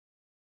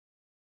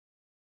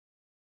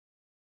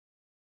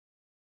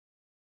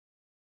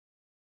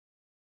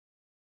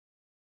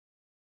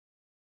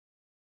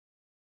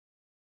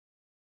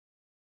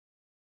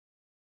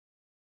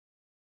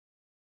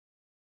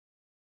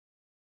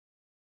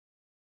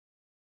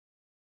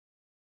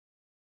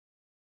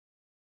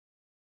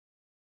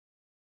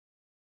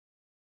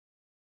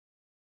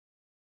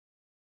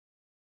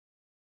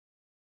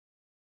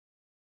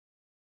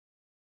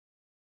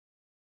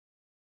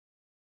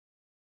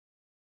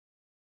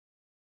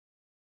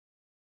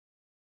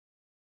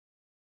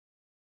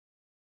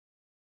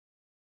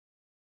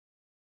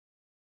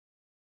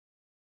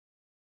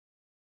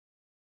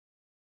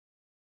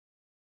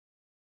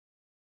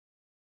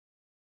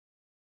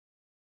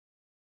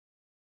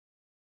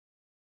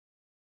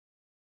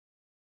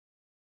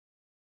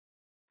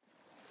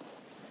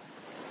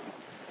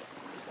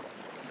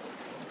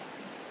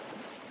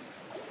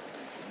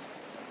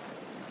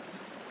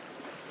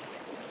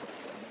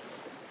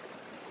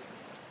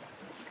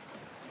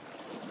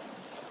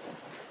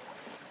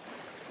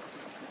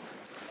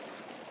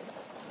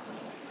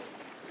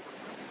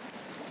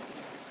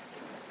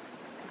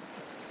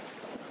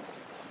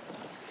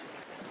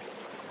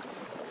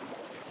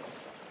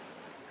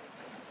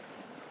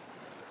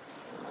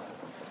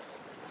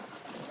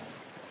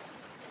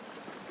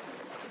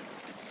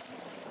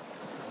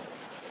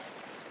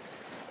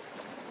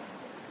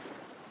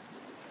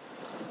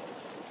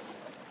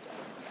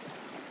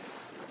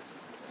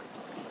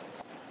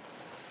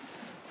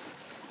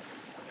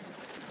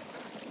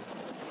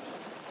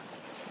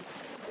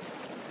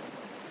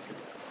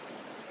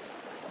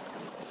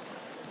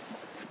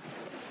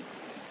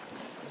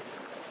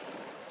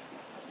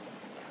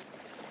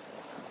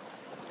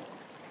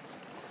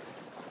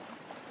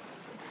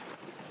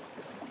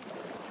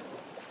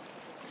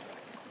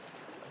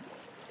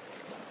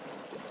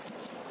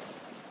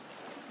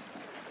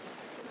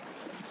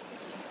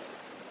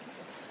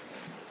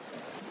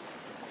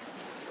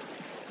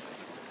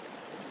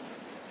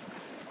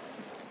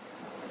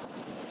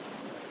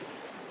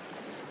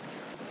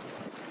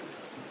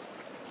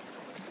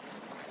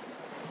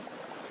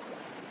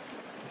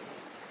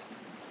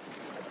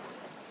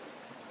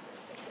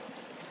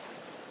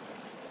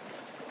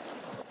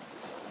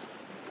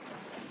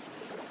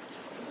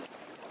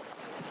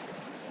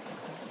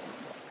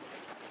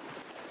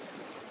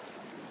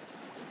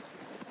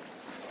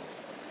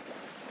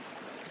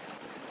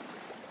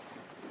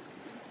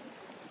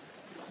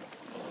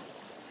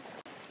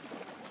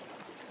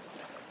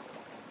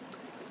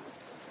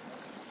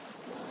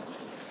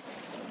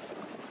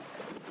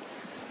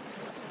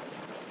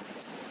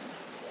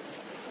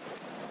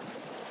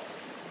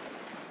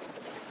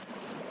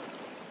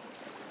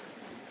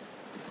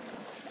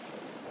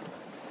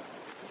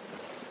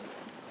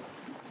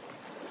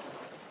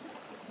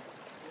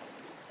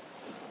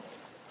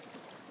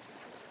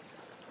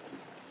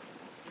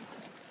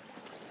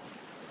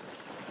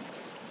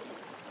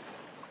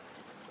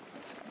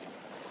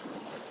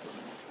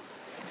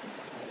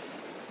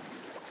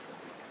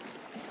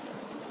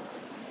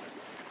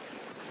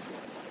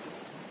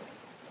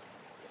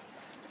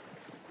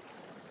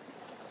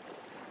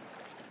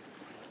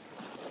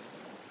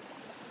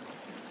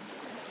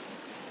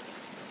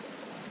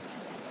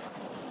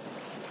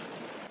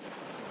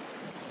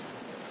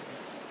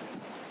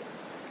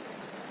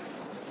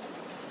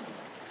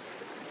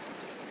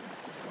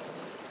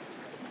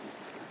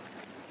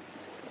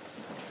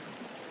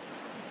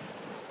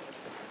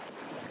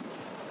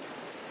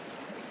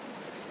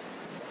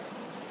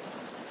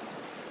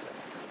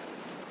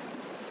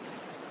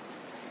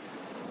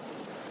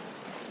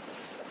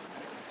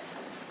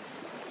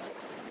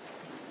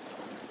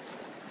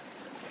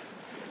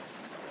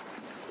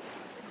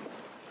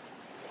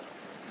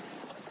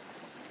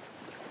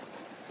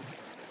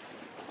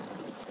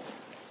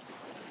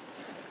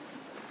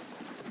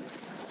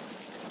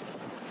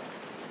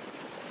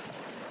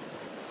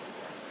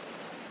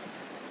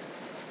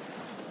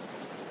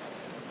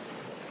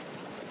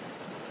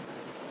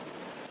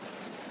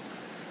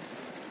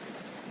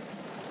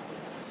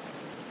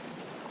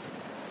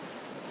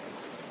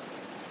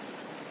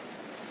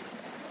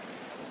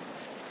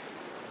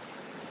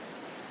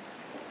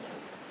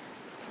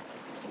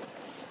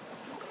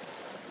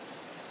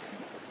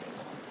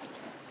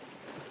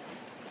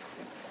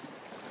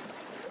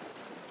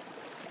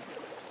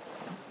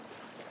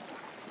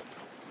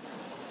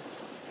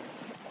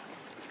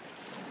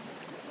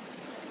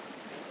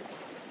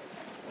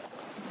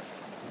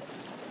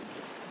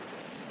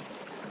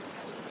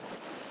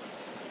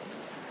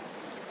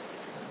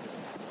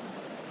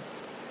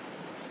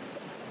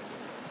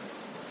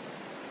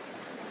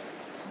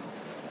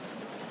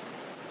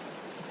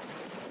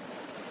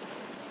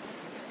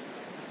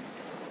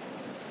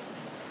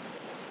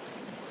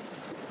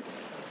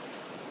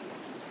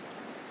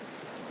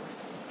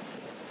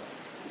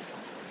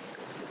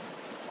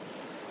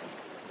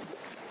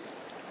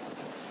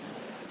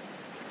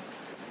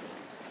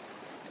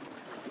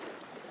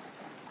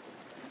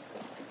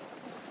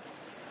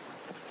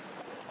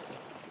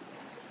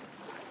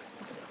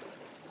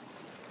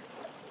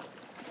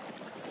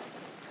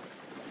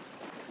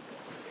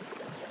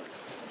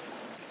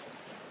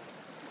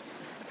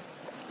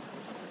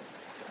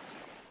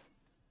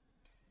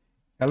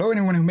Hello,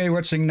 anyone who may be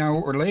watching now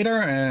or later,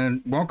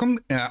 and welcome.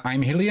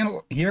 I'm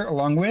Hillyan here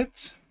along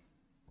with...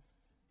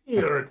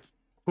 Here,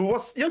 who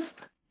was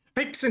just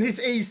fixing his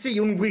AC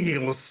on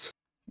wheels.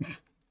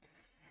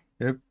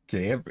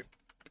 Okay,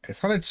 I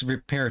thought it's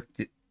repaired.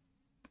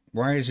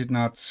 Why is it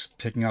not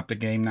picking up the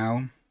game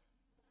now?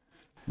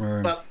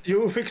 Well,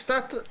 you fixed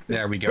that.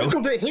 There we go.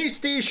 Welcome to the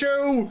Hasty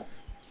Show.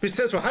 This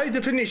stands for High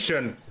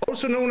Definition,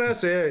 also known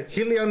as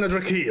Hillyan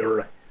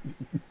Drakir.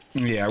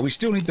 Yeah, we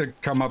still need to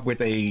come up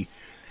with an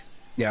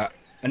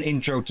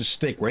intro to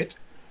stick with.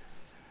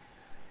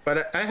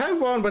 But I have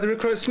one, but it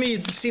requires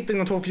me sitting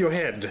on top of your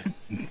head.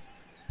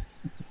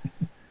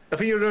 I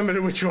think you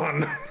remember which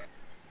one.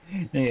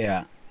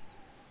 Yeah.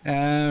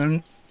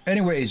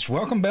 Anyways,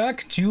 welcome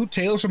back to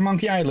Tales of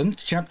Monkey Island,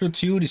 Chapter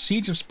 2, The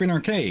Siege of Spinner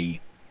Cay.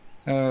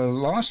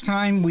 Last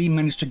time we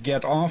managed to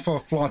get off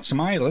of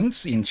Flotsam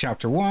Island in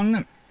Chapter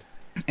 1,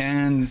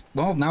 and,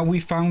 well, now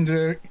we found,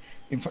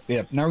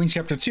 now in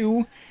Chapter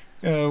 2,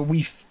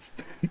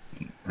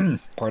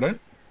 pardon,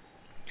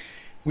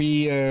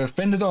 we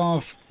fended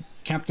off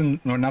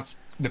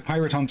the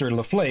pirate hunter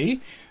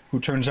Laflay, who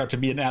turns out to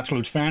be an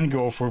absolute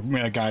fangirl for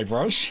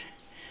Guybrush.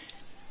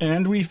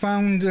 And we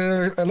found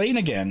Elaine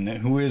again,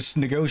 who is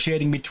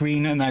negotiating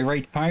between an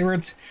irate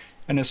pirate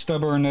and a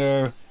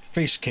stubborn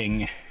fish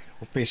king,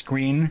 or fish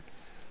queen.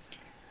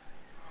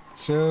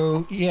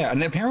 So, yeah,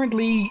 and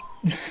apparently,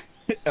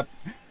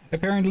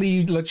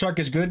 LeChuck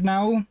is good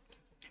now,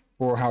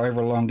 for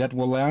however long that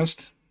will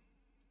last.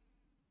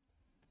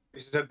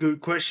 This is a good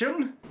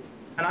question.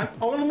 And I'm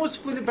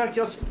almost fully back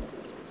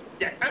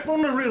I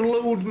want to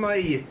reload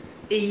my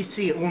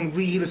AC on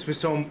wheels with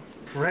some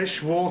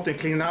fresh water and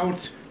clean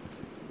out.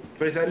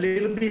 But it's a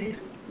little bit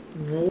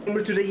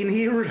warmer today in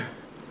here.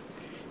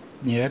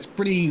 Yeah, it's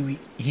pretty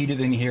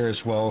heated in here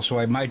as well, so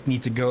I might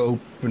need to go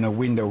open a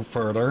window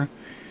further.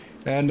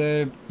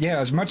 And yeah,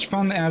 as much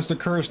fun as the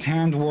cursed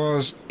hand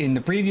was in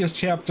the previous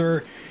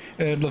chapter,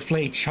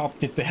 Laflay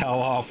chopped it the hell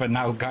off, and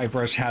now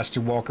Guybrush has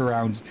to walk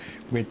around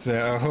with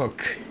a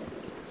hook.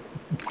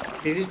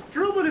 This is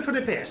probably for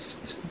the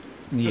best,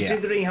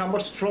 considering how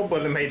much trouble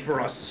it made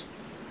for us.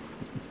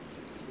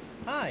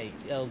 Hi,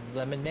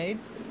 Lemonade.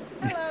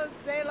 Hello,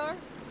 sailor.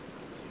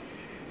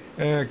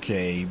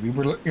 Okay,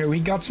 we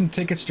got some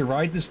tickets to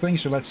ride this thing,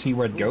 so let's see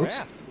where it goes.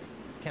 Raft.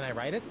 Can I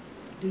ride it?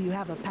 Do you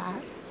have a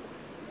pass?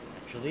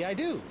 Actually, I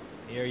do.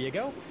 Here you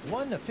go.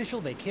 One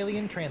official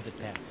Hillyan transit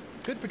pass.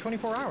 Good for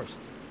 24 hours.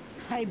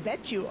 I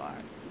bet you are.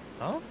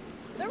 Huh?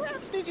 The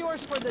raft is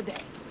yours for the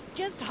day.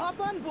 Just hop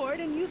on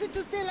board and use it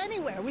to sail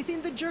anywhere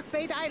within the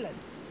Jerkbait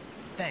Islands.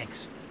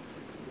 Thanks.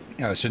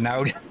 Oh, so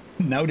now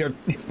they're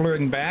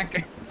flirting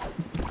back.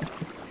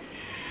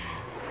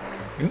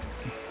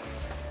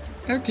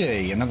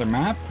 Okay, another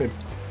map.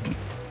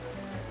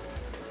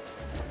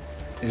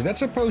 Is that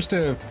supposed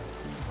to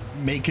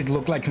make it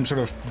look like some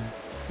sort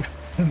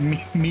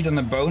of meat on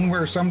the bone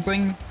or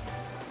something?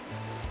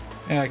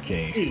 Okay.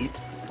 See,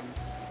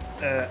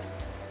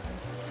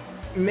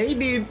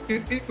 maybe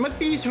it might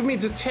be easy for me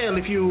to tell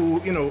if you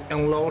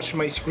enlarge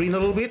my screen a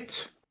little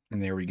bit.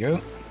 And there we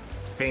go.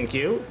 Thank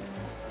you.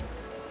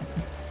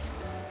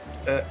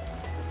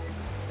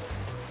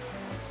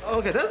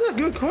 Okay, that's a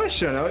good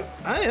question.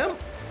 I am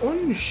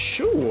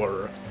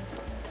unsure.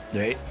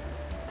 Okay.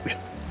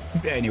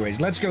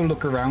 Anyways, let's go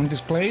look around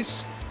this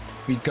place.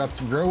 We've got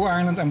Roe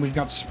Island and we've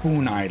got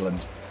Spoon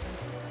Island.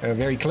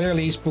 Very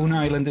clearly, Spoon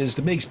Island is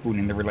the big spoon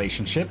in the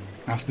relationship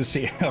of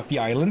the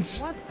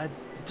islands. What a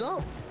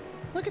dump.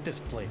 Look at this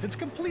place. It's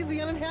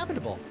completely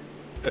uninhabitable.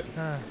 Reminds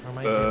me of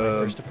my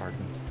first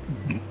apartment.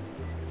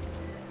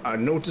 I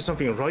noticed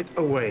something right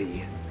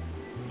away.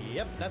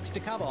 Yep, that's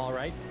Decava, all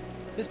right.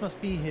 This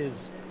must be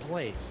his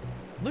place.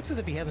 Looks as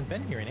if he hasn't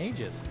been here in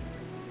ages.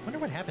 Wonder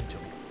what happened to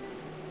him.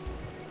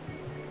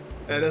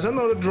 There's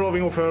another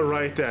drawing of her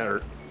right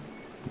there.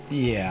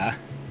 Yeah,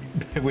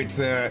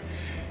 with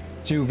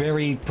two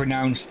very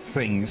pronounced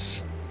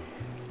things.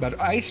 But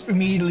I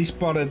immediately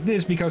spotted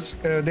this because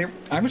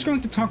I was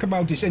going to talk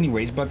about this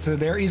anyways, but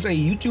there is a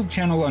YouTube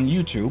channel on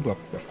YouTube.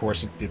 Of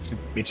course,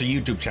 it's a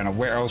YouTube channel.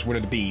 Where else would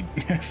it be?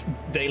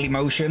 Daily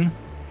Motion.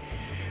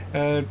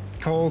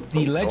 Called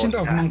The Legend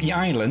of Monkey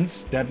Island,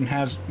 that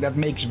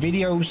makes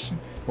videos,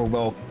 or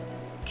well,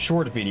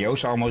 short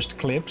videos, almost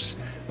clips,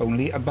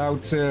 only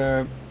about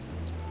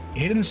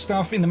hidden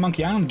stuff in the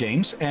Monkey Island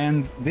games.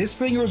 And this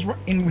thing was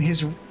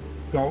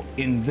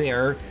in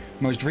their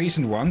most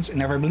recent ones.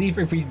 And I believe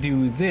if we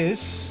do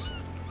this.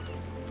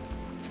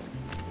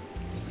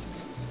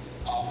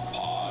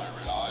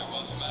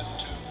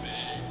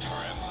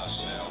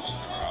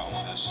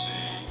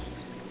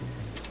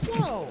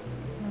 Whoa!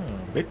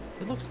 It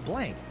looks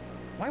blank.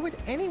 Why would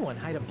anyone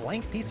hide a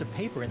blank piece of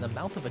paper in the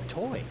mouth of a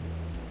toy?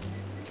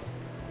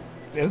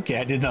 Okay,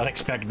 I did not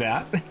expect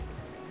that.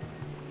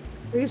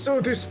 He's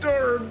so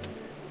disturbed.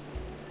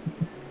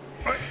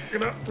 I'm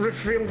gonna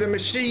refill the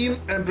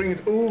machine and bring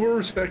it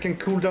over so I can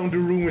cool down the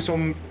room with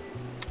some,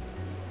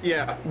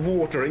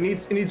 water. It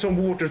needs some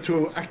water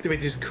to activate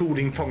this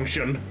cooling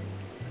function.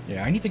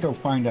 Yeah, I need to go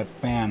find that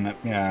fan that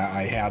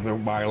I had a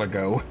while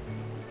ago.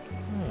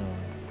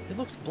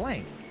 looks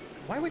blank.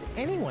 Why would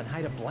anyone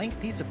hide a blank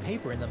piece of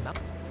paper in the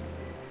mouth?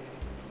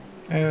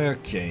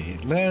 Okay,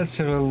 let's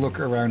have a look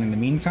around in the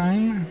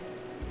meantime.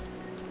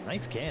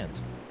 Nice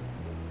cans.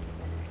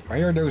 Why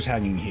are those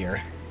hanging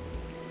here?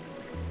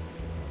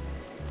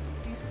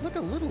 These look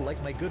a little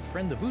like my good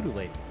friend the Voodoo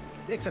Lady,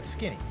 except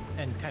skinny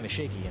and kind of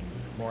shaky and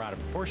more out of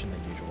proportion than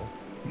usual.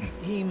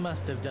 He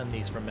must have done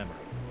these from memory.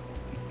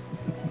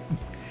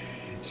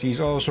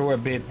 She's also a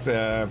bit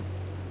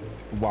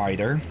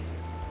wider.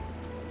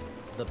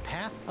 The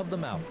path of the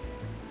mouth.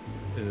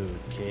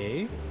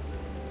 Okay.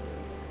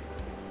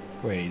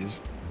 Wait,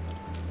 is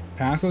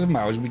past the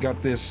mouse, we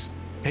got this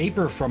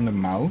paper from the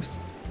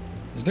mouth.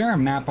 Is there a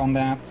map on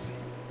that?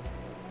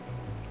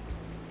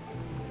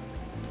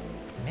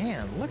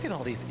 Man, look at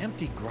all these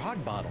empty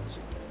grog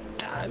bottles.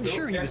 I'm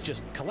sure he was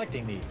just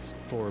collecting these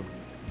for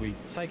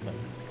recycling.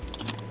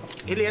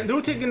 Hillyan,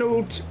 do take a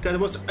note that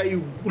was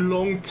a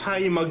long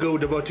time ago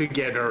they were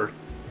together.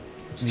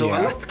 So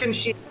Yeah. a lot can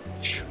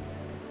change.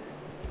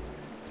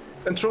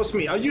 And trust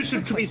me, I used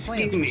Looks to be like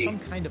plans for skinny. some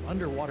kind of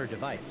underwater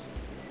device,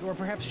 or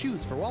perhaps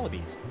shoes for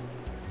wallabies.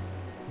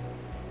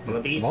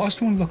 The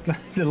last one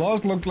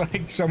looked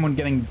like someone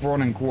getting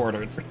drawn and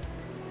quartered.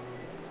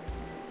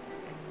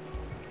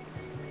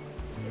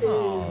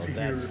 Oh,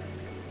 that's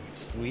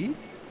sweet.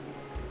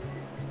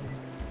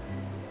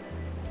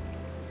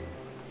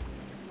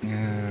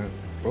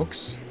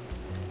 Books.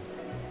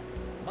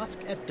 Musk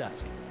at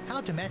Dusk. How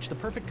to match the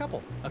perfect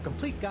couple. A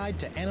complete guide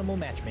to animal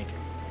matchmaking.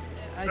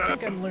 I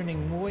think I'm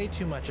learning way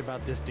too much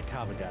about this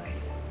Dakava guy.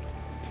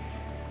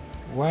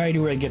 Why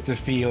do I get the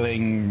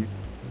feeling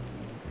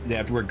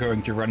that we're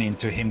going to run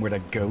into him with a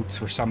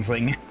goat or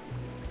something?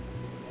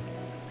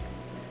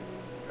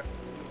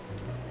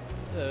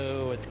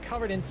 Oh, it's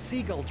covered in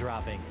seagull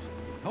droppings.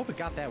 I hope it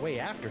got that way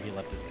after he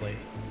left this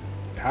place.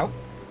 How?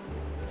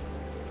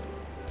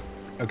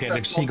 Okay, the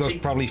That's not seagulls sea-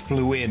 probably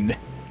flew in.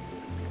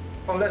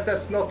 Unless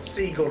that's not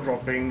seagull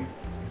dropping.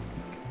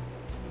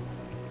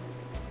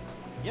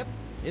 Yep,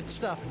 it's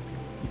stuff.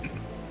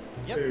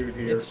 Yep, Oh,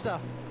 dear. it's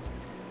stuff.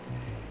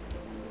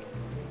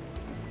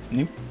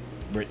 Nope.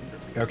 Wait.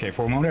 Okay,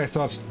 for a moment I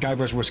thought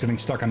Guybrush was getting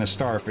stuck on a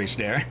starfish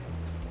there.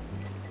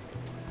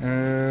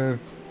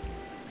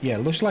 Yeah,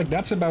 looks like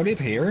that's about it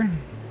here.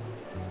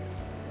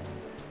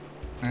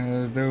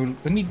 Though,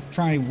 let me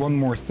try one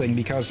more thing,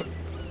 because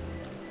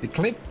the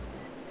clip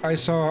I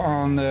saw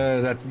on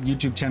that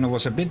YouTube channel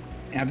was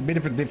had a bit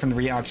of a different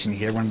reaction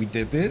here when we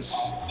did this.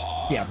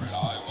 Yeah.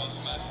 I was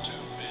meant to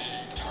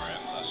be,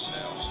 trim the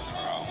sails and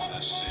roam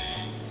the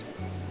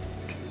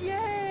sea.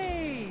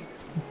 Yay!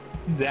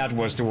 That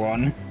was the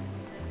one.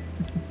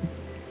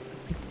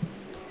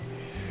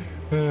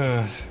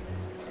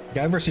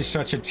 Guybrush is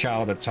such a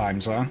child at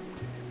times, huh?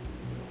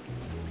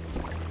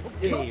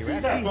 You don't Okay, see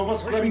Rafi, that, I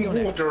was where should we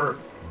grabbing go next? water.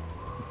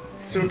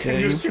 So can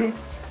Okay. you shoot?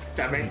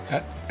 Damn it.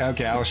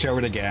 Okay, I'll show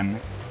it again.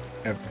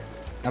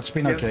 That's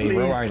been Yes, okay,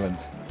 Row please.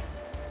 Island.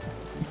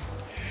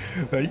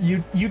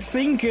 You'd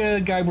think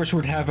Guybrush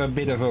would have a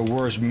bit of a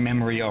worse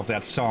memory of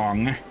that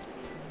song,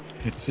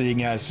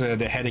 seeing as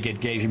the headache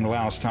it gave him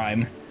last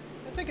time.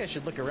 I think I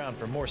should look around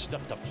for more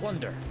stuff to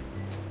plunder.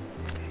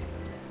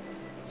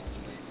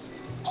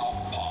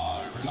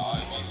 Pirate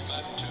I was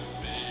meant to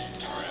be,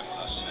 trim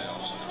the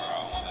sails and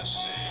roam the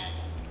sea.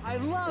 I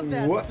love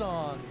that What?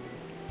 song.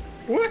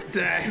 What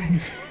the?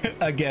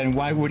 Again,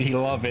 why would he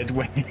love it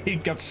when he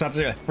got such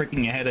a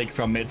freaking headache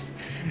from it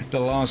the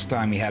last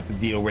time he had to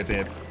deal with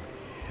it?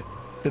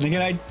 Then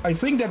again, I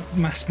think that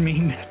must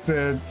mean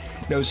that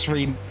those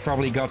three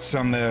probably got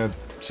some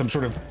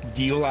sort of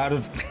deal out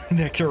of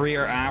their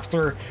career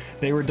after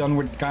they were done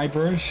with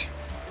Guybrush.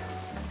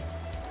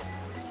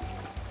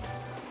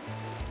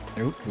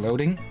 Oh,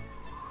 loading.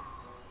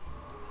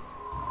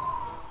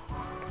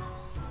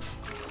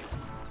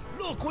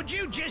 Look, would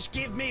you just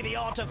give me the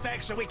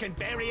artifact so we can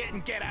bury it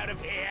and get out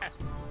of here?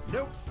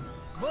 Nope.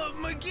 But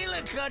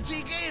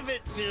McGillicuddy gave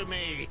it to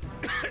me.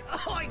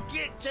 I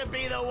get to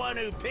be the one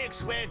who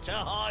picks where to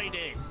hide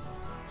it.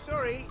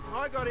 Sorry,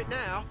 I got it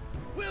now.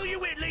 Will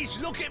you at least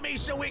look at me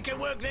so we can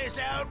work this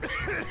out?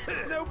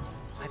 Nope.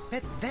 I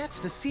bet that's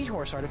the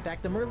seahorse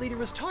artifact the Mer Leader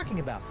was talking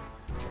about.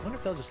 I wonder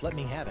if they'll just let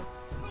me have it.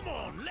 Come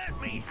on, let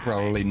me have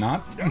Probably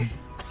not.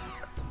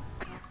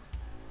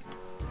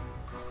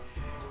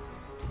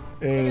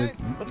 Hey guys,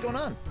 what's going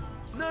on?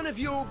 None of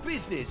your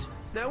business.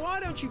 Now why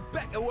don't you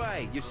back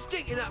away? You're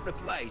stinking up the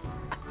place.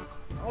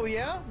 Oh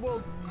yeah?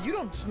 Well, you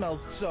don't smell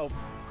so...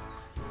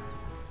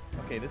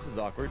 Okay, this is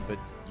awkward, but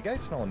you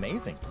guys smell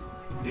amazing.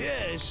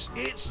 Yes,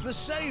 it's the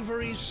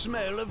savory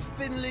smell of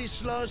thinly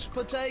sliced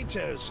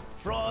potatoes,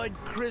 fried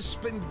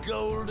crisp and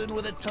golden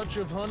with a touch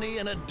of honey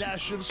and a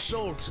dash of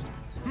salt.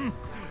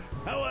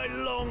 How I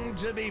long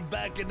to be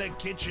back in the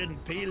kitchen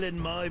peeling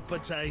my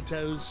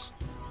potatoes.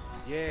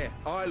 Yeah,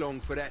 I long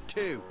for that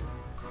too.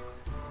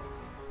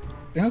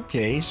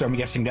 Okay, so I'm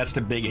guessing that's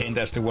the big hint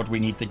as to what we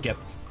need to get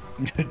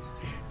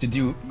to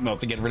do. Well,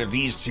 to get rid of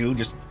these two,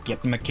 just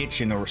get them a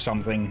kitchen or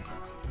something.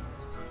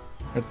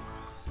 But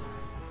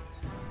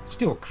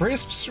still,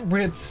 crisps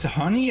with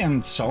honey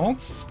and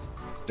salt?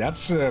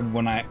 That's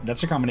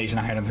that's a combination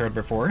I hadn't heard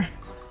before.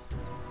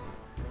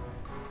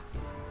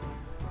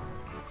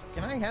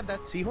 Can I have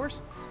that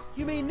seahorse?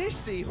 You mean this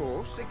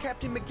seahorse that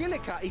Captain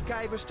McGillicuddy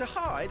gave us to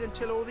hide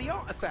until all the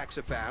artifacts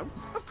are found?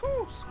 Of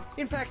course.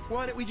 In fact,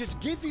 why don't we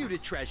just give you the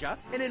treasure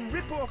and then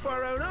rip off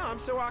our own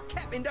arms so our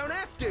captain don't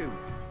have to?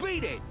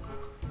 Beat it!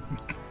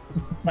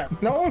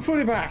 Now I'm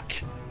fully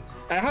back.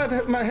 I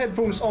had my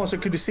headphones on so I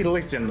could still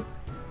listen.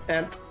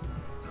 And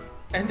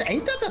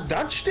ain't that a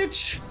Dutch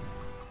stitch?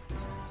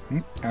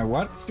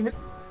 What?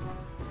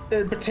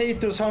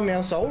 Potatoes, honey,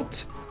 and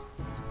salt.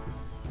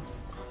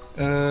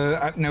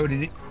 No,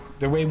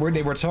 the way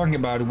they were talking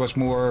about it was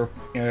more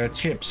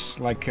chips,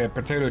 like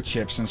potato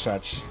chips and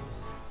such.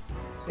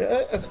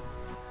 It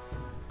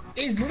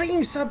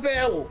rings a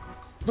bell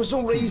for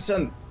some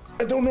reason.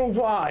 I don't know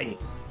why.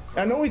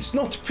 I know it's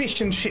not fish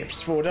and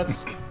chips, for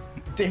that's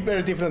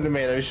very differently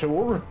made, I'm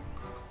sure.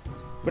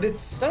 But it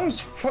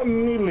sounds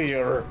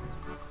familiar.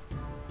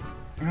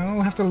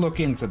 I'll have to look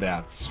into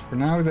that. For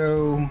now,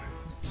 though,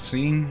 let's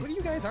see. What are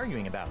you guys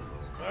arguing about?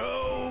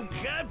 Oh,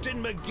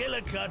 Captain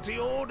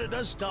McGillicuddy ordered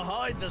us to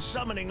hide the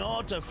summoning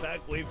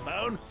artifact we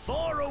found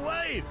far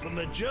away from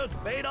the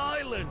Jerkbait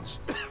Islands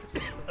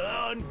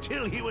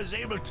until he was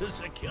able to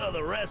secure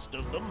the rest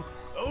of them.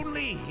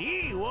 Only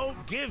he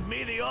won't give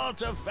me the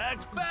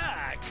artifact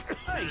back.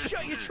 Hey,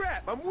 shut your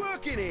trap! I'm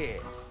working here!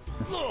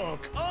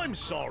 Look, I'm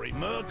sorry,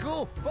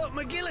 Merkel, but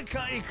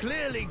McGillicuddy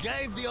clearly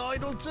gave the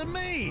idol to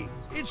me.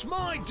 It's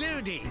my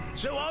duty,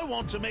 so I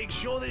want to make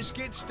sure this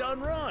gets done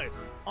right.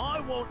 I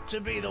want to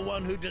be the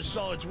one who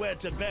decides where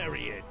to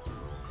bury it.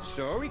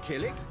 Sorry,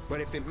 Killick, but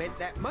if it meant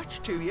that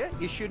much to you,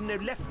 you shouldn't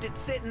have left it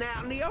sitting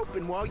out in the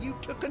open while you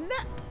took a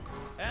nap.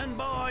 And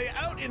by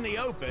out in the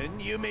open,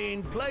 you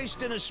mean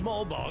placed in a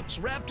small box,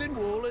 wrapped in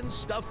wool and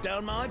stuffed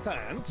down my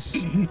pants?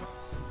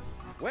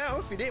 Well,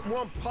 if you didn't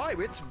want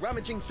pirates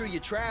rummaging through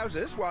your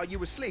trousers while you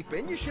were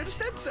sleeping, you should have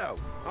said so.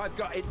 I've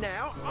got it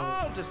now.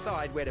 I'll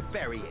decide where to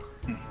bury it.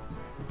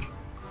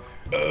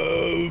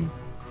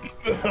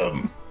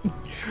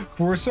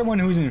 For someone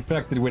who's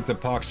infected with the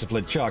pox of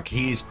LeChuck,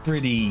 he's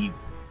pretty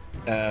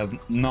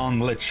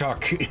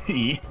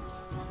non-LeChuck-y.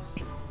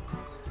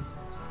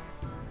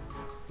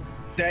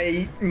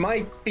 They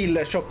might be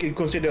less shocking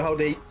considering how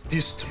they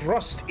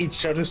distrust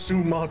each other so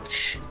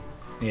much.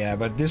 Yeah,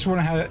 but this one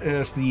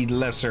has the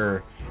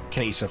lesser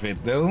case of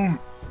it, though.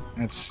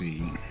 Let's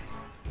see.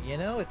 You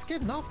know, it's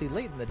getting awfully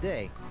late in the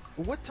day.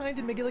 What time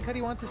did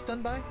McGillicuddy want this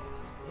done by?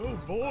 Oh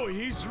boy,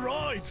 he's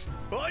right.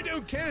 I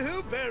don't care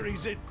who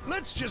buries it.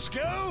 Let's just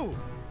go.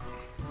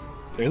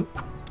 Oh.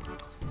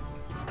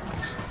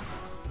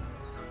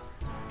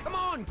 Come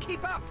on,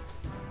 keep up.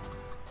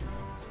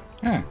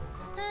 Huh.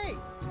 Hey,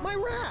 my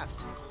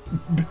raft!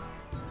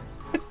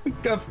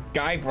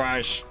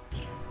 Guybrush.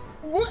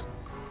 What?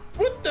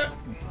 What the?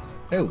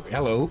 Oh,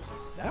 hello.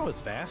 That was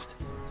fast.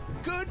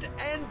 Good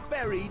and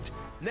buried.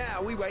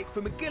 Now we wait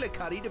for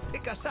McGillicuddy to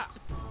pick us up.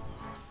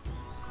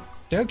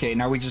 Okay,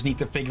 now we just need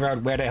to figure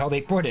out where the hell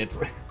they put it.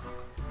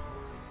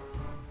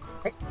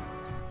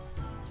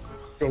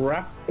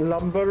 Scrap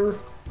lumber.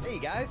 Hey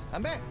guys,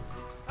 I'm back.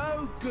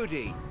 Oh,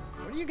 goody.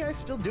 What are you guys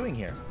still doing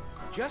here?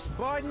 Just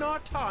biding our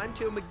time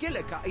till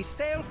McGillicuddy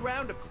sails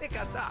round to pick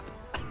us up.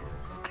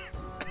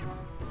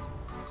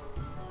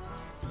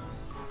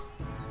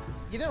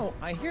 You know,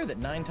 I hear that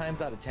 9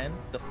 times out of 10,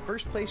 the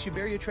first place you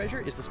bury a treasure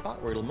is the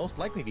spot where it'll most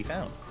likely be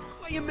found.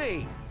 What do you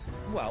mean?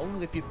 Well,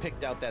 if you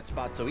picked out that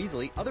spot so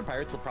easily, other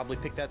pirates will probably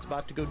pick that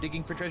spot to go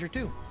digging for treasure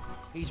too.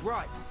 He's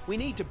right. We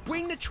need to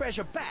bring the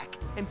treasure back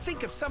and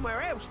think of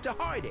somewhere else to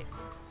hide it.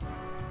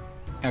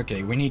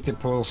 Okay, we need to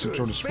pull some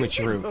sort of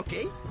switcheroo.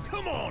 Okay.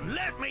 Come on,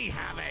 let me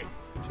have it.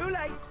 Too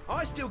late.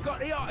 I still got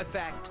the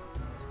artifact.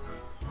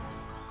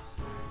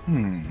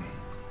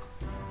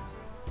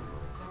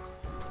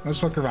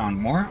 Let's look around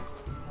more.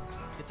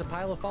 It's a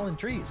pile of fallen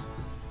trees.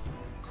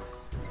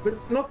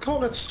 But not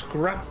call it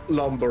scrap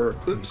lumber.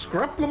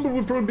 Scrap lumber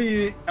would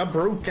probably be a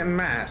broken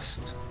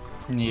mast.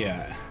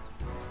 Yeah.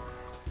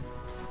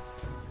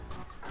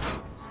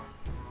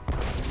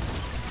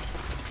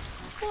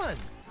 Fun!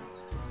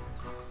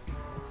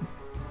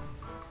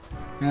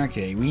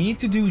 Okay, we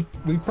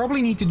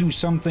probably need to do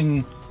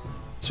something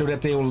so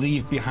that they will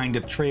leave behind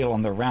a trail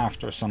on the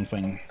raft or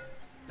something.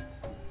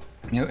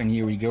 Yeah, and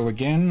here we go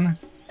again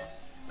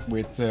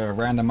with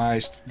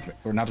randomized,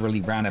 or not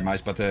really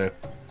randomized, but a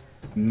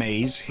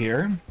maze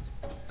here.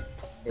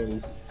 Oh.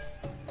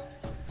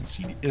 Let's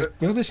see,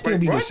 will this still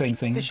be the same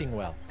thing? Fishing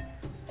well.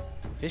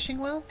 Fishing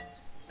well?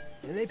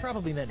 They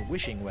probably meant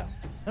wishing well.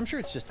 I'm sure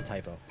it's just a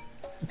typo.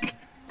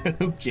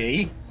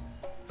 Okay.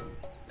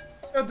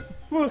 That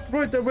was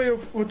right away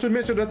to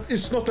mention that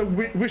it's not a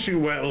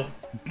wishing well.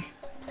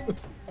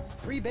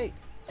 Free bait.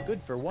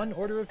 Good for 1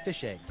 order of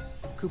fish eggs.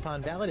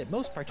 Coupon valid at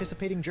most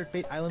participating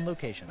Jerkbait Island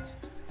locations.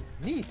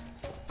 Neat.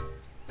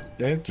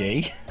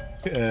 Okay.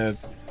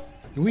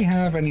 Do we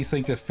have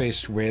anything to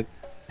fish with?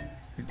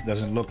 It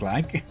doesn't look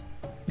like.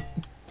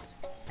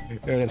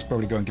 That's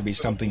probably going to be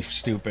something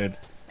stupid.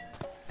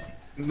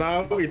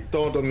 Now it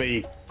dawned on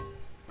me.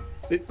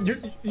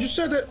 You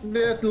said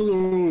that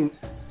little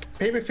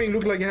paper thing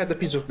looked like it had a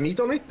piece of meat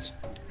on it?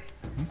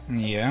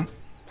 Yeah.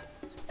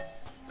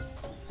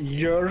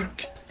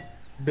 Jerk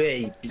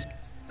bait.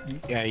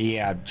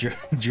 Yeah,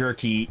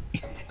 jerky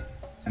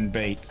and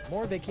bait.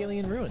 More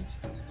Hillyan ruins.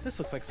 This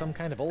looks like some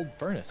kind of old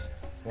furnace.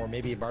 Or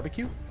maybe a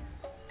barbecue?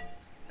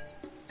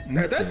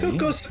 That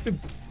took us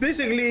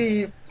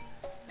basically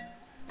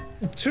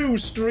 2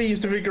 streams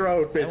to figure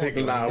out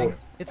basically now.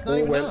 It's not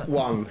even on.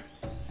 One.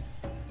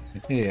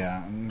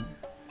 Yeah,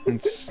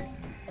 let's see.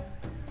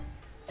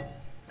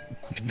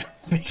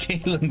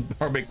 Hillyan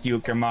barbecue,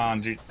 come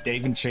on, they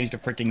even changed the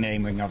freaking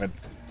naming of it.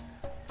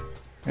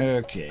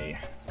 Okay,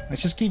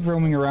 let's just keep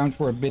roaming around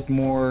for a bit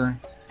more.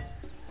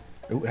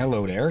 Oh,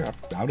 hello there.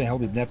 How the hell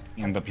did that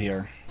end up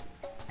here?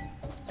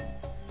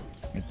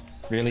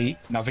 Really?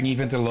 Nothing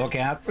even to look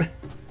at?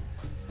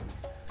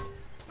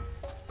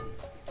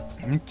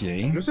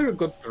 Okay. Looks like it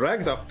got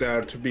dragged up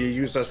there to be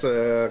used as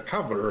a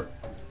cover.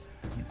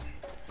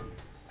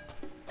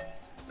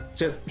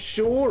 Says,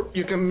 sure,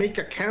 you can make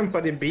a camp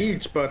at the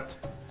beach, but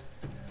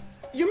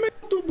you may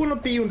not want to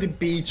be on the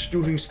beach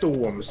during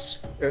storms.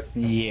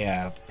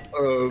 Yeah.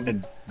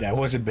 That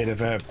was a bit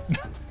of a...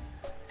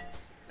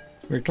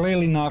 We're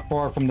clearly not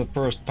far from the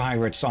first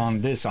pirates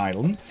on this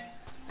island.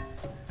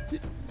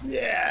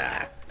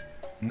 Yeah.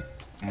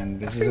 And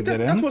this I is think a dead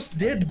that end? was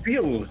Dead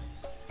Bill.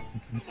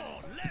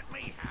 Let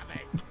me have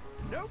it.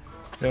 Nope.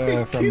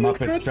 From Kill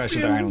Muppet that Treasure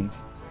Bill. Island.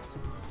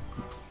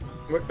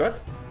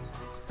 What?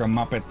 From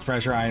Muppet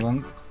Treasure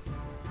Island.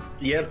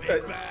 Yeah,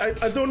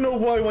 I don't know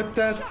why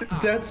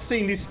that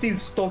scene is still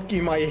stuck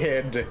in my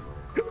head.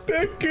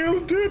 They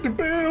killed Dead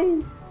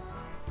Bill.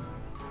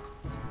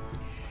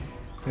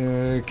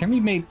 Can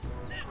we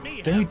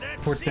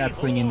put that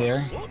thing in there?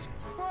 What?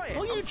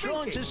 Are you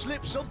trying to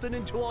slip something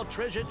into our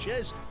treasure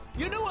chest?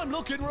 You know I'm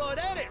looking right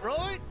at it,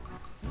 right?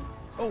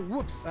 Oh,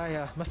 whoops.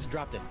 I must have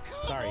dropped it.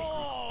 Sorry. Come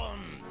on.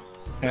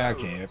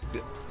 Okay.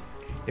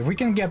 If we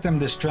can get them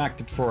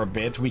distracted for a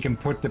bit, we can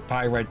put the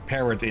pirate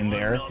parrot in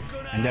there,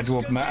 and that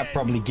will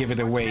probably give it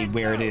away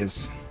where it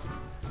is.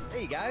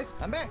 Hey guys,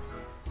 I'm back.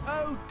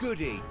 Oh,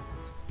 goody.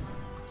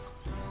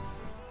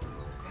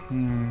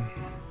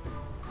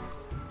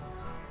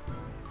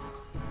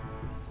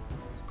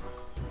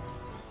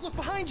 Look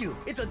behind you.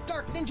 It's a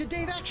Dark Ninja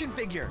Dave action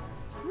figure.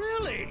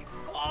 Really?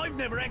 I've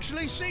never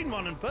actually seen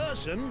one in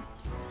person.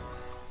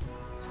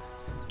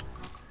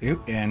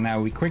 Oop, and now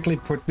we quickly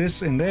put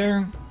this in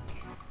there.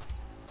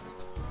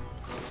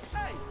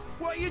 Hey,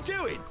 what are you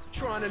doing?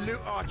 Trying to loot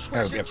our Oh,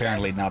 treasure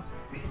apparently chest? not.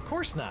 Of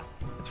course not.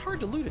 It's hard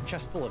to loot a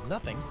chest full of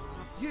nothing.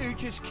 You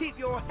just keep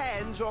your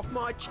hands off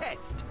my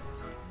chest.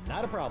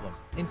 Not a problem.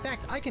 In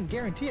fact, I can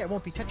guarantee I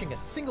won't be touching a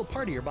single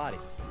part of your body.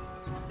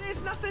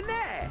 There's nothing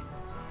there.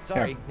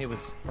 Sorry, it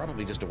was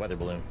probably just a weather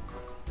balloon.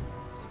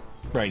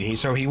 Right,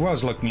 so he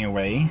was looking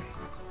away.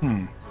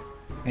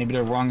 Maybe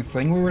the wrong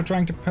thing we were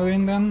trying to put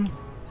in then?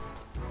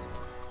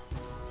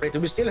 Wait, do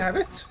we still have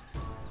it?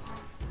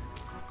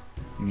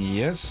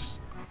 Yes.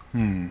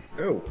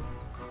 Oh.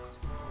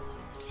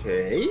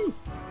 Okay.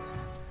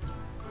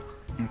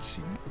 Let's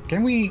see.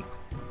 Can we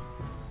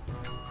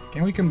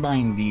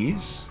combine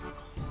these?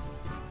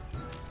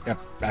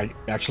 Yep, I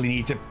actually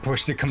need to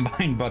push the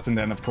combine button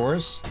then, of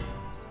course.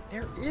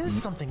 There is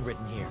something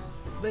written here,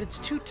 but it's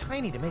too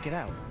tiny to make it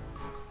out.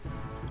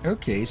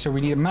 Okay, so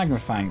we need a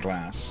magnifying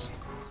glass.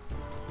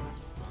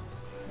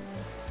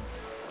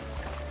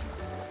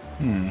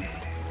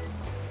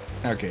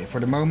 Okay, for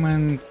the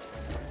moment,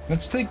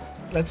 let's take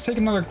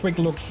another quick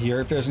look here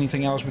if there's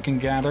anything else we can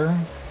gather.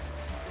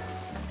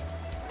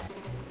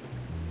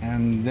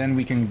 And then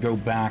we can go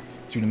back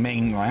to the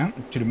mainland,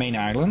 to the main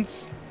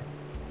island.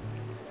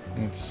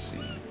 Let's see.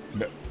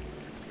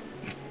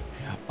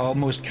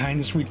 Almost kind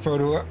of sweet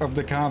photo of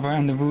the Kava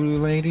and the Voodoo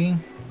Lady.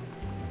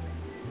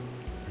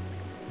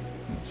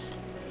 Let's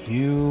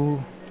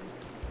Hugh.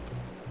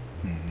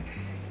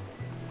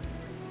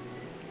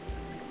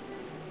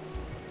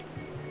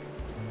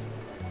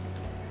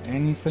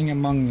 Anything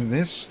among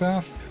this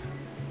stuff?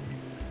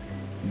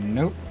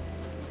 Nope.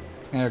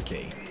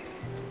 Okay.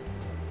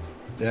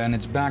 Then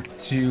it's back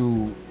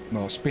to,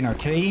 well, Spinner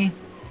K.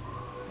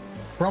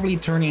 Probably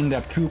turn in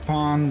that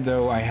coupon,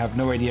 though I have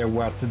no idea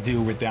what to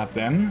do with that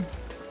then.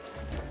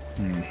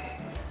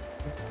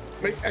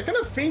 I kind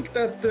of think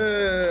that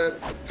the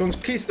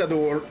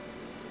Conquistador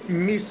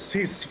misses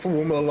his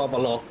former love a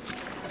lot.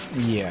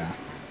 Yeah.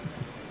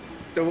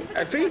 So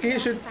I think he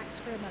should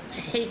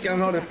take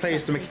another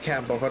place to make a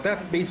camp of.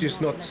 That beach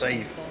is not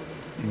safe.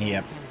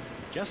 Yep.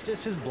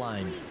 Justice is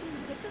blind.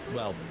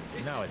 Well,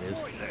 now it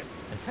is.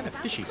 And kind of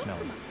fishy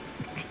smelling.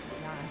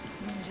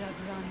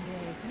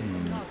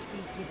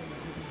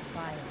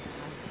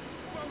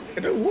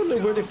 And I wonder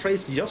where the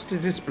phrase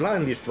 "justice is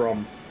blind" is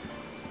from.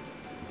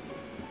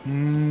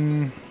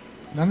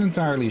 Not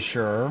entirely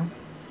sure.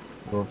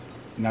 Or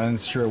not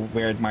sure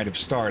where it might have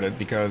started,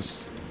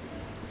 because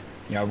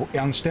yeah,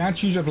 on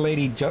statues of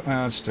Lady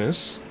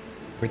Justice,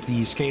 with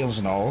the scales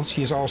and all,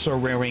 she is also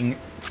wearing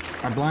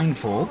a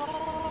blindfold.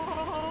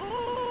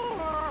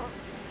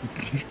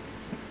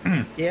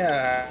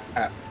 Yeah.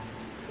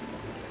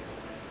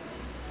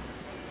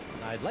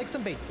 I'd like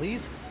some bait,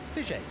 please.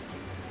 Fish eggs.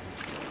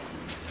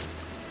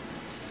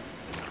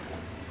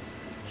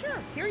 Sure,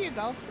 here you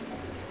go.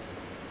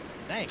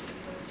 Thanks.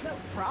 No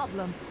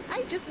problem.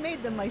 I just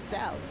made them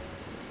myself.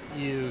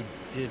 You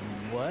did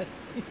what?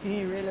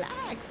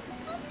 Relax.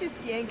 I'm just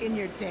yanking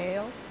your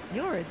tail.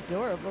 You're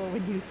adorable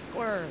when you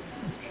squirm.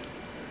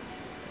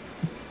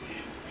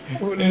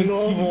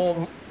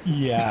 Love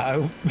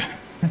Yeah,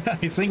 I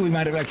think we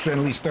might have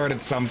accidentally started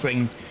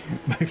something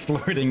by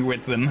flirting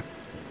with them.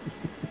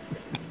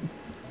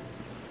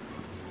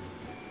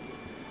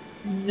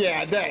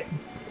 Yeah,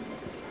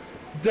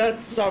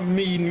 that's a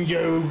mean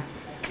joke.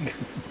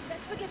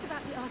 Let's forget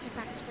about the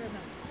artifacts for a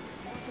moment.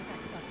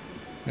 Artifacts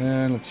are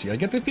simple. Let's see. I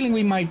get the feeling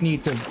we might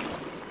need to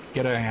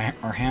get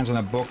our hands on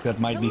a book that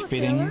might be Hello,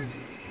 fitting. sailor.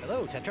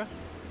 Hello, Tetra.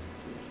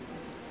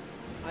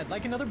 I'd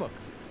like another book.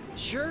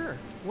 Sure.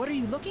 What are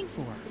you looking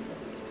for?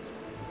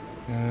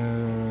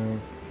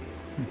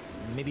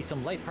 Maybe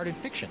some light-hearted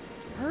fiction.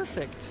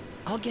 Perfect.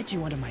 I'll get you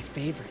one of my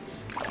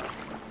favorites.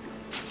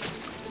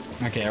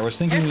 Okay, I was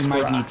thinking we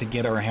might need to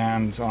get our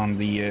hands on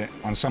the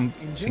on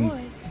something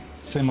Enjoy.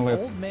 similar.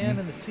 Old Man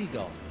and the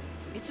Seagull.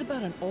 It's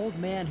about an old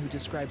man who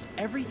describes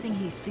everything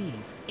he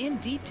sees in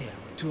detail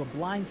to a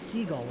blind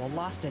seagull while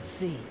lost at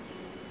sea.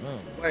 Oh,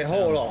 Wait,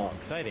 hold sounds on.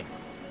 Exciting.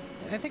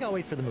 I think I'll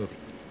wait for the movie.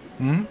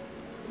 Hmm?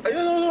 I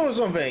don't know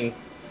something.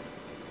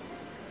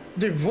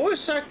 The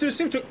voice actors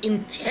seem to That's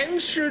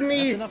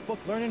intentionally. enough book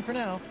learning for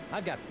now.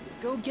 I've got.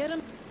 Go get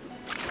him.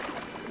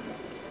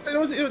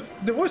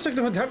 The voice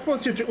actor for that one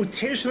seems to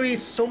intentionally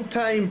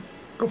sometimes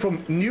go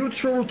from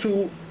neutral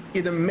to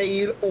either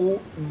male or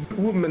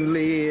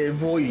womanly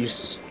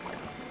voice.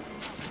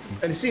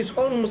 And it seems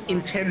almost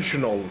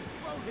intentional.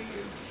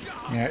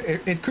 Yeah,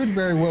 it could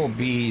very well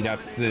be that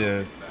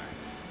the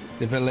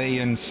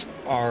Valayans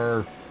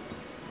are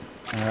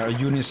a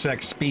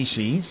unisex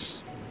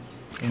species,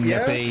 in Yeah?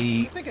 that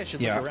they I think I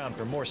should look around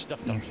for more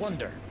stuff to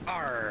plunder.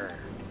 Arr!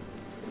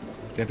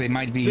 that they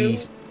might be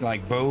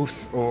like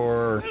both,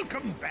 or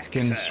Welcome back,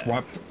 can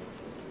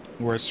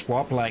sir.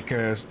 swap like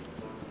The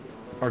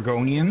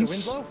Argonians.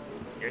 Winslow?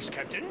 Yes,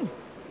 Captain.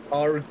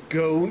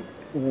 Argon.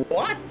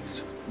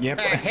 What? Yep.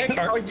 The heck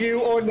are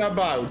you on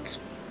about?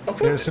 I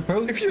thought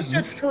supposed- if you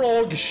said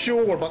frog,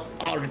 sure, but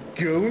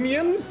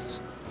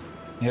Argonians?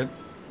 Yep.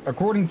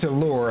 According to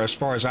lore, as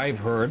far as I've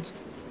heard,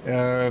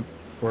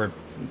 or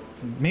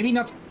maybe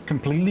not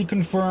completely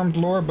confirmed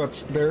lore,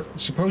 but there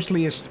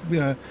supposedly is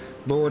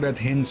lore that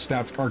hints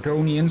that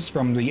Argonians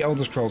from the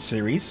Elder Scrolls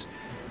series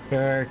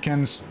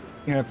can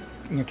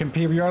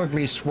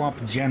periodically swap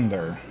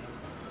gender.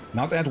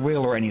 Not at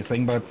will or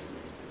anything, but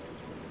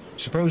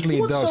supposedly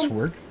it What's does some-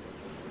 work.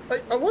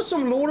 I watched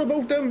some lore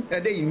about them,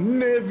 and they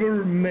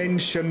never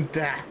mentioned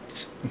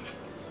that.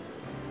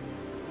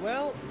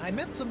 Well, I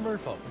met some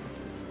merfolk.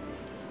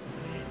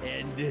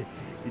 And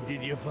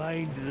did you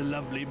find the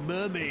lovely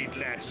mermaid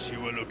lass you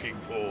were looking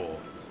for?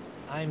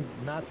 I'm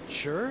not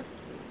sure.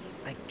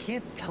 I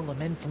can't tell the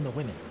men from the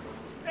women.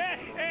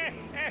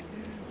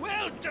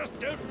 Well, just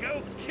don't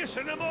go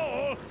kissing them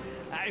all.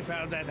 I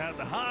found that out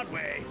the hard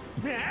way.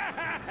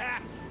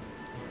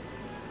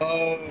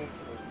 Oh.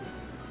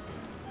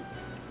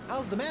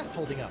 How's the mast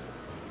holding up?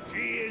 She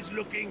is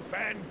looking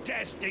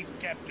fantastic,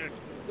 Captain.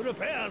 The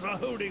repairs are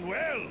holding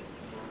well.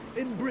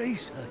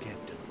 Embrace her,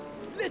 Captain.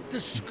 Let the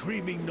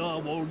screaming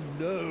narwhal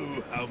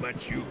know how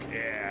much you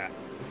care.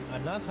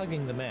 I'm not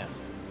hugging the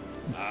mast.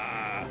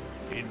 Ah,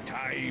 in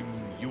time,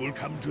 you will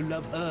come to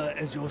love her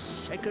as your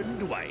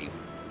second wife.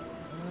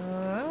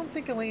 I don't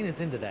think Elaine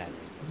is into that.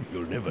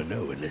 You'll never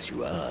know unless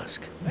you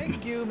ask.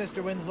 Thank you,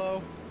 Mr.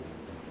 Winslow.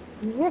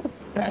 What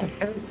the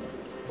hell?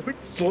 A bit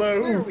Where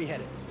are slow. we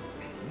headed?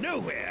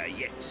 Nowhere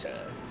yet, sir.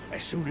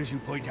 As soon as you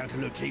point out a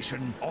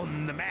location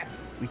on the map,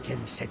 we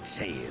can set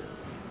sail.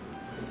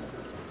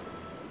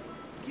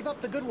 Keep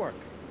up the good work.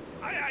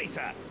 Aye, aye,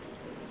 sir.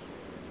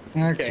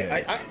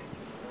 Okay.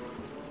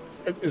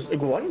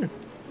 Go on.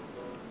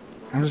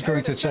 I'm just going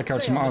Ready to to check set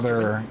out some sail, Mr.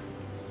 other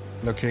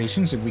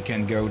locations if we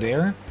can go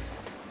there.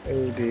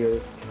 Oh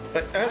dear.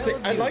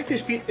 I like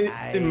this. The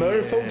I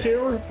merfolk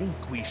here.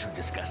 think we should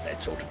discuss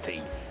that sort of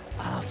thing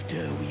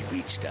after we've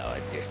reached our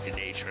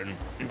destination.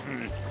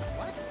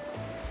 What?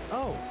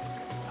 Oh,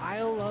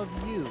 I love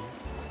you.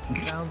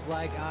 Sounds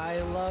like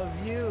I love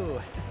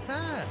you.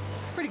 Ha!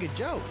 Pretty good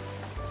joke.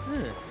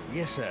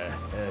 Yes, sir.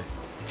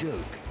 Joke.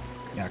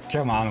 Yeah,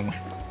 come on.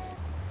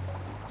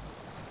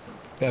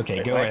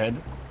 Okay, go Right.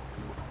 ahead.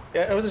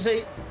 Yeah, I was to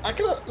say, I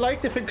kind of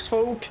like the fixed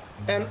folk,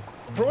 and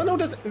from what I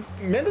noticed,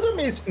 many of them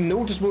is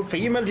noticeable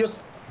female,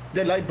 just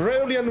the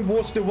librarian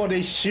was the one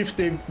they shift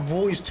the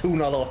voice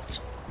tone a lot.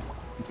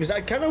 Because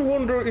I kind of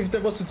wonder if there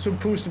was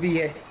supposed to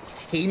be a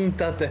hint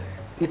that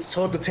it's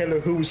hard to tell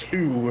who's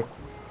who.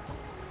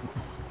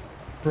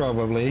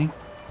 Probably.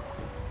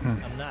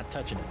 I'm not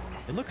touching it.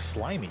 It looks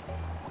slimy.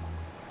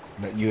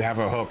 But you have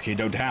a hook, you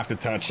don't have to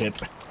touch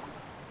it.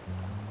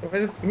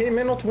 Well, it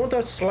may not want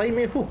a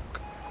slimy hook.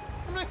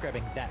 I'm not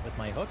grabbing that with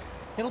my hook.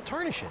 It'll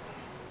tarnish it.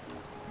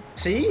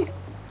 See?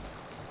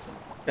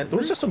 And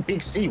those are some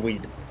big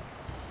seaweed.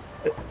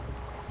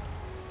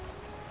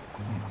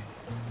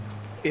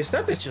 Is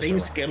that the same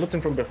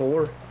skeleton from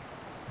before?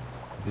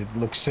 It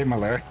looks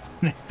similar.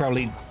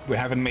 Probably we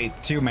haven't made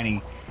too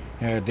many.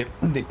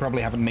 They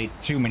probably haven't made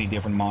too many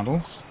different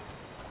models.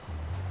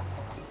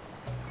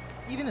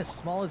 Even as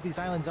small as these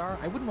islands are,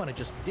 I wouldn't want to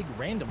just dig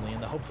randomly in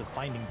the hopes of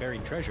finding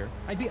buried treasure.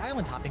 I'd be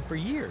island hopping for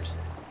years.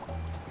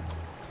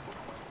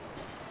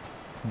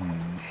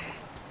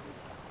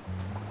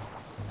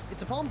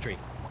 It's a palm tree.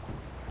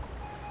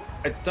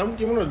 I don't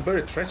even want to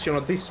bury treasure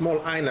on this small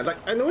island. Like,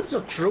 I know it's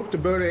a trope to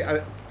bury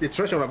the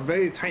treasure on a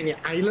very tiny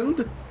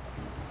island,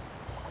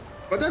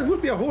 but that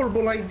would be a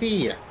horrible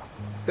idea.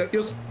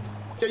 Just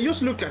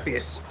look at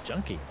this.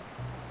 Junky.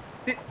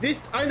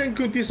 This island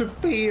could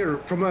disappear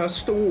from a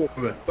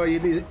storm by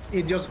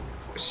it just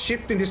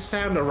shifting the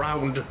sand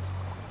around.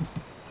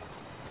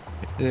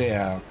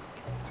 Yeah.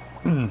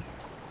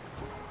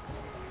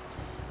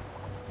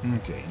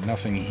 Okay,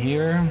 nothing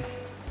here.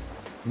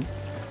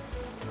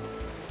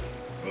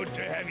 Good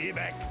to have you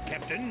back,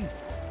 Captain.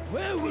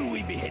 Where will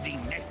we be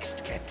heading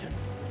next, Captain?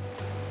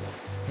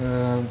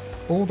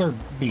 Boulder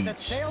Beach.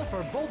 Set sail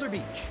for Boulder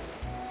Beach.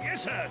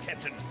 Yes, sir,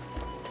 Captain.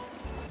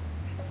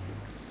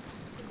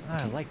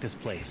 I like this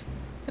place.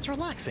 It's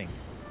relaxing.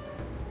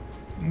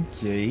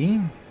 Okay.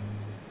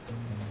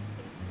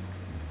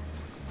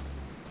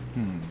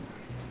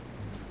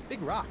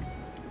 Big rock.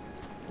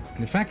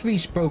 The fact that he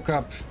spoke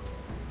up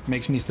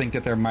makes me think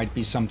that there might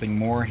be something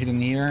more hidden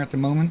here at the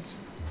moment.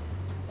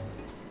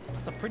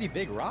 That's a pretty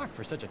big rock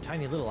for such a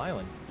tiny little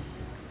island.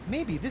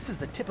 Maybe this is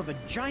the tip of a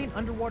giant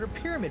underwater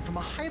pyramid from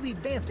a highly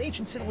advanced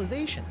ancient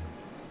civilization.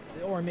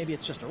 Or maybe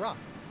it's just a rock.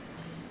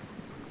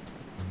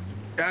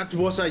 That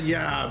was a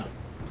yab.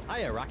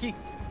 Hiya, Rocky.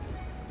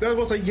 That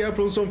was a yab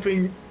from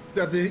something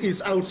that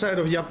is outside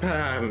of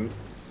Japan.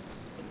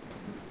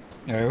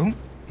 Oh?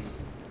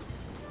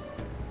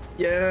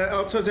 Yeah,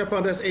 outside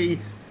Japan there's a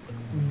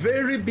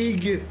very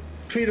big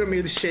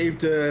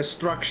pyramid-shaped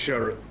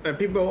structure, and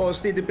people are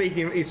still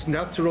debating if it's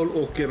natural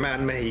or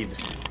man-made.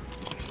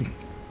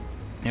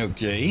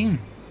 Okay.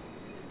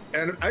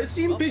 And I've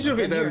seen pictures of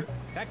it, and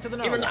back to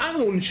the even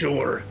I'm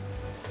unsure.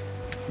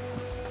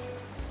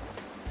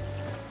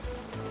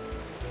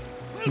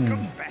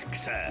 Welcome back,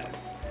 sir.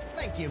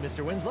 Thank you,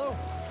 Mr. Winslow.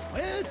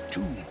 Where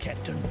to,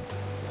 Captain?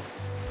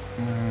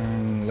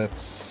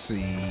 Let's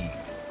see.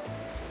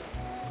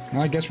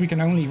 Well, I guess we can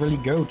only really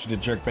go to the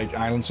Jerkbait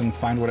Islands and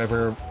find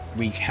whatever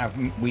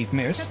we've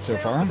missed so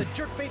far. The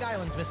Jerkbait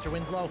Islands, Mr.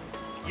 Winslow.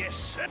 Yes,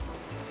 sir.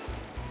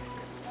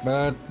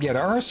 But yeah,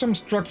 there are some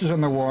structures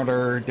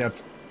underwater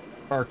that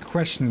are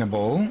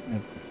questionable.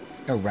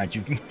 Oh right,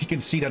 you can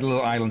see that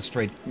little island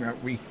straight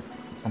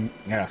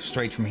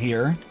straight from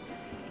here.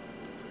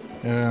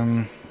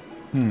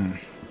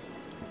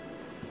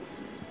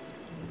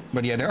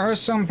 But yeah, there are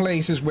some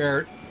places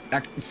where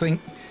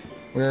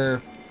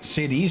where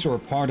cities or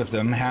part of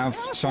them have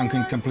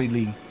sunken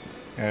completely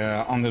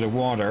under the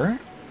water.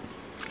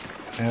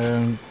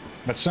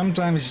 But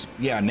sometimes,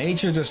 yeah,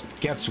 nature just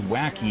gets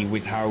wacky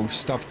with how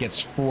stuff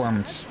gets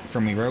formed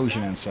from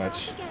erosion and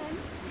such.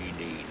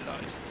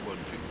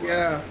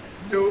 Yeah,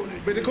 no,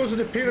 when it comes to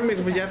the pyramid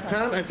of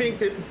Japan, I think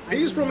the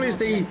biggest problem is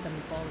they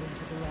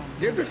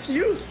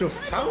refuse to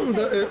found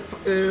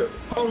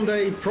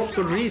a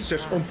proper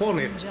research upon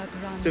it.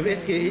 To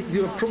investigate,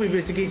 do a proper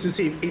investigation to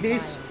see if it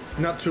is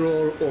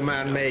natural or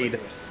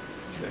man-made.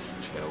 Just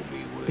tell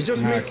me where. It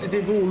just makes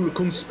the whole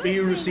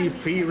conspiracy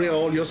theory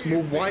all just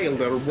more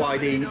wilder, why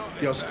they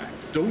just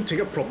don't take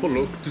a proper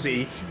look to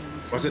see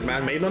was it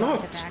man-made or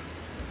not.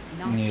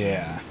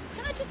 Yeah.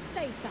 Can I just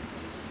say something?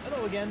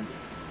 Hello again.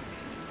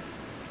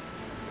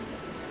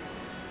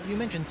 You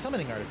mentioned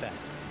summoning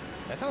artifacts.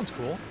 That sounds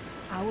cool.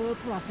 Our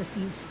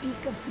prophecies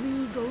speak of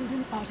 3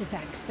 golden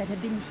artifacts that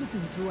have been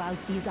hidden throughout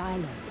these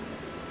islands.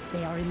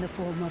 They are in the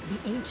form of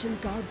the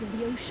ancient gods of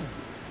the ocean.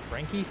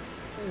 Frankie?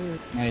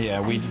 Yeah,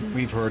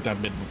 we've heard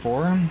that bit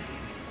before.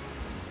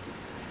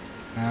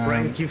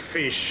 Frankie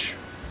Fish.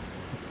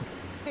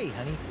 Hey,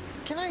 honey.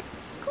 Can I?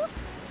 Of course.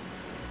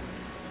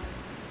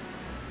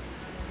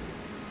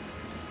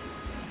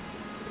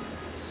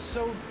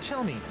 So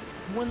tell me,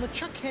 when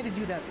LeChuck handed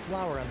you that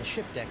flower on the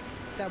ship deck,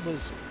 that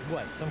was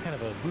what? Some kind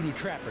of a voodoo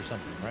trap or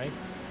something, right?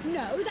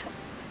 No, that...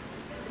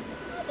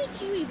 How did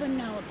you even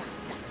know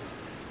about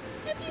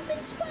that? Have you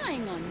been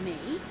spying on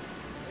me?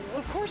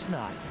 Of course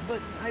not.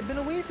 But I've been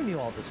away from you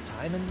all this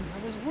time, and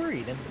I was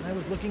worried, and I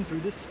was looking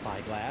through this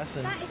spyglass,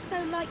 and... That is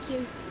so like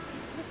you.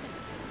 Listen,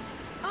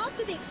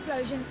 after the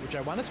explosion... Which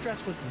I want to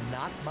stress was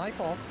not my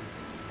fault.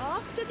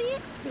 After the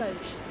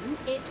explosion,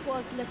 it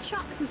was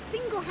LeChuck who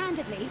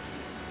single-handedly...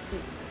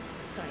 Oops,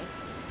 sorry.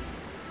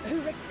 Who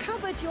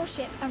recovered your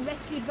ship and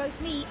rescued both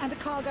me and a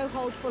cargo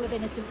hold full of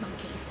innocent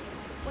monkeys.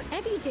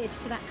 Whatever you did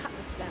to that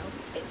cutlass spell,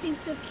 it seems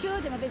to have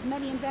cured him of his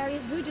many and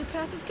various voodoo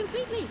curses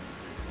completely.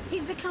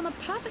 He's become a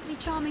perfectly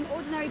charming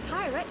ordinary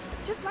pirate,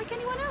 just like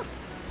anyone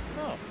else.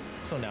 Oh,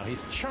 so now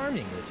he's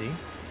charming, is he?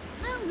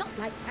 Oh, not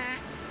like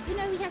that. You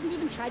know, he hasn't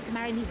even tried to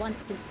marry me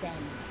once since then.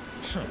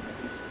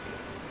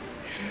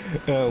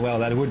 Well,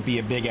 that would be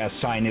a big-ass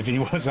sign if he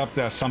was up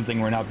there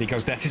something or not,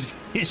 because that is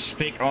his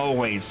stick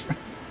always.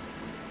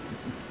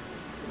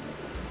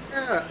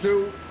 Yeah,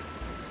 though,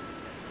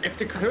 if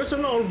the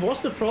personal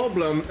was the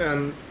problem,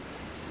 and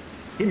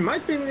he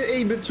might be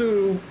able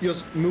to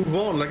just move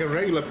on like a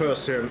regular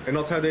person and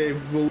not have a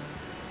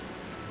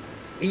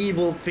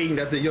evil thing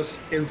that they just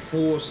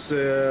enforce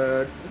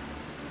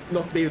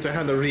not be able to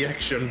handle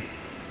reaction.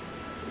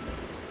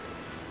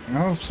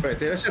 Oh, Wait,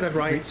 did I say that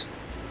right?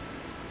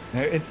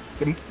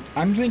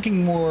 I'm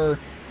thinking more,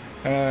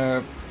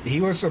 he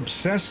was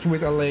obsessed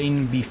with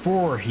Elaine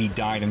before he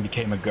died and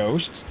became a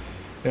ghost.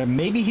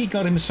 Maybe he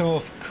got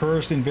himself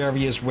cursed in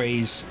various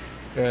ways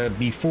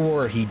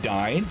before he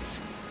died.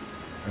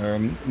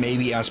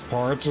 Maybe as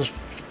part of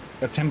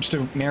attempts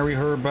to marry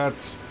her,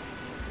 but...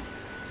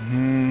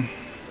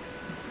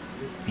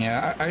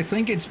 yeah, I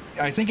think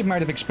it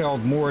might have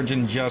expelled more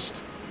than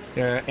just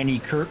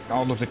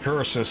all of the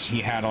curses he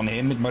had on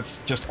him, but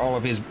just all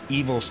of his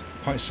evil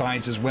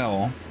sides as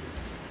well.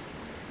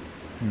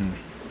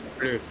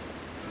 But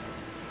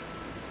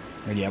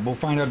yeah, we'll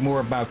find out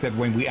more about that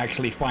when we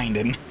actually find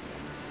him.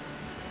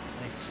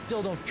 I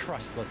still don't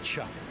trust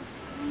LeChuck.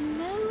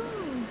 No,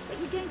 but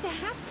you're going to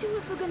have to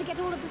if we're going to get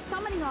all of the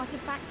summoning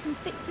artifacts and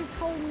fix this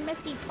whole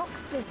messy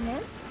pox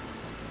business.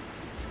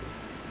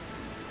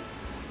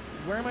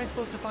 Where am I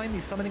supposed to find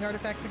these summoning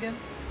artifacts again?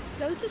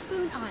 Go to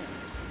Spoon Island.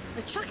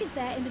 LeChuck is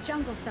there in the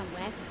jungle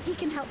somewhere. He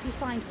can help you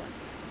find one.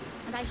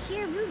 And I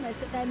hear rumors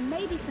that there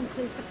may be some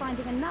clues to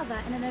finding another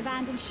in an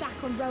abandoned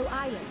shack on Roe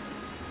Island.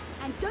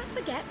 And don't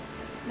forget,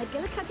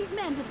 McGillicuddy's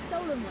men have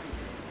stolen one.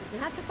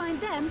 You'll have to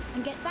find them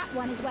and get that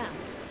one as well.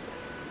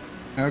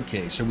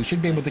 Okay, so we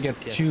should be able to get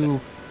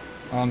two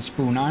on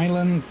Spoon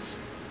Island.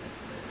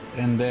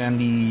 And then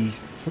the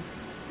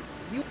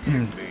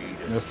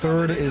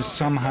third is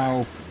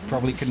somehow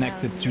probably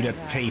connected to that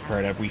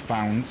paper that we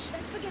found.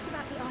 Let's forget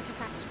about the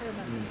artifacts for a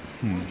moment.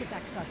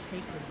 Artifacts are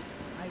sacred.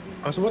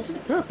 Oh, so what's the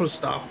purple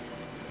stuff?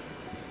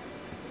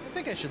 I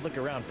think I should look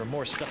around for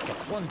more stuff to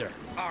plunder.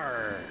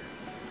 Arr!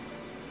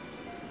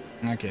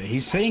 Okay, he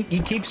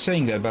keeps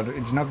saying that, but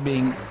it's not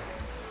being...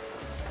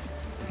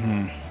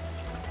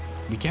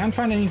 We can't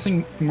find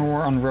anything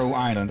more on Roe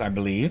Island, I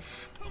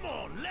believe. Come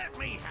on, let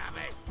me have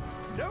it.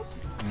 Nope.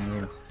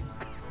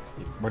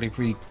 What if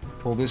we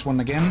pull this one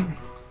again?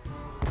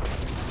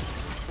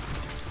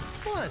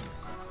 One.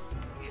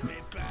 Give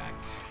it back.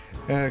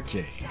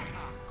 Okay.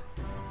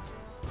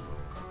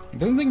 I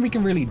don't think we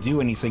can really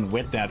do anything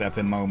with that at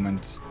the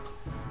moment.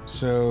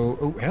 So,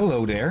 oh,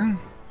 hello there.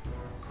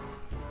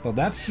 Well,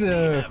 that's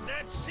That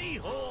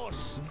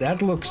seahorse.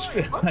 that looks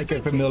like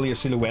a familiar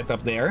silhouette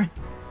up there.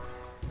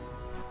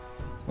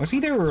 Was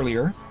he there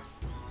earlier?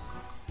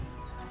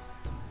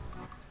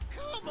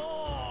 Come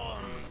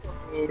on.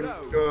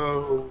 Oh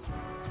no.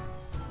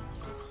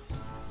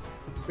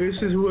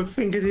 This is who I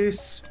think it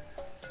is.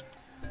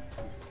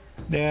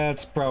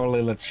 That's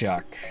probably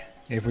LeChuck.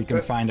 If we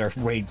can find our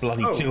way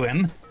bloody to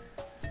him.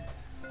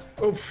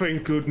 Oh,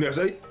 thank goodness.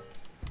 I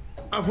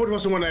thought it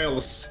was someone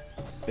else.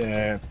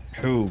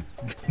 Who?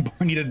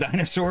 Barney the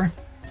dinosaur?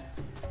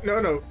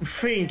 No.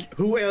 Think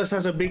who else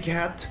has a big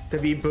hat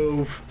that we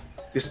both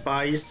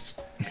despise?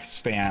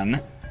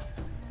 Stan.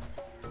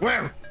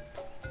 Where?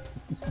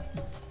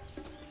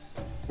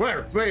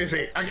 Where is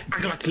he? I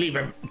gotta leave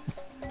him.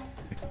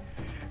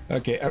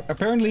 Okay,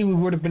 apparently we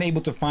would have been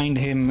able to find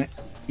him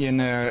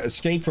in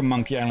Escape from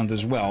Monkey Island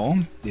as well.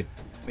 If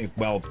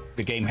well,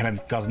 the game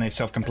hadn't gotten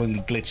itself completely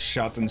glitched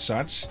shut and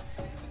such.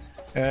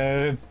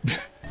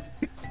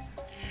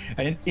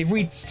 And if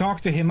we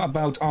talked to him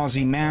about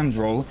Ozzy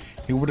Mandrill,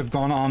 he would have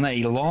gone on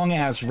a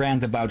long-ass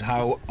rant about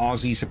how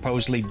Ozzy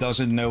supposedly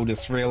doesn't know the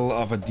thrill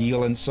of a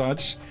deal and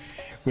such,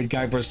 with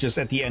Guybrush just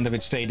at the end of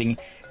it stating,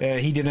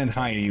 he didn't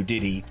hire you,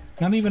 did he?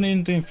 Not even an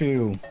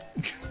interview.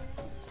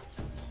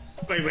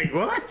 Wait,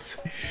 what?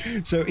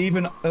 So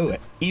even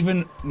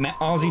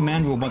Ozzy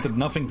Mandrill wanted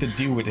nothing to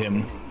do with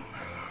him.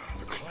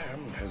 The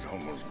clam has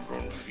almost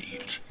grown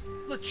feet.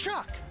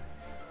 LeChuck!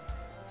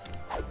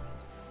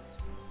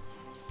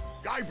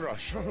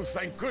 Guybrush, oh,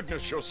 thank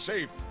goodness you're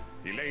safe.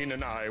 Elaine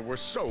and I were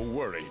so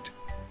worried.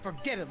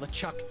 Forget it,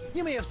 LeChuck.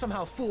 You may have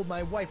somehow fooled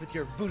my wife with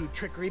your voodoo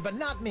trickery, but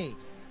not me.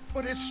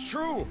 But it's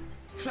true.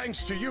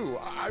 Thanks to you,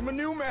 I'm a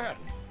new man.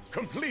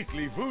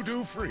 Completely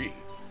voodoo-free.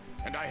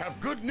 And I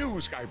have good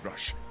news,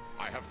 Guybrush.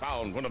 I have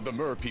found one of the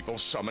Mer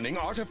people's summoning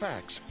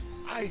artifacts.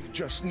 I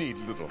just need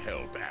little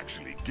help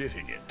actually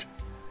getting it.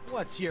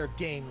 What's your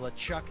game,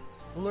 LeChuck?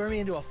 Lure me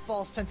into a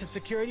false sense of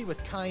security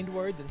with kind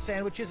words and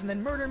sandwiches and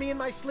then murder me in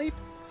my sleep?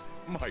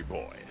 My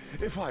boy,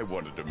 if I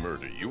wanted to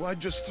murder you, I'd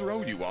just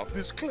throw you off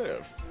this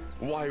cliff.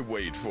 Why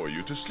wait for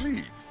you to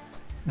sleep?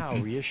 How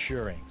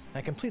reassuring.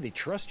 I completely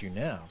trust you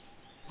now.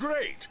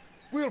 Great!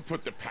 We'll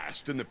put the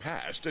past in the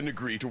past and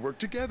agree to work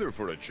together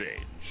for a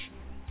change.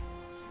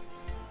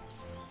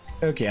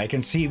 Okay, I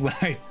can see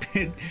why.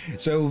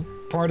 So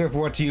part of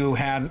what you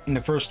had in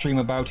the first stream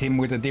about him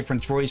with a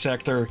different voice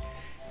actor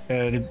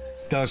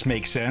does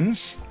make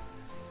sense.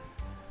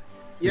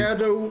 Yeah,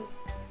 though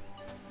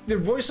the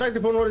voice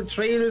actor for one of the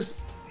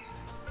trailers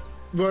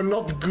were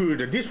not good.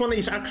 This one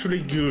is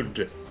actually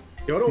good.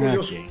 The other one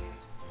was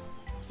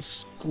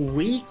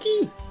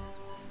squeaky.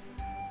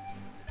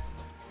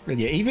 But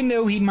yeah, even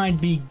though he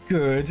might be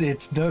good,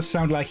 it does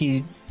sound like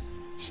he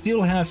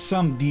still has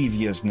some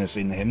deviousness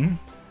in him.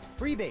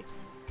 Free bait.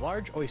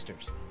 Large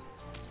oysters.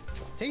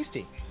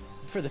 Tasty.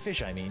 For the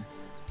fish, I mean.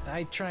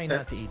 I try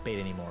not to eat bait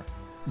anymore.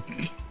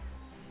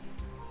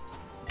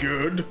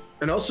 Good.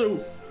 And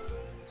also,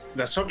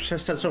 the Sock said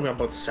something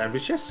about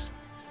sandwiches.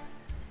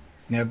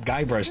 Yeah,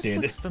 Guybrush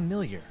did. This looks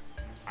familiar.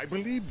 I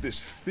believe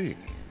this thing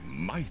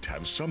might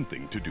have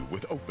something to do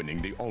with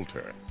opening the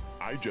altar.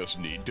 I just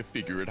need to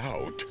figure it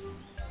out.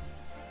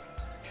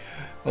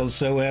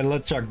 Also,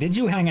 LeChuck, did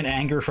you hang an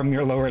anchor from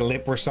your lower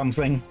lip or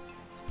something?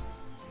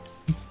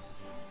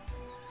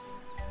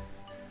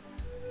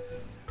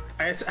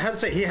 I have to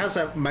say, he has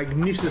a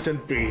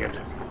magnificent beard.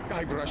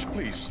 Guybrush,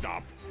 please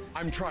stop.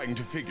 I'm trying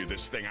to figure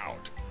this thing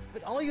out.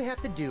 But all you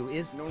have to do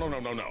is...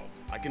 No.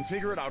 I can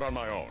figure it out on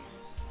my own.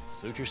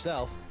 Suit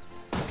yourself.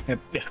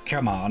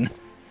 Come on.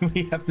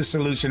 We have the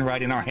solution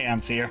right in our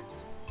hands here.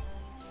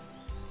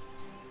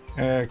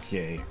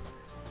 Okay.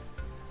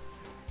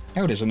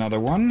 Oh, there's another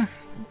one.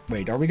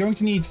 Wait, are we going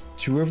to need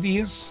 2 of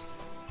these?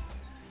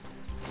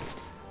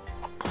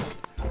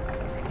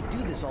 I could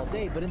do this all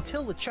day, but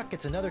until LeChuck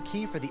gets another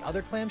key for the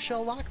other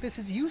clamshell lock, this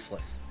is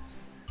useless.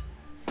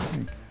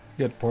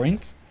 Good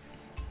point.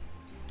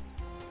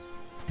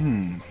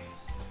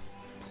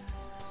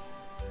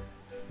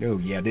 Oh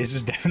yeah, this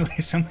is definitely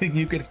something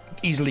you could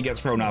easily get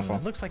thrown off It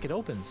of. looks like it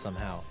opens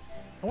somehow.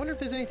 I wonder if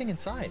there's anything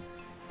inside.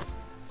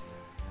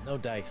 No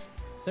dice.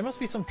 There must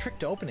be some trick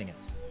to opening it.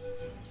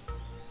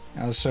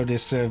 Also,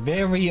 this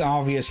very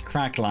obvious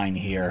crack line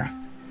here.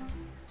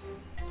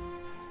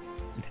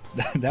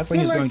 That thing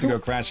is going to go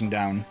crashing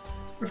down.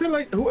 I feel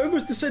like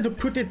whoever decided to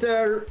put it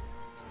there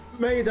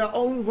made an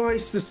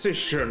unwise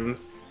decision.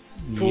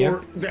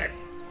 For that.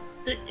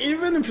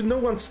 Even if no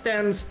one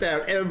stands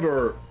there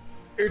ever,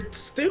 it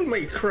still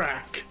may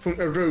crack from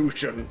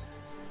erosion.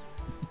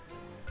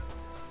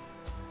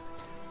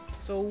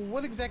 So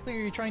what exactly are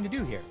you trying to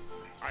do here?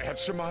 I have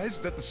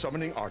surmised that the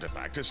summoning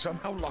artifact is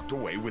somehow locked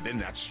away within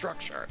that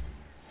structure.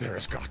 There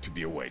has got to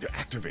be a way to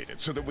activate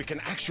it so that we can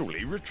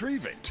actually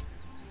retrieve it.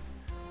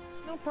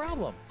 No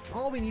problem.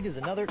 All we need is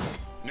another...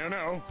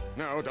 No,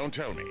 don't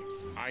tell me.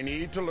 I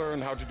need to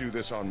learn how to do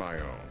this on my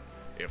own.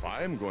 If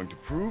I am going to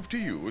prove to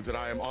you that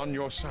I am on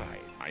your side,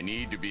 I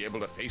need to be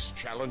able to face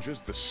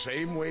challenges the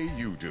same way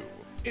you do,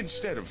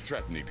 instead of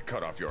threatening to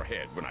cut off your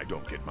head when I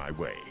don't get my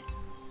way.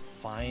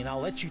 Fine, I'll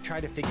let you try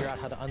to figure out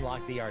how to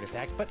unlock the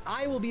artifact, but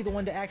I will be the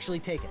one to actually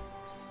take it.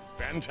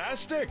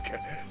 Fantastic!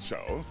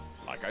 So,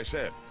 like I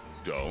said,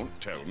 don't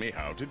tell me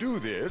how to do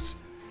this.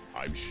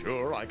 I'm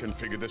sure I can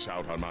figure this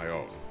out on my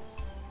own.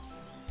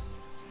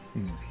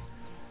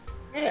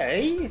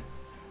 Hey!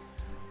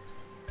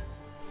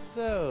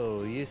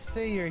 So, you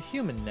say you're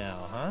human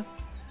now, huh?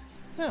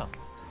 Well,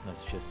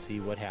 let's just see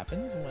what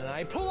happens when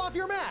I pull off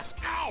your mask!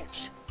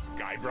 Ouch!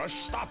 Guybrush,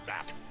 stop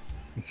that!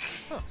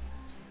 Huh.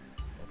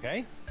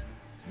 Okay.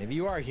 Maybe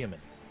you are human.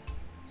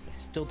 I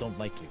still don't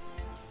like you.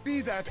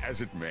 Be that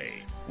as it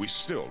may, we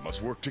still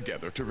must work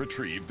together to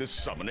retrieve this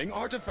summoning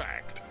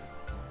artifact.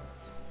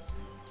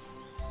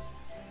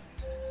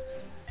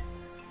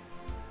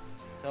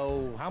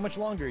 So, how much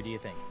longer do you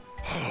think?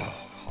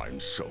 I'm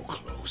so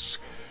close.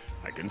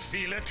 I can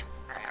feel it.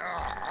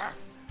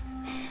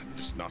 I'm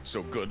just not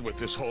so good with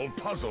this whole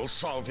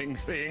puzzle-solving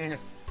thing.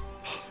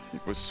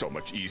 It was so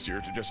much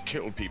easier to just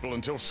kill people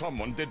until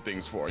someone did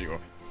things for you.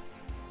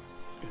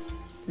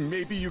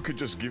 Maybe you could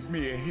just give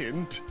me a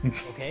hint?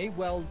 Okay,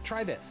 well,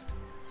 try this.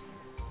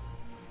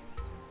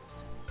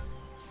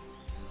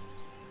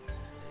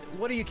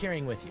 What are you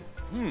carrying with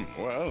you?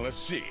 Well, let's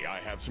see. I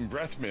have some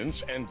breath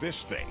mints and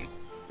this thing.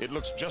 It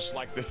looks just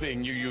like the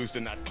thing you used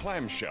in that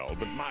clamshell,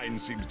 but mine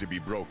seems to be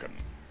broken.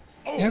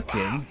 Oh,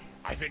 okay.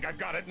 I think I've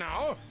got it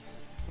now.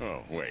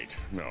 Oh, wait.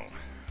 No,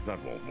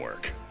 that won't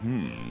work.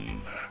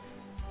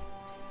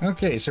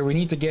 Okay, so we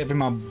need to give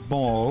him a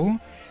ball.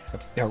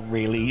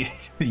 Really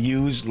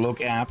use, look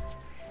at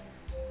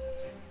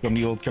from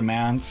the old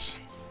commands.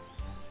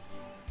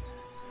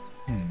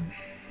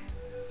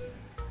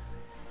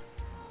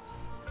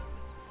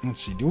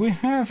 Let's see, do we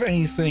have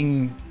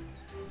anything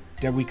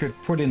that we could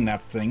put in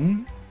that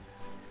thing?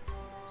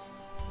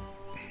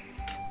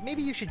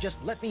 Maybe you should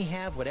just let me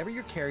have whatever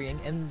you're carrying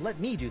and let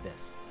me do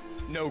this.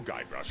 No,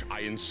 Guybrush,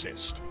 I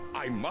insist.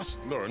 I must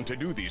learn to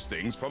do these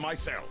things for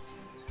myself.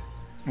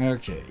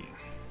 Okay.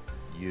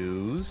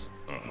 Use.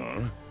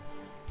 Uh-huh.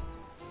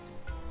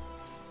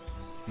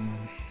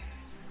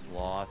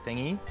 Claw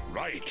thingy.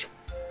 Right.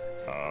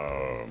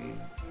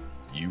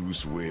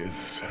 Use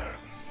with...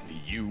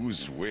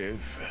 Use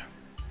with...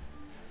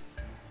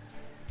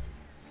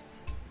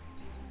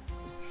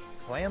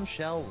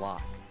 Clamshell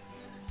lock.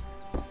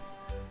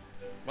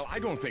 Well, I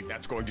don't think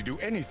that's going to do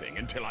anything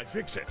until I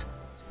fix it.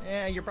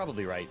 Yeah, you're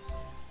probably right.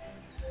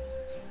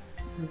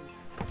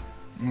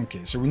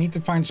 Okay, so we need to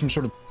find some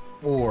sort of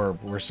orb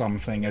or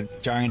something, a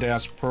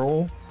giant-ass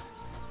pearl.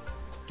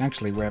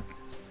 Actually,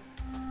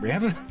 we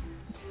have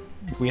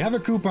we have a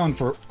coupon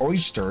for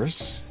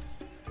oysters,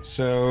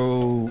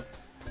 so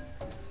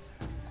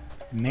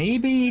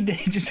maybe they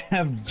just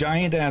have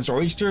giant-ass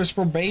oysters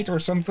for bait or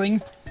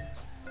something?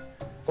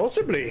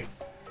 Possibly.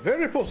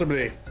 Very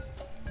possibly.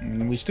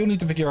 We still need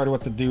to figure out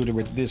what to do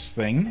with this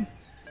thing.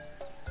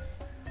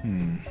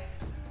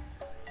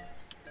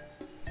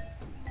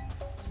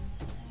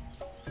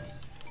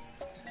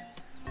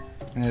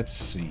 Let's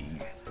see.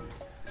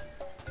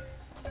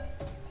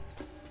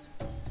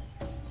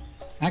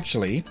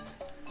 Actually,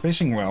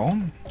 fishing well.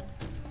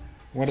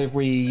 What if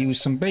we use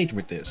some bait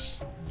with this?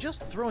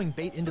 Just throwing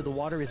bait into the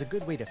water is a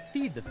good way to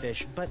feed the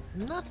fish, but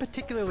not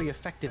particularly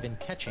effective in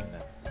catching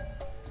them.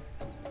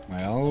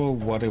 Well,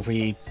 what if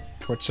we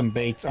put some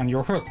bait on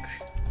your hook?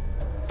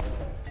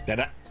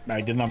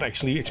 I did not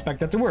actually expect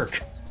that to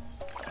work.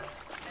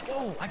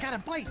 Whoa, I got a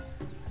bite!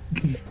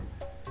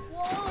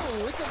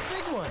 Whoa, it's a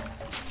big one!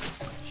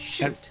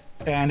 Shoot.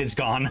 And it's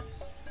gone.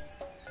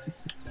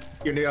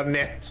 You need a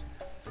net.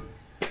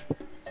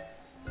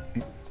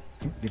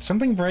 Did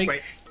something break?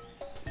 Wait.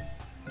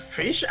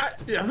 Fish? I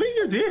think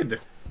you did.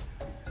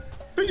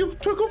 But you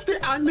took off the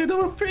eyelid of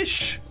a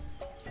fish.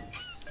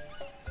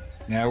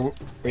 Yeah,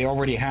 we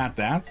already had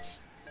that.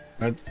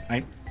 But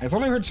I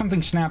thought I heard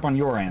something snap on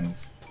your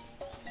end.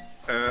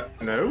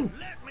 No.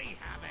 Let me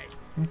have it.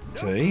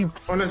 Okay.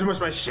 Unless it was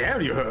my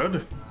share you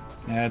heard.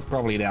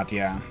 Probably that,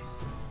 yeah.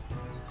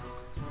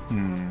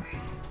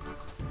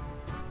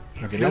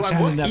 Okay, No, let's I hand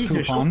in was that eating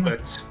coupon.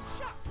 chocolate.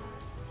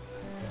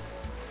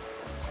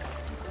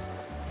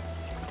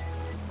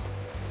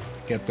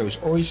 Get those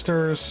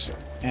oysters,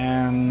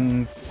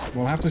 and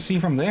we'll have to see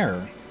from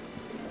there.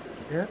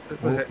 Yeah.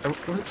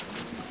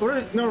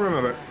 No,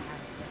 remember.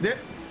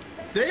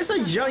 There's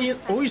a giant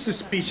oyster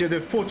species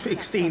that fought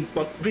extinct,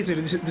 but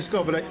recently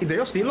discovered that they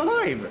are still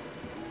alive.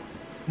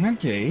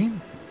 Okay.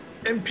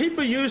 And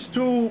people used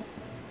to,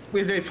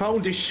 when they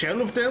found the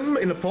shell of them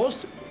in the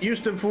past,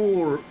 used them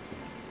for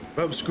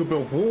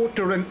scooping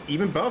water and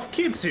even bath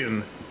kids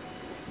in.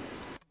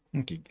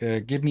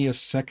 Okay, give me a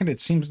second.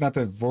 It seems that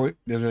the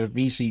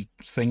VC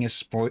thing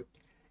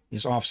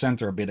is off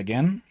center a bit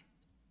again.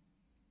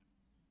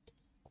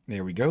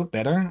 There we go,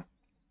 better.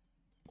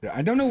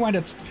 I don't know why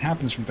that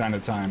happens from time to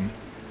time.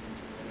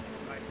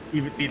 I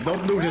did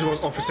not know this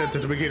was off center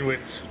to begin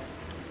with.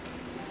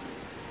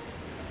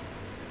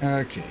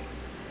 Okay.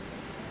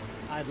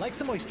 I'd like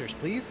some oysters,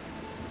 please.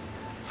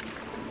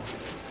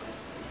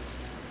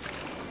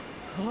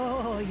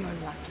 Oh,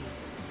 you're lucky.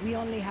 We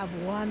only have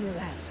one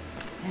left,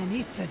 and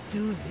it's a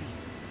doozy.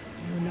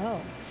 You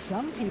know,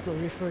 some people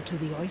refer to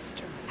the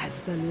oyster as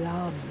the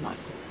love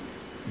mussel.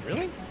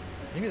 Really?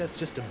 Maybe that's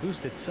just to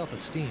boost its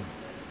self-esteem.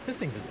 This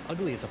thing's as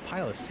ugly as a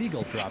pile of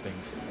seagull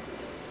droppings.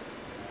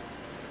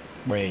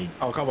 Wait.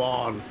 Oh, come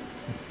on.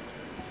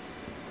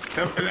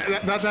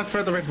 That's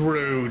further bit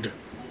rude.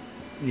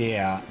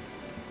 Yeah,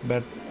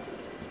 but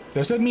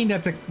does that mean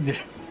that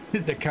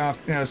the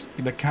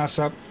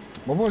casa?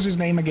 What was his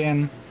name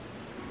again?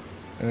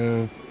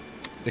 The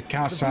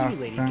casa. The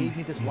blue lady gave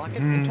me this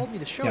locket and told me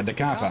to show it the to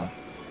cava.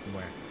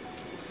 Where?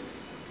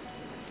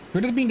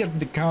 Could it mean that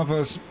the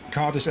cava's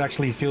cart is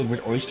actually filled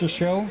with oyster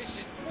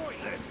shells?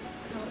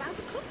 How about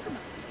a compromise?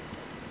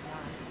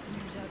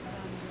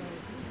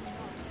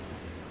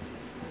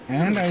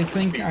 And I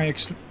think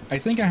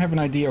I have an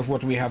idea of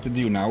what we have to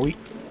do now.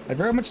 I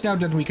very much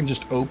doubt that we can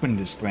just open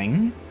this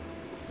thing.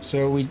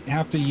 So we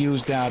have to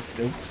use that...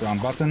 Oh, wrong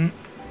button.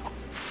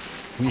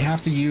 We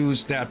have to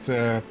use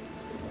that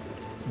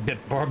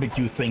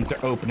barbecue thing to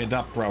open it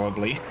up,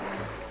 probably.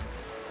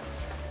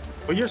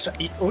 Or you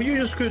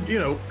just could, you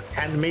know,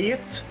 hand me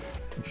it.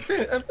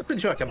 I'm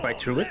pretty sure I can bite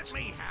through it.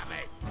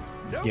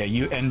 Yeah,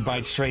 you and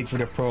bite straight through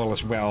the pearl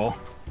as well.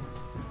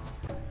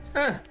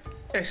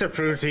 Extra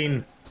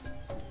protein.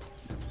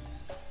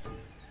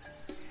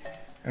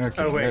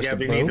 Okay, oh wait, there's yeah,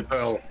 the we need the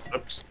boat. pearl.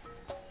 Oops.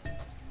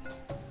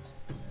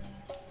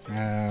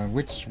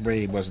 Which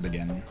way was it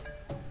again?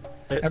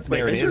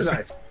 There it is.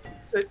 Nice.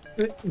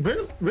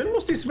 When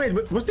was this made?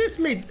 Was this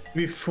made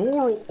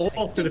before or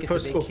after the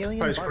first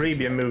Pirates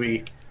Caribbean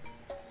movie?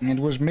 It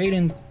was made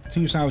in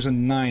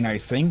 2009, I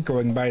think,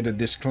 going by the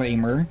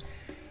disclaimer.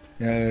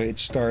 It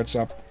starts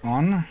up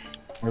on,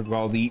 or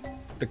well, the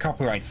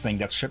copyright thing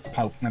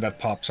that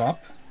pops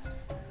up.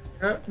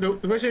 No,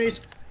 the question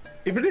is,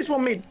 if it is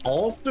one made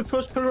after the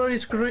first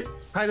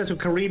Pirates of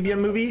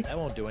Caribbean movie, That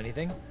won't do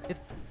anything.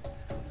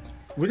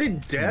 would they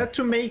dare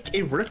to make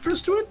a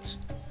reference to it?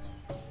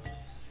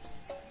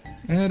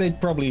 They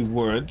probably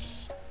would.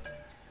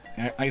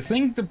 I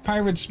think the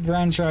Pirates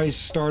franchise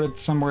started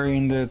somewhere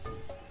in the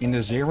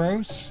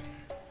zeros.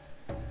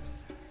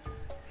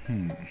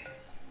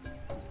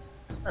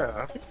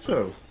 I think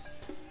so.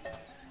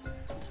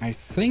 I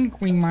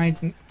think we might.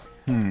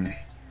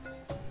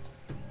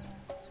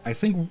 I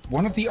think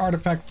one of the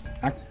artifacts.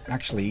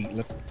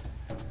 Actually,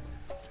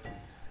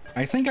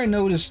 I think I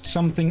noticed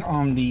something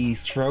on the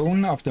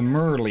throne of the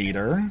Mer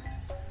leader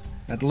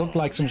that looked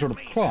like some sort of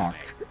clock.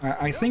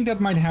 I think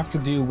that might have to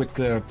do with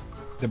the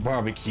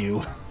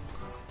barbecue.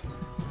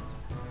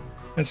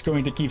 That's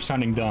going to keep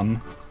sounding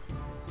dumb.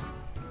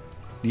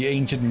 the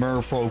ancient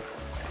merfolk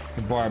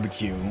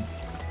barbecue.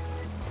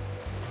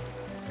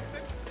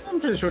 I'm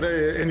pretty sure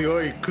they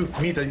enjoy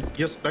cooked meat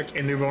just like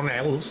anyone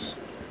else.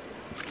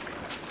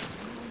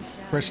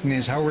 Question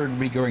is, how are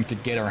we going to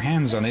get our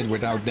hands on it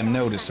without them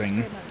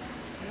noticing? The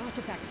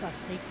artifacts are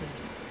sacred.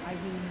 I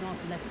will not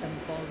let them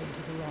fall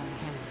into the wrong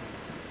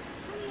hands.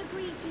 Can we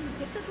agree to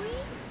disagree?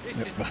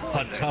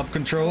 Hot top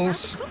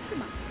controls?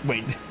 Compromise.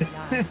 Wait.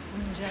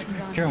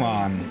 Come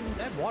on.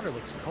 That water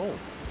looks cold.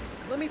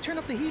 Let me turn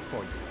up the heat for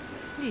you.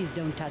 Please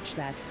don't touch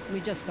that. We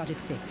just got it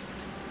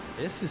fixed.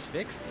 This is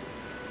fixed.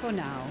 For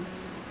now.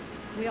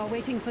 We are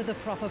waiting for the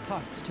proper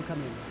parts to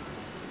come in.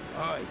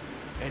 Aye,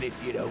 and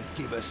if you don't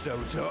give us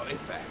those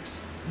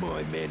artifacts,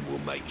 my men will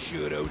make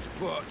sure those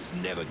parts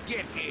never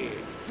get here,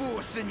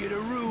 forcing you to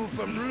rule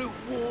from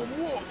lukewarm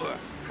water.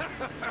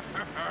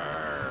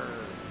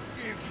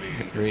 Give me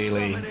the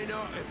Really? summoning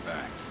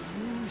artifacts.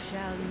 You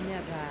shall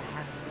never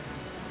have them.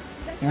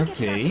 Let's forget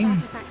Okay. about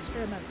the artifacts for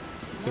a moment.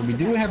 So we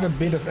do have a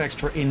bit of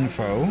extra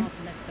info. Not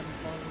let them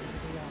fall into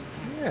the wrong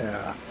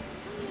hands. Yeah. Can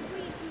we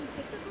agree to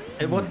disagree?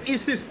 And what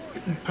is this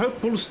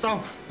purple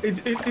stuff?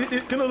 It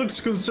kind of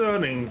looks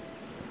concerning.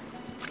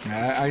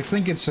 I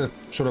think it's a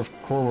sort of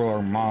coral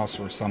or moss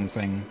or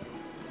something.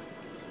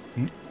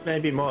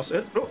 Maybe Moss.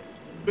 Oh,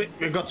 we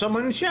got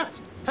someone in chat.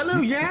 Hello,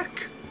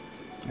 Yak.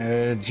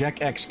 Jack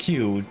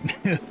XQ,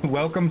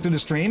 welcome to the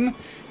stream.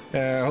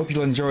 Hope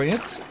you'll enjoy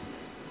it.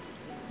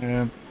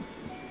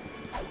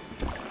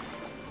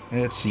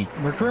 Let's see.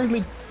 We're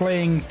currently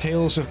playing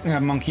Tales of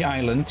Monkey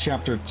Island,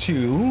 Chapter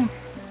 2,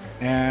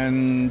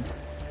 and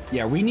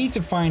yeah, we need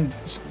to find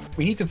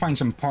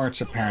some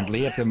parts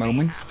apparently at the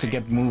moment to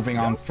get moving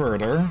on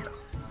further.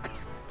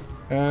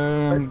 Be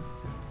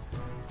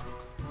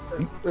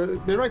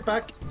right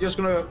back. Just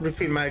gonna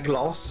refill my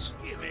glass.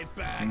 Give it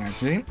back.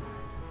 Okay.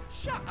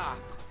 Shut up.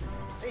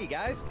 Hey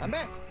guys, I'm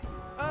back.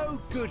 Oh,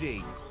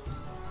 goody.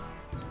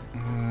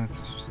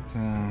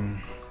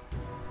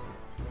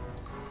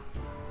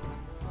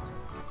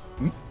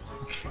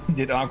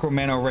 Did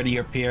Aquaman already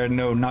appear?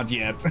 No, not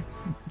yet.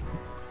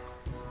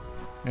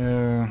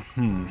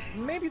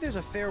 Maybe there's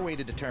a fair way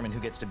to determine who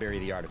gets to bury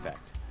the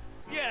artifact.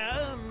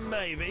 Yeah,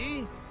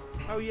 maybe.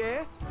 Oh,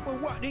 yeah? Well,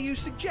 what do you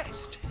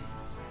suggest?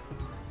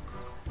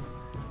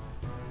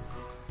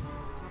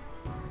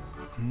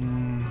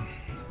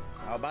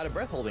 How about a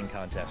breath holding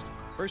contest?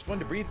 First one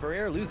to breathe for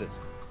air loses.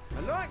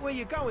 I like where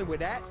you're going with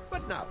that,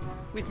 but no.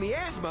 With me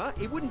asthma,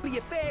 it wouldn't be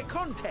a fair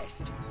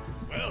contest.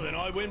 Well, then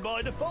I win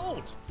by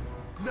default.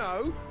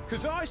 No,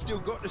 because I still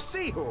got the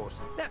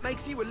seahorse. That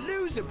makes you a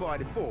loser by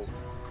default.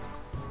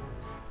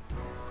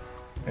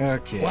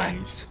 Okay.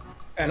 What?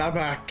 And I'm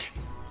back.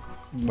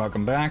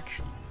 Welcome back.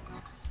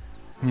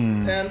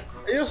 And I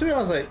just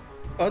realized, like,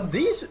 are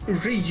these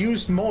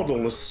reused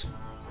models?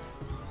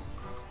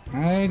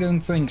 I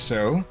don't think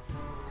so.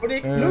 But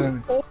they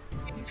look all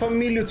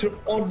familiar to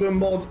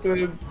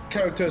other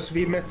characters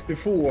we met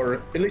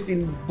before, at least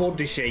in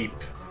body shape.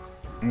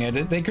 Yeah,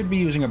 they could be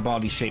using a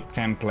body shape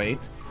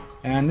template.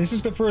 And this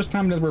is the first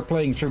time that we're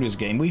playing through this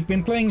game. We've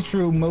been playing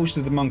through most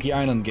of the Monkey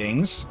Island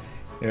games.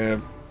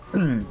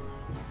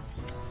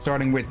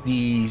 Starting with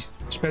the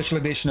special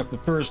edition of the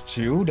first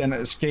two, then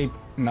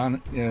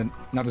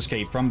not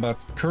Escape From,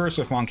 but Curse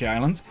of Monkey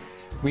Island.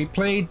 We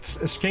played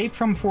Escape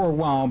From for a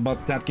while,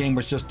 but that game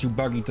was just too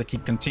buggy to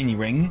keep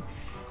continuing.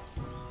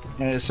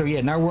 So yeah,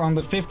 now we're on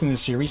the fifth in the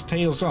series,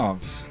 Tales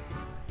of.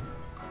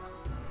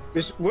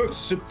 This works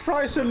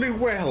surprisingly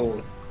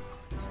well.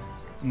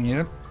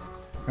 Yep.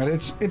 But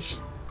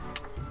it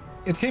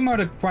came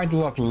out quite a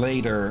lot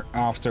later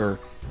after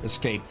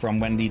Escape From,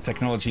 when the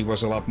technology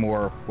was a lot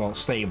more, well,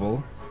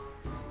 stable.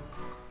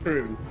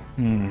 True.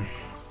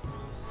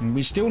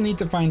 We still need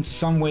to find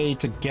some way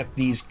to get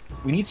these.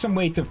 We need some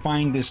way to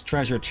find this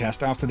treasure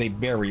chest after they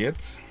bury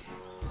it.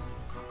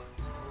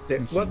 Yeah,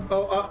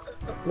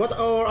 what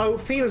are our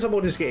feelings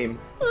about this game?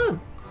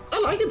 I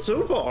like it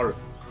so far.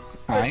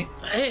 Alright.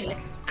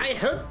 I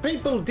heard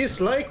people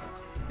dislike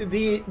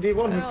the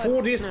one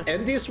before this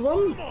and this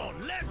one, Come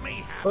on, let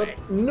me have but it.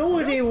 no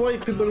idea why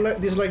people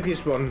dislike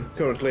this one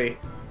currently.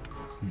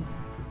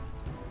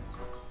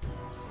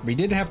 We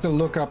did have to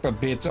look up a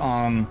bit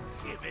on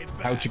Give it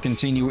how back. to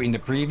continue in the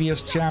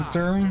previous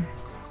chapter.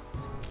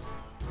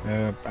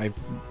 I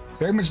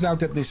very much doubt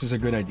that this is a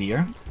good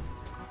idea.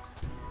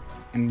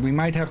 And we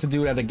might have to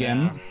do that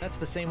again. That's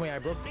the same way I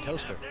broke the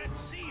toaster. That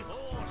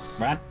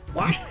seahorse.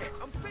 What?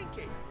 I'm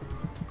thinking.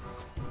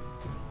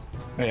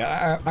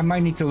 Yeah, I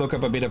might need to look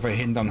up a bit of a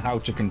hint on how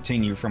to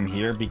continue from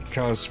here,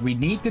 because we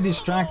need to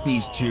distract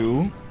these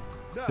two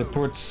to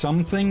put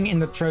something in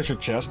the treasure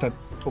chest that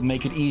will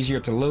make it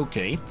easier to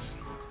locate.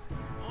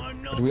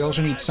 I'm not But we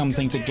also gonna need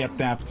something to get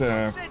that...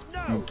 Said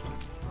no.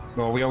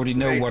 well, we already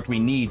know Right. what we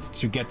need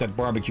to get that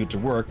barbecue to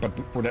work, but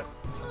for that,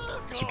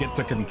 to get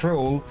the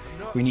control,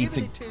 we need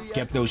to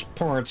get those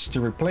parts to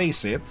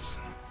replace it.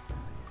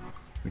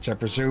 Which I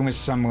presume is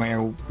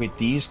somewhere with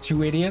these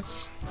two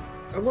idiots.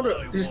 I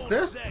wonder, is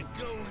that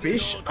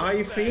fish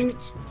eye thing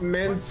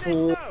meant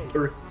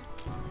for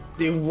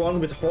the one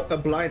with a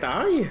blind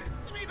eye?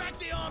 back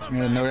the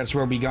artifact! No, that's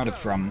where we got it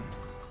from.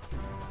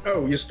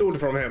 Oh, you stole it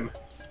from him.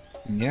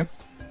 Yep.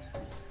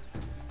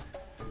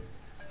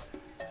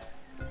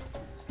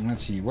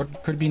 Let's see,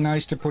 what could be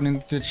nice to put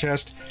into the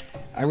chest?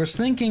 I was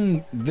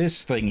thinking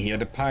this thing here,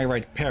 the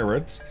pyrite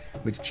parrot,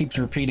 which keeps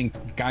repeating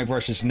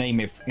Guybrush's name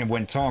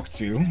when talked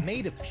to. It's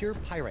made of pure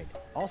pyrite,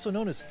 also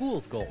known as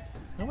fool's gold.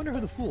 I wonder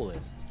who the fool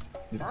is.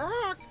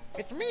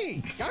 It's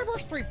me,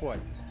 Guybrush Threepwood,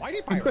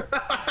 Whitey Pirate.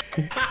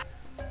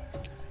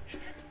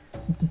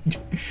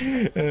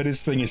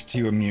 This thing is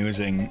too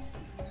amusing.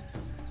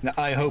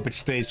 I hope it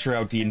stays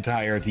throughout the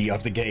entirety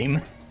of the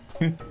game.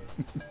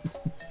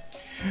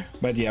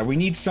 But yeah, we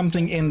need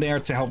something in there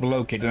to help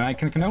locate, and I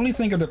can only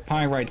think of the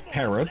pyrite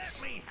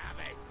parrots.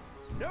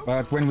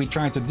 But when we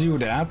try to do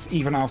that,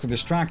 even after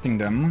distracting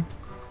them,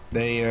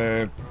 they,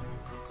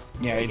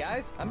 yeah, Hey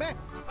guys, I'm back.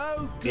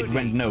 Oh, it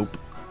went nope.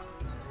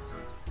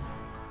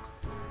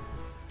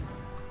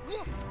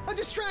 Yeah, a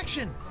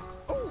distraction.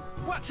 Oh,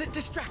 what's it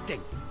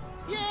distracting?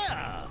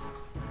 Yeah.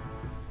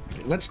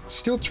 Okay, let's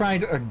still try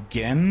it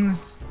again.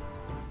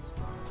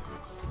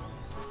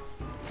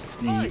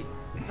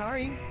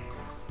 Sorry.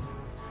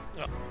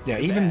 Yeah,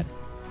 Bad.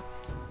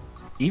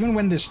 even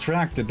when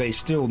distracted, they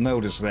still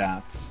notice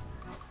that.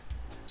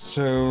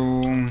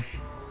 So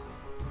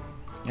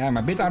yeah, I'm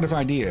a bit out of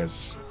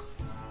ideas.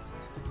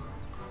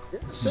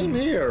 Same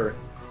here.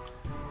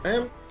 I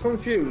am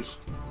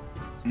confused.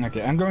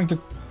 Okay, I'm going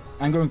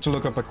to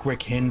look up a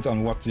quick hint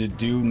on what to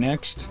do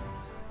next.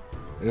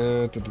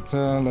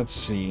 Let's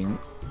see.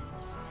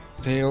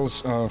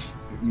 Tales of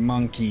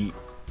Monkey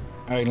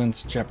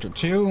Island Chapter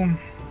 2.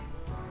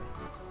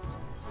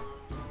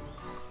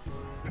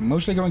 I'm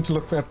mostly going to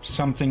look up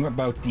something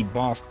about the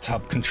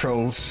bathtub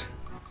controls.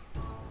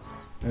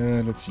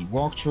 Let's see,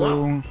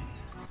 walkthrough.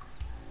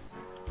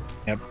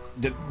 Yep,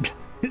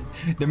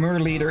 the Mer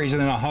leader is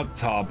in a hot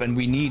tub, and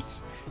we need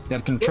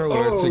that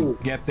controller to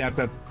get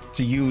that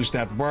to use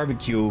that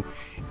barbecue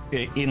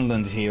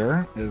inland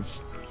here.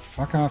 Is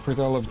fuck off with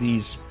all of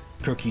these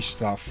cookie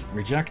stuff.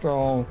 Reject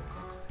all,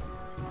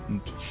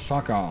 and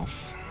fuck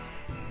off.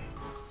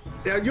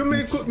 Yeah, you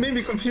made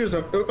me confused.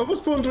 I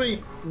was wondering,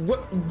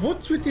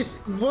 what's with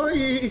this? Why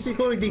is he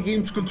calling the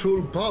game's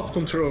control bath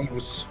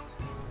controls?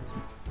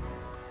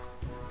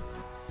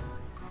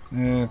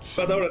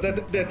 But no,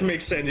 that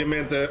makes sense. You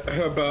meant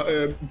her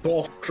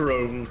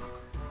bathroom.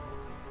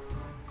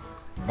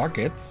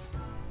 Buckets?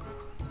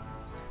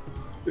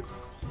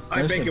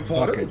 I beg your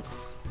pardon?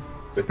 Buckets.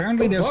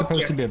 Apparently there's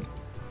supposed to be a...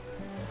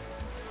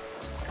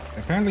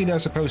 Apparently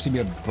there's supposed to be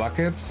a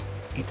bucket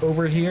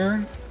over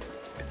here.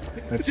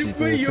 Let's see.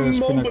 The way you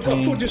mumbled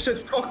before you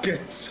said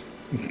buckets.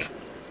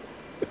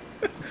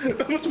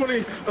 I was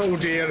wondering, oh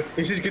dear,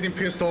 is he getting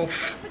pissed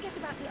off? Let's forget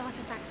about the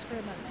artifacts for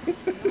a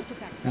moment.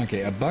 Artifacts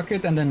Okay, a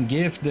bucket, and then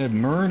give the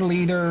Mer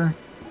leader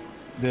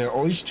the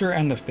oyster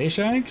and the fish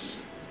eggs.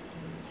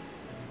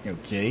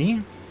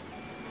 Okay.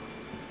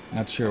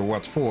 Not sure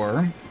what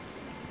for.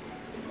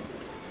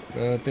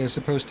 But there's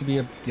supposed to be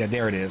a... Yeah,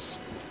 there it is.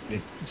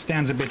 It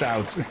stands a bit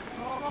out. Hey,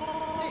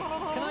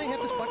 can I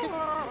have this bucket?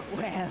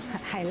 Well,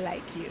 I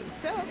like you,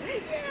 so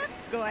yeah,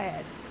 go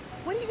ahead.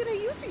 What are you gonna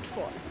use it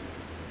for?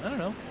 I don't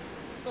know.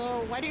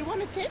 So why do you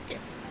want to take it?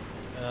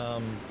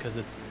 'Cause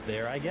it's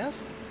there, I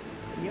guess.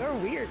 You're a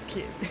weird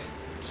kid.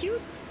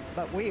 Cute,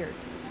 but weird.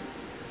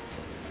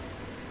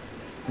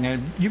 Yeah,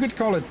 you could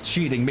call it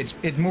cheating, but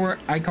it more...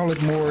 I call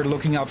it more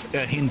looking up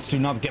hints to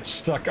not get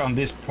stuck on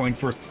this point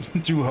for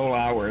 2 whole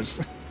hours.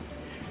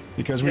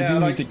 Because we do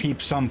need to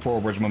keep some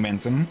forward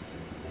momentum.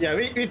 Yeah,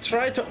 we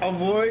try to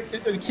avoid,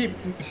 keep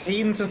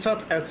hints and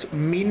such as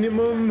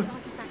minimum,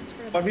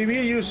 but we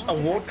will use a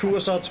walkthrough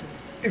as such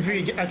if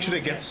we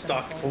actually get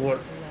stuck for...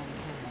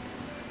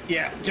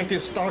 Yeah, getting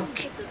stuck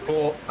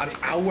for an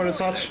hour and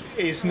such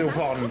is no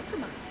fun.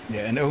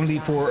 Yeah, and only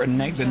for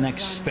the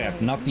next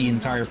step, not the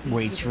entire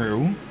way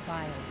through.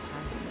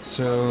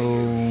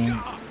 So...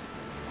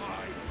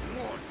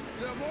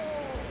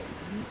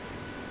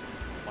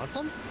 Want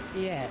some?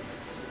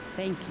 Yes,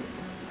 thank you.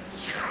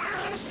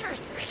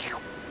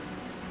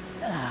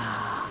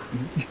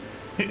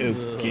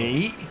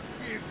 Okay.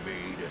 Give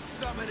me the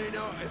summoning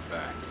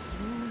artifacts.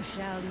 You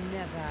shall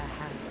never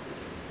have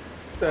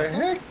it. The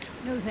heck?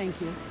 No,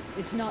 thank you.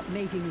 It's not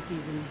mating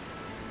season.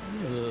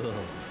 Ugh.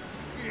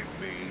 Give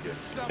me the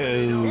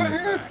summoning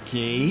artifacts.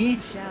 Okay.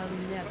 You shall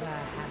never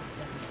have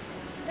them.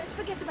 Let's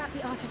forget about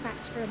the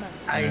artifacts for a moment.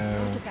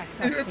 Artifacts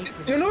are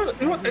sacred. You know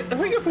what? I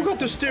think I forgot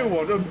to steal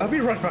one. I'll be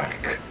right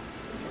back.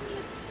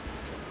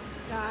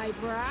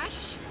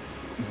 Guybrush?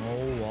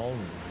 Oh, all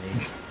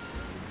right.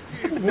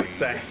 What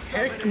the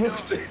heck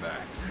was it?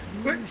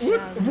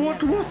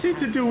 What was it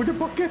to do with the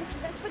bucket?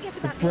 Let's forget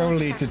about the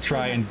Probably to artifacts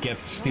try for a and moment.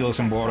 steal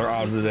some water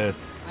out of the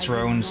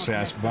throne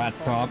slash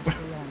bathtub.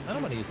 I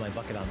don't want to use my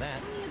bucket on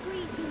that. Can we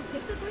agree to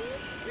disagree?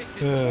 This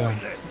is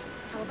pointless.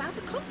 How about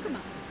a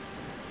compromise?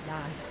 La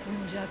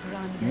Esponja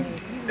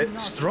Grande.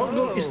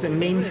 Struggle is the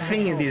main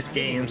thing in these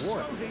games.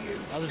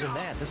 Other than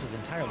that, this was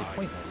entirely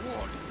pointless.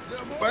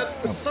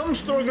 But some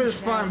struggle is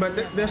fine, but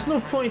there's no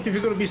point if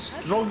you're gonna be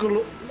stuck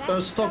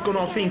on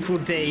a thing for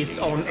days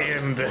on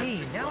end.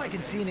 Hey, now I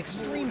can see an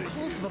extreme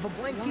close-up of a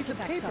blank piece of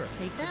paper.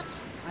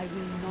 That's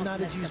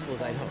not as useful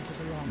as I'd hoped.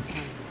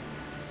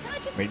 Can I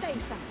just Wait. say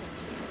something?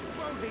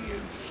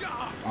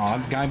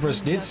 Oh,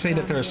 Guybrush did say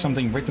that there's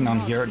something written on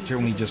here, it's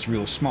only just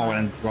real small,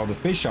 and while the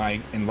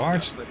fisheye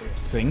enlarged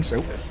things.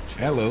 Oh,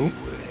 hello.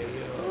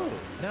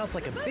 Now it's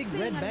like a big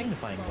red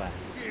magnifying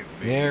glass.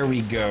 There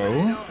we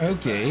go.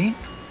 Okay.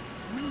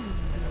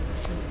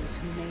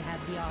 Who may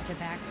have the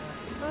artifacts?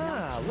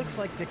 Ah, looks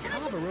like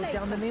DeCava wrote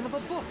down the name of a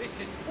book.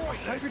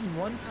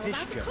 101 Fish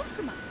About a Jokes.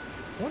 compromise.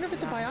 Wonder if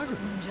it's a biography.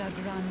 Esponja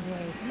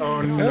Grande.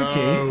 Oh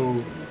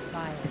no.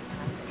 Okay.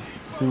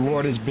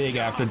 Reward is big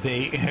after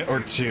day or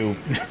two.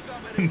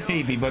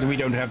 Maybe, but we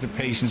don't have the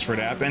patience for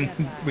that, and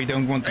we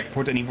don't want to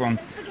put anyone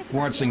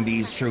watching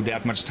these through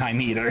that much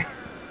time either.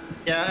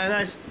 Yeah,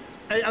 and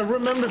I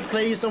remember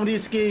playing some of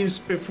these games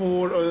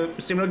before,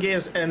 similar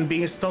games, and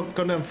being stuck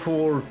on them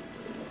for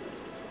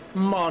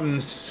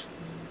months.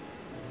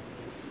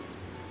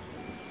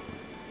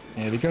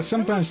 Yeah, because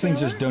sometimes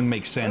things just don't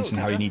make sense in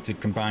how you need to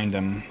combine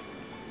them.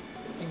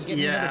 Can you get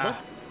me another book?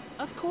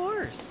 Of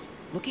course.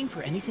 Looking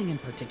for anything in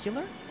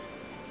particular?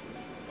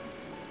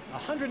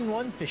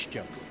 101 Fish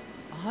Jokes.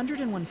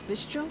 101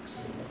 fish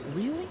jokes?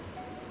 Really?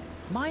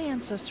 My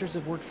ancestors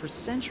have worked for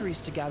centuries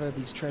to gather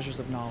these treasures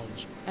of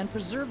knowledge and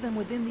preserve them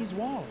within these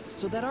walls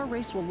so that our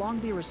race will long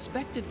be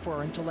respected for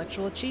our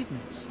intellectual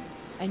achievements.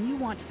 And you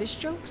want fish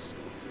jokes?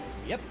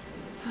 Yep.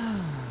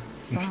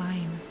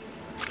 Fine.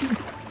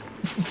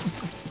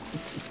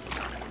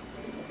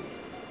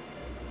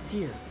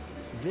 Here,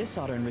 this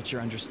ought to enrich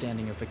your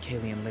understanding of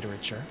Hillyan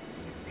literature.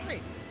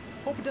 Great.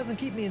 Hope it doesn't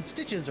keep me in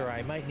stitches or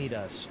I might need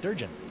a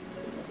sturgeon.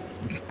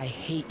 I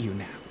hate you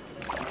now.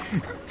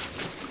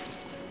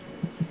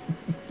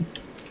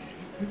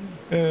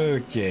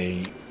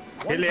 Okay.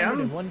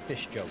 Hillyan? 101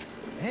 Fish Jokes.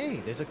 Hey,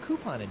 there's a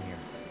coupon in here.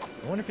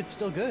 I wonder if it's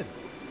still good.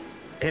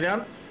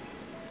 Hillyan,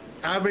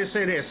 I will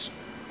say this.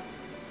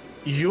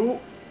 I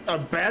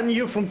ban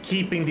you from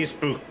keeping this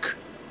book.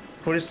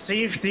 For the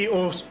safety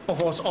of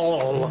us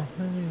all.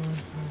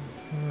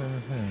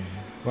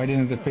 Why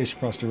didn't the fish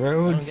cross the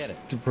roads?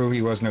 To prove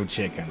he was no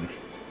chicken.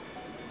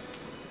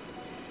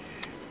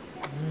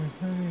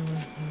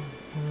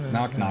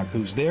 Knock knock,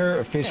 who's there?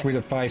 A fish with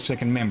a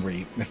 5-second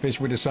memory. A fish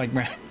with a psych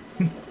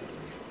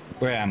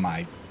Where am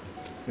I?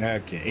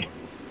 Okay.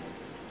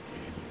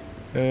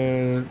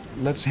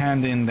 Let's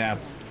hand in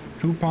that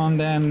coupon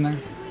then. Agree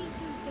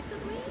to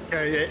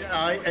disagree?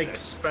 I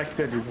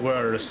expected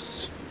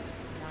worse.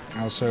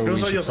 Also,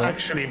 Those we are just should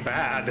actually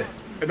bad.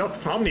 They're not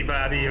funny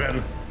bad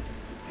even.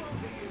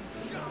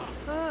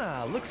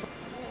 Ah, looks like...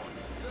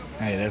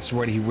 Hey, that's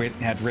what he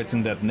had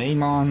written that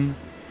name on,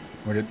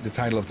 or the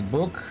title of the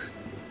book.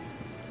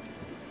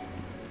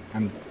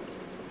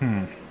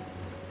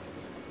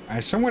 I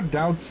somewhat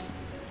doubt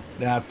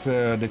that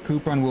the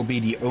coupon will be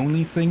the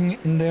only thing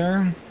in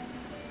there.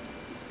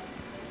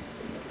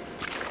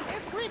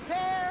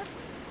 Prepare!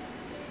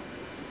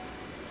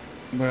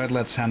 But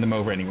let's hand them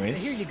over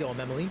anyways. Here you go,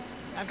 Emily.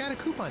 I've got a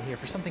coupon here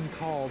for something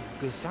called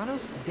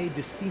Gusanos de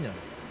Destino.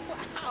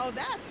 Wow,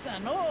 that's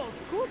an old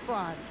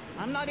coupon.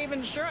 I'm not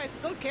even sure I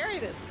still carry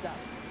this stuff.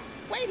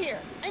 Wait here,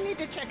 I need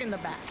to check in the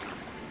back.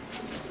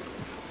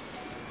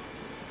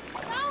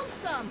 Found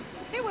some.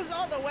 It was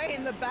all the way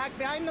in the back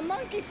behind the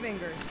monkey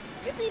fingers.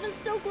 It's even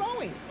still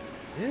glowing.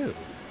 Ew.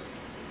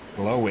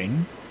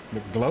 Glowing?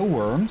 The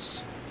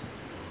glowworms?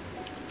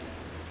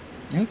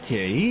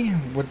 Okay,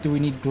 what do we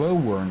need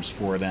glowworms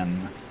for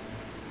then?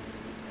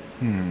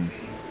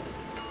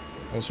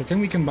 Also, can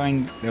we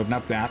combine... No,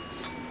 not that.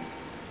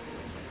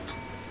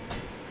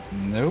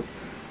 Nope.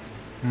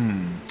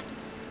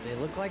 They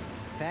look like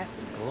fat,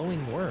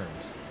 glowing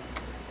worms.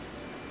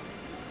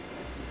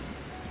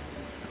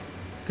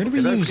 Could we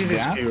use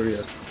that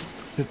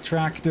to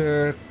track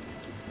the...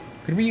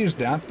 Could we use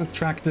that to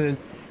track the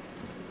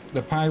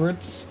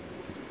pirates?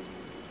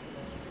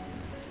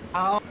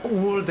 How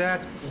would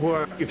that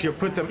work if you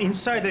put them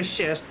inside the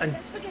chest and...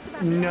 Let's forget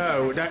about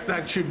No,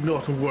 that should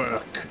not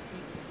work.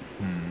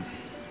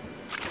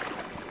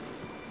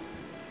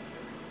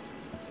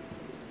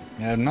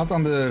 Yeah, not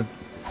on the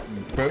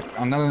boat,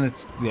 not on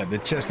the, the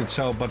chest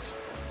itself, but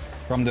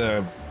from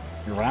the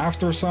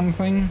raft or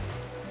something.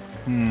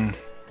 Come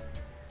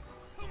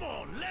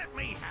on, let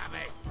me have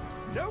it.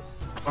 Nope.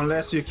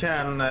 Unless you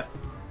can...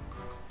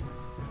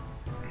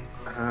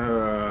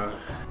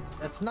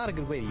 That's not a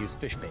good way to use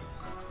fish bait.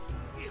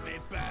 Give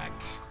it back.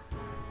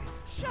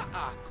 Shut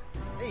up.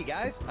 Hey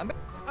guys, I'm back.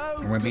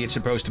 Oh, Maybe it's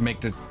supposed to make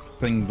the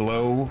thing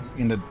glow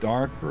in the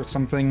dark or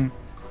something.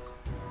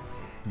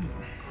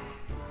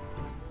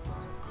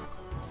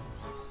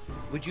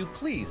 Would you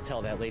please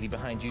tell that lady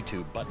behind you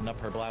to button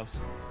up her blouse?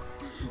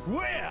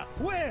 Where?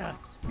 Where?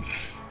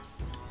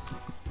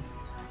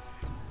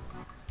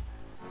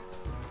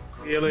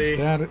 Really? Is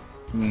that it?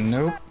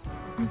 Nope.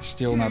 It's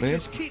still not it.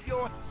 Just keep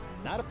your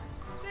Not a...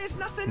 There's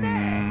nothing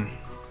there.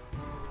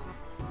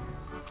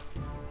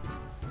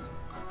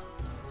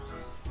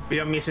 We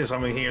are missing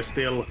something here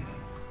still.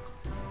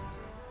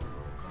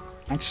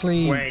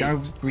 Actually, Wait. now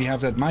we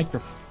have that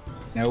microphone.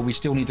 No, we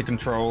still need the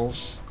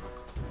controls.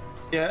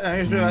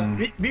 Yeah,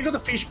 we got a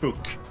fish book.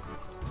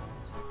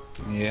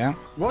 Yeah.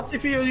 What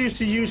if we used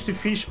to use the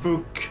fish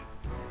book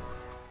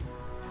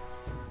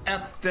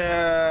at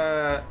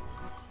the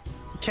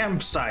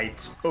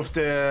campsite of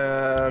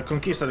the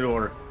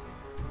Conquistador?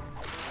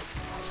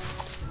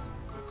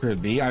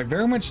 Could be. I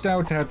very much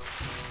doubt that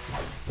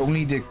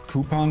only the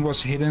coupon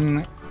was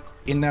hidden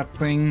in that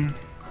thing.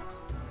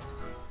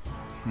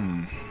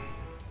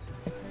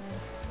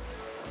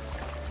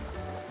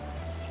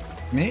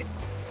 Me?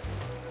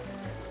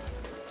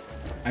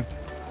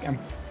 I'm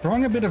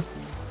throwing a bit of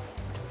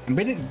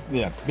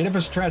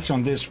a stretch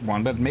on this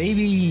one, but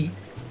maybe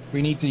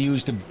we need to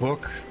use the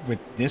book with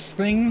this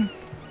thing.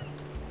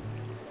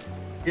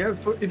 Yeah,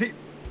 if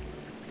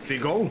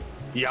it go,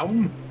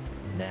 yum.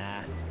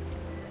 Nah.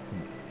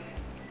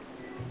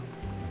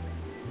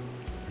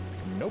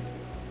 Nope.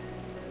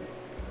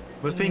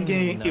 We're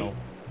thinking No. if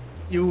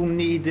you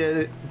need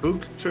a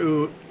book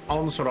to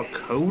answer a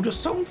code or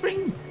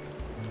something.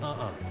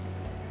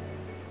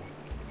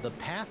 The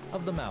Path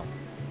of the Mouth.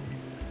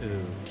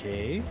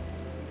 Okay.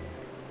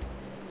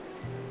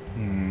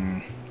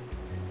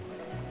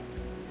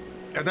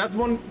 Yeah, that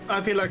one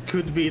I feel like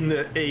could be in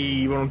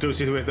a one of those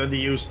situations that they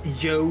use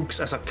yolks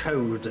as a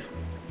code.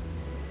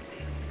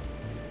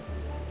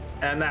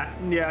 And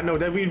yeah, no,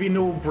 there will be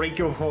no break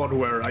of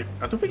hardware. I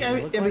don't think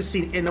I've ever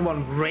seen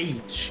anyone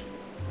rage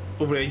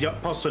over a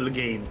puzzle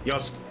game.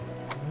 Just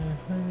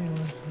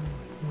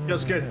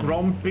get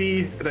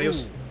grumpy and then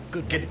just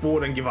get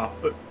bored and give up.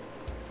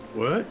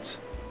 What?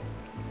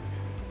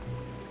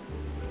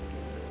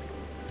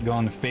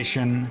 Gone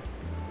fishing.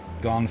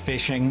 Gone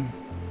fishing.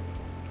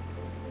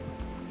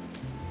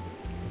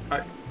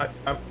 I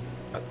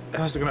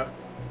was gonna.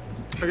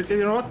 You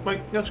know what?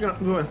 I'm just gonna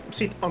go and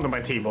sit under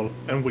my table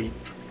and weep.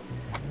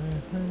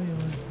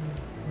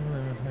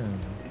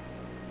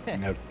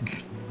 No.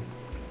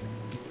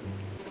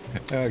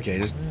 Okay,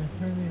 just.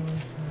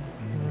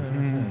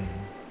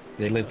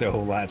 They live their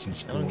whole lives in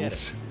don't get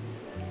schools.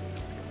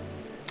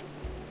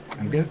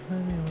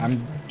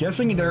 I'm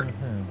guessing they're.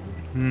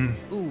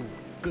 Ooh,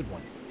 good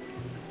one.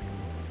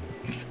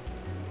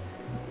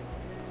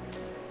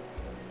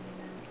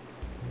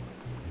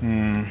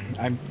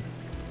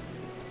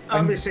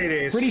 I'm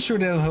pretty sure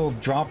they'll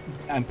drop.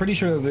 I'm pretty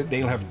sure that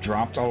they'll have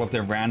dropped all of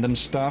their random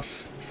stuff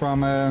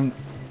from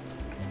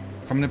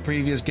the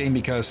previous game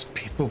because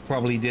people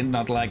probably did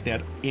not like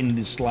that in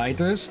the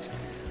slightest.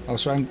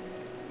 Also,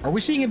 are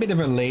we seeing a bit of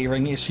a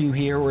layering issue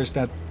here, or is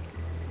that?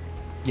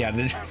 Yeah,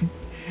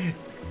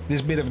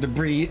 this bit of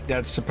debris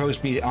that's supposed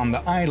to be on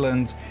the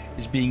island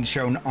is being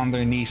shown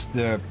underneath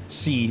the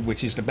sea,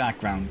 which is the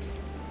background.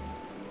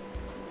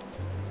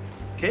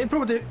 Okay,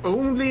 probably the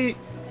only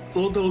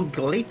little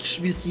glitch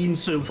we've seen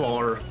so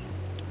far.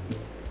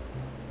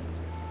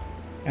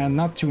 And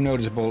not too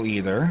noticeable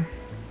either.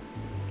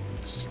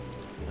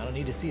 I don't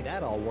need to see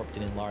that all warped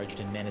and enlarged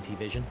in Manatee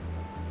Vision.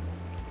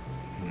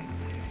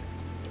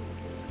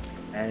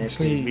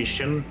 Manatee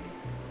Vision.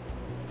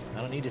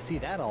 I don't need to see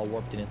that all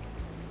warped and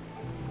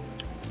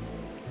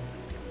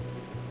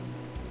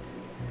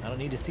I don't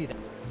need to see that.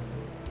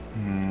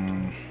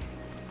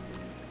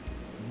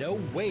 No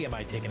way am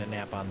I taking a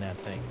nap on that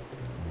thing.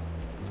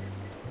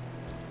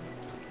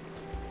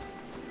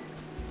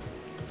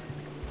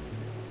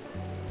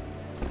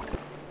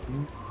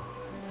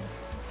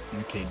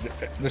 Okay,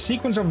 the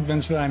sequence of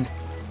events that I'm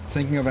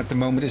thinking of at the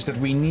moment is that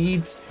we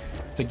need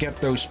to get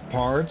those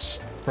parts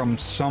from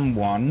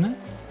someone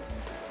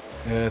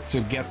to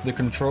get the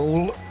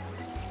control,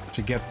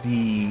 to get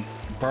the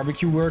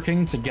barbecue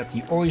working, to get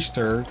the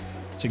oyster,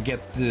 to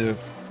get the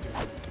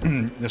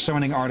the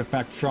summoning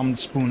artifact from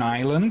Spoon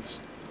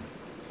Island.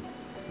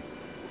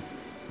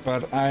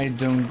 But I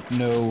don't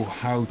know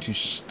how to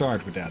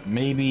start with that.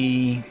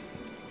 Maybe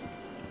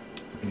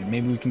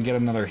we can get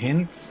another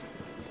hint.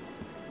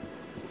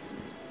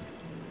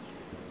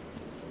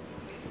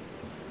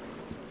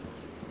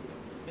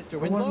 Mr.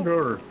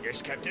 Winslow?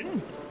 Yes,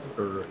 Captain?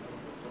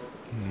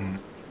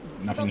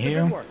 Nothing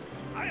here.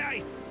 Aye,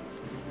 aye.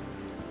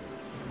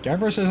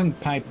 Gabbers hasn't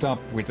piped up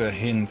with a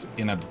hint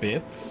in a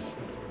bit.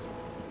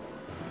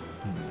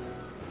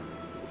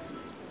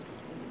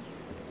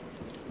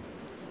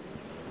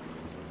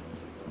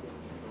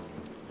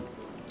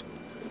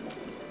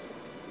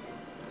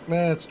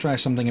 Let's try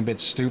something a bit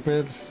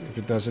stupid, if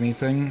it does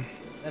anything.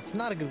 That's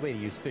not a good way to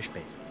use fish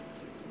bait.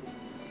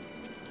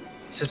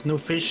 It says no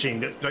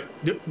fishing. Like,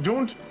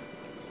 don't.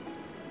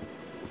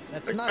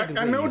 That's not a good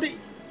way I know to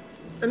use...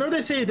 I know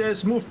they say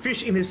there's more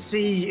fish in the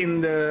sea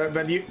in the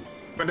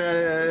when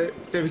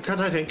the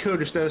country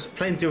encourage there's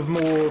plenty of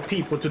more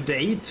people to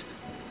date.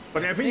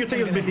 But I think you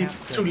take it a bit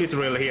too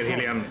literal here,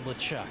 Hillyan.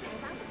 LeChuck.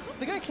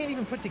 The guy can't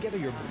even put together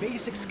your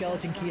basic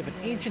skeleton key of an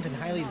ancient and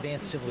highly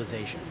advanced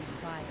civilization.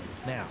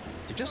 Now,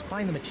 to just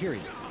find the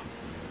materials.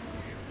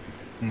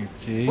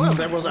 Okay. Well,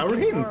 that was our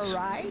hint.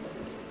 Alright.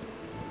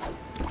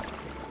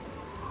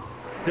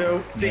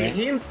 So the Yeah.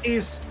 hint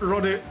is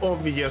rather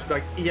obvious.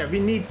 Like, yeah, we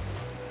need.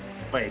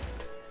 Wait.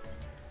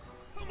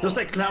 Does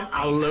the clam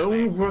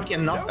alone work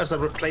enough as a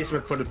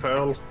replacement for the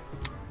pearl?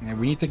 Yeah,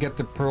 we need to get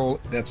the pearl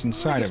that's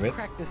inside Just of it.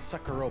 crack this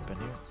sucker open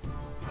here.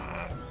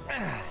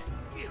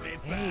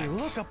 Hey,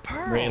 look, a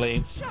pearl.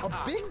 Really?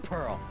 A big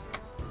pearl.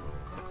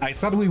 I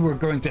thought we were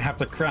going to have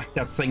to crack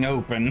that thing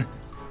open.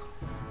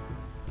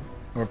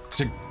 Or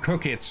to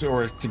cook it,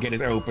 or to get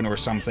it open, or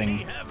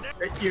something.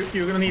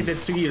 You're gonna need the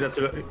three that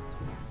to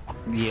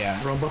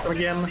Yeah. wrong button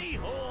again.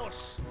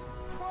 Seahorse!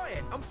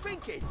 Quiet, I'm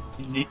thinking.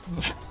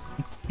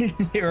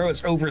 Hero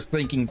is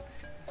overthinking.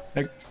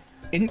 Like,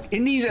 in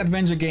these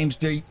adventure games,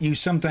 you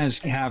sometimes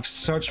have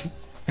such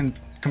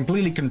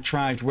completely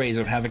contrived ways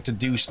of having to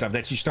do stuff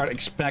that you start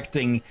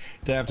expecting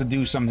to have to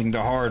do something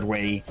the hard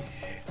way,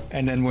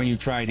 and then when you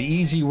try the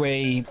easy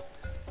way,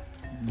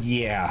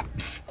 yeah.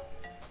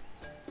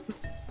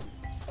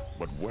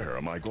 But where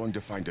am I going to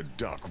find a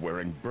duck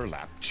wearing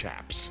burlap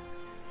chaps?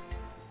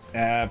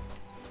 I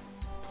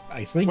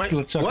think Wait,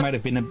 LeChuck what? might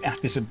have been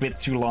at this a bit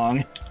too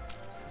long.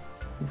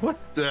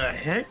 What the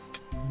heck?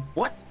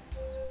 What?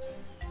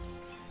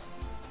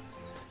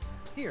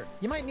 Here,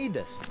 you might need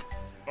this.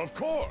 Of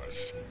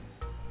course!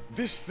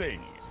 This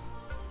thing.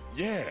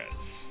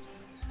 Yes.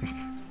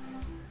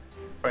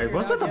 Wait,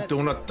 was that a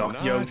donut duck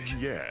Not joke?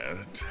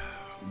 yet.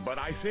 But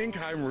I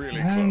think I'm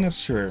really I'm not close.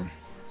 sure.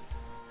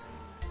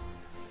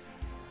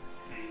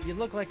 You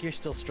look like you're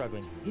still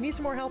struggling. You need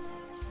some more help?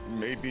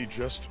 Maybe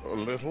just a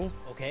little?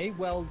 Okay,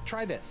 well,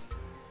 try this.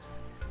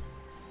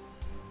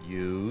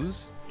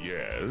 Use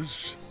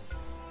Yes.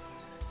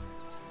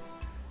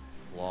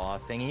 claw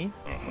thingy.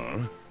 Uh-huh.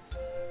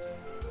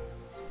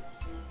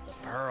 The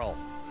pearl.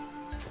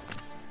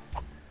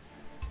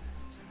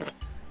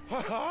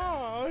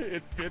 Ha-ha!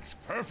 It fits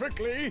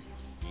perfectly!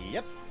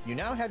 Yep, you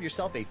now have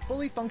yourself a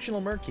fully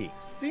functional mer key.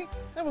 See?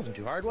 That wasn't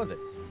too hard, was it?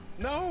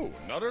 No,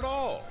 not at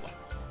all.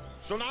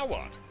 So now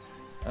what?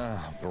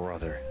 Ah,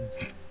 brother.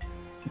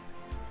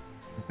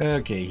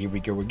 Okay, here we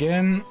go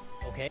again.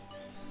 Okay.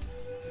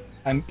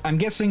 I'm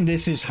guessing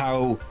this is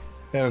how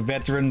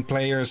veteran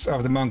players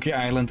of the Monkey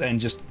Island and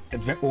just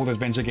old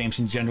adventure games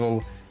in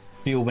general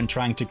feel when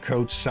trying to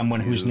coach someone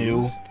who's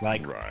new,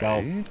 like,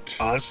 well, Right.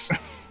 us.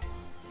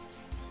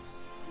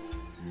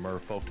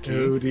 Merfolk key.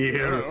 Oh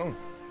dear. Oh,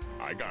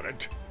 I got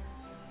it.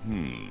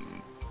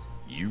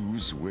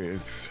 Use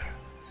with...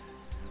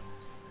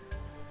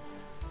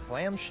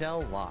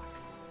 Clamshell lock.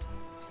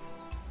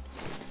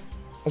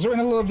 Also, in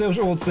a lot of those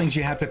old things,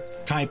 you had to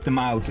type them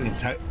out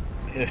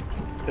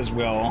as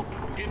well.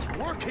 It's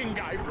working,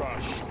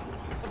 Guybrush!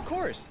 Of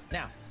course.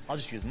 Now, I'll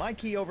just use my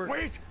key over...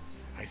 Wait!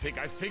 I think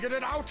I figured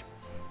it out!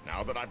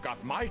 Now that I've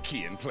got my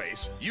key in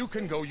place, you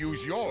can go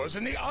use yours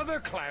in the other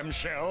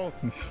clamshell!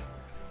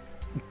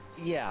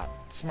 Yeah,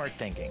 smart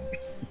thinking.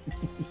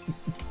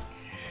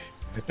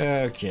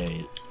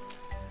 Okay.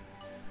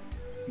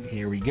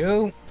 Here we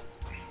go.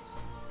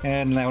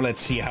 And now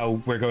let's see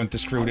how we're going to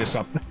screw this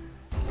up.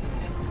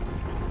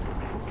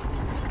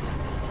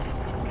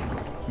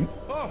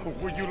 Oh,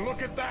 will you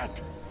look at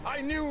that?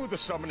 I knew the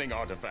summoning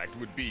artifact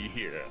would be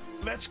here.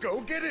 Let's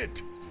go get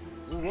it!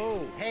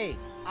 Whoa, hey,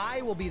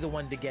 I will be the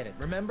one to get it.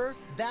 Remember?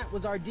 That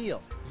was our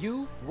deal.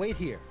 You wait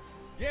here.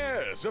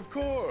 Yes, of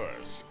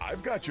course.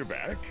 I've got your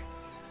back.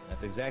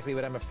 That's exactly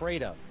what I'm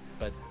afraid of,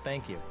 but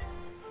thank you.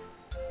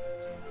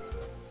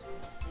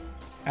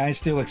 I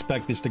still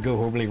expect this to go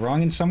horribly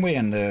wrong in some way,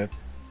 and the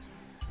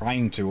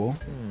prying tool.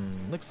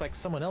 Looks like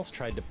someone else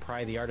tried to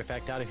pry the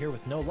artifact out of here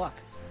with no luck.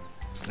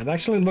 It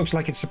actually looks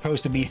like it's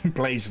supposed to be in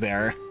place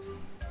there.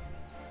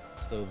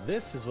 So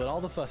this is what all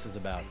the fuss is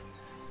about.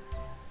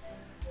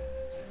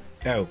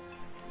 Oh,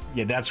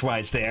 yeah, that's why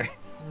it's there.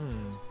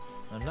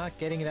 I'm not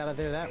getting it out of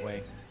there that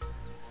way.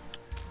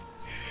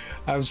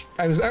 I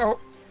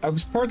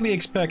was partly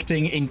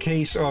expecting, in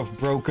case of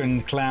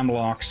broken clam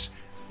locks,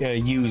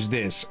 use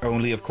this.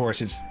 Only, of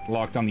course, it's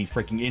locked on the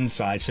freaking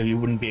inside, so you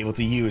wouldn't be able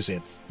to use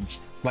it. It's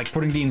like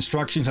putting the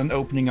instructions on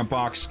opening a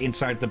box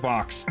inside the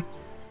box.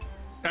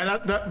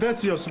 And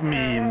that's just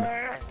mean.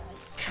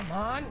 Come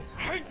on.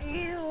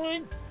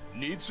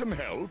 Need some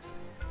help?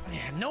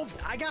 Nope,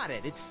 I got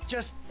it. It's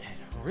just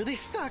really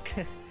stuck.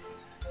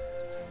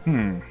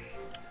 Try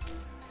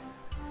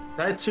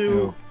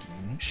to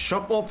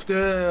chop off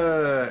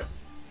the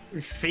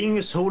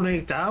things holding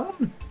it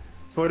down.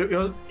 But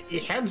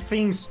it had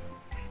things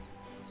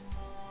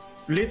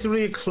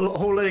literally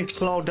holding it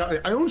clawed down.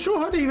 I'm not sure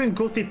how they even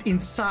got it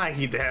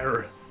inside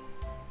there.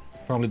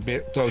 Probably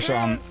bit those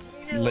on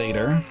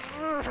later.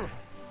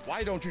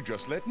 Why don't you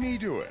just let me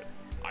do it?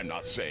 I'm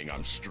not saying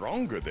I'm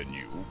stronger than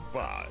you,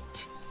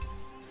 but...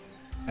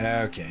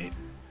 Okay.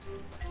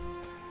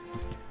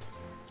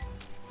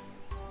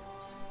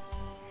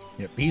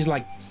 Yep, he's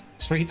like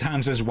 3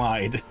 times as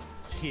wide.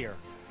 Here.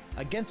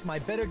 Against my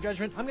better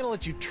judgment, I'm gonna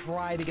let you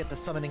try to get the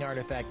summoning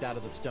artifact out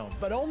of the stone,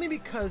 but only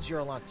because you're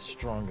a lot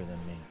stronger than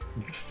me.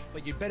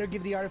 But you'd better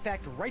give the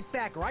artifact right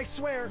back, or I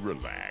swear...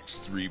 Relax,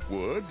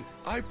 Threepwood.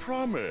 I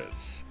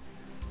promise.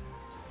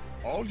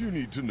 All you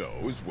need to know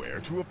is where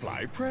to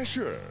apply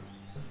pressure.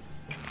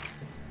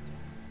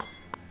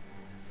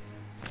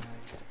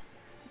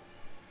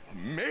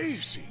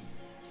 Amazing!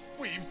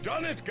 We've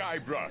done it,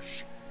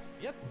 Guybrush!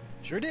 Yep,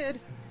 sure did.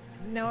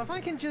 Now if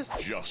I can just...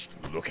 Just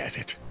look at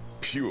it.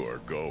 Pure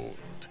gold.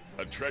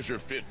 A treasure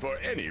fit for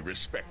any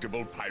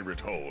respectable pirate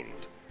hold.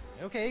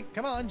 Okay,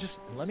 come on, just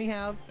let me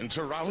have... And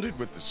surrounded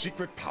with the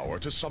secret power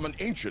to summon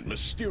ancient,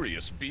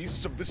 mysterious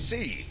beasts of the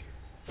sea.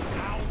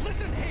 Now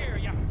listen here,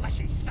 you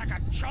fleshy sack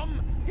of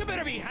chum! You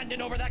better be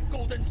handing over that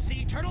golden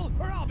sea turtle,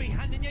 or I'll be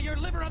handing you your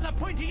liver on the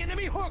pointy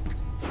enemy hook!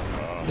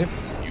 Yep.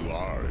 You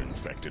are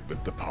infected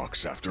with the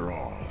pox after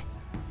all.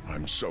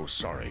 I'm so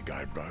sorry,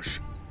 Guybrush.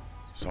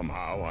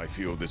 Somehow I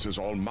feel this is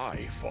all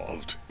my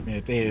fault.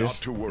 It is.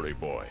 Not to worry,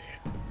 boy.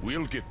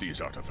 We'll get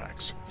these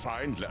artifacts,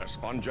 find La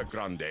Esponja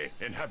Grande,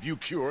 and have you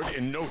cured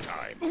in no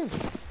time.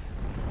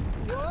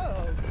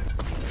 Whoa!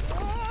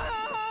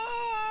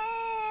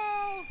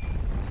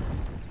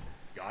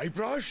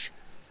 Guybrush?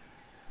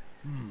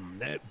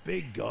 That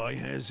big guy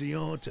has the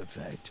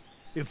artifact.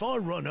 If I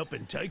run up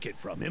and take it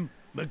from him,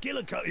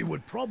 McGillicuddy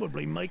would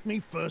probably make me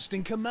first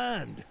in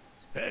command.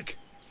 Heck,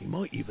 he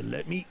might even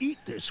let me eat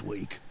this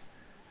week.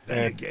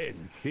 Then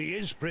again, he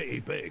is pretty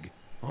big.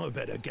 I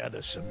better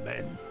gather some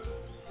men.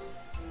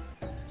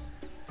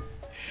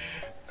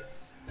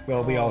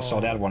 Well, we all saw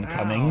that one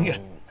coming.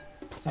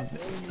 Oh,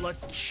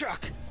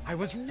 LeChuck! I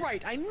was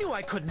right! I knew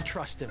I couldn't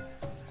trust him!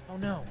 Oh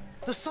no,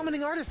 the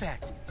summoning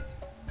artifact!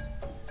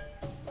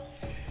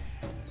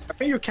 I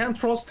think you can't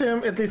trust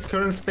him at this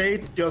current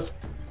state. Just,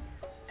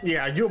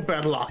 yeah, you're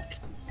bad luck.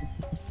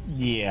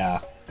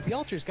 Yeah. The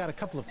altar's got a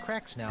couple of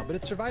cracks now, but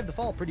it survived the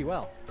fall pretty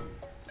well.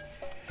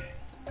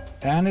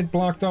 And it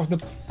blocked off the...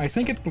 I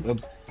think it...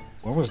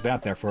 what was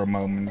that there for a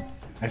moment?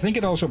 I think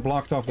it also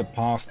blocked off the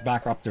path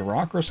back up the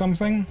rock or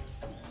something.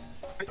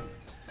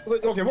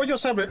 Okay, what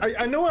just happened?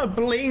 I know I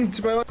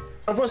blinked, but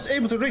I was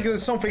able to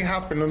recognize something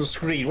happened on the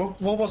screen.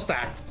 What was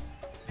that?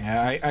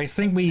 Yeah, I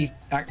think we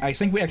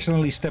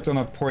accidentally stepped on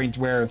a point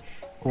where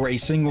for a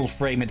single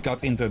frame it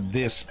got into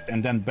this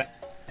and then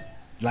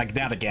like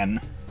that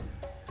again.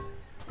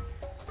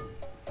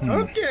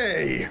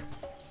 Okay.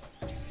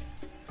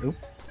 Oop.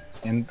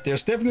 And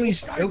there's definitely...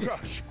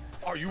 Guybrush,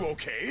 are you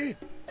okay?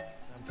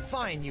 I'm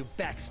fine, you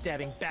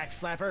backstabbing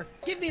backslapper!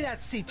 Give me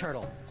that sea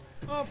turtle!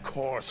 Of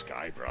course,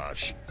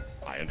 Guybrush.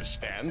 I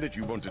understand that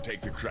you want to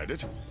take the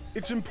credit.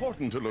 It's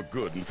important to look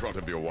good in front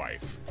of your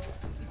wife.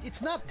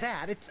 It's not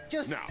that, it's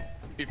just... Now,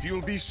 if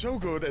you'll be so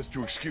good as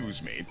to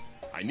excuse me,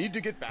 I need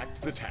to get back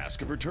to the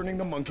task of returning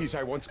the monkeys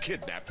I once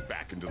kidnapped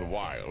back into the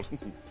wild.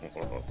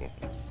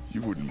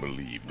 You wouldn't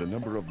believe the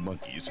number of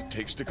monkeys it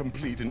takes to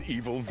complete an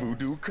evil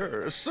voodoo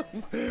curse.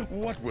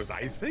 What was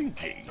I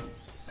thinking?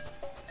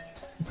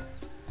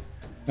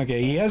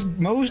 Okay, he has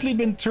mostly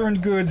been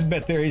turned good,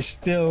 but there is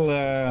still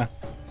a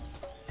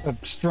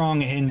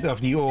strong hint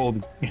of the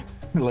old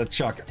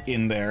LeChuck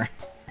in there.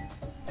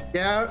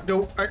 Yeah,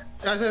 though, as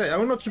I said, I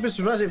would not be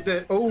surprised if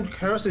the old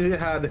curses he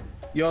had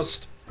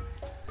just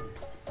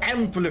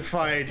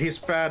amplified his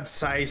bad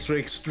sides to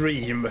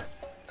extreme.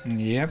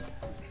 Yep.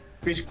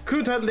 Which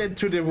could have led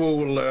to the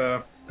whole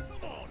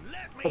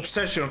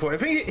obsession for him. I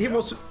think he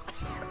was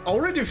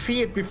already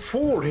feared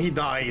before he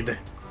died.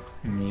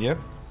 Yep.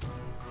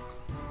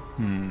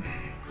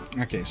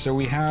 Okay, so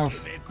we have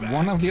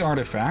one of the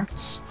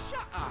artifacts.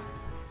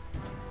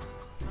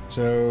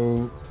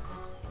 So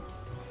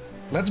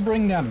let's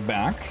bring that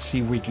back,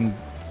 see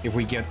if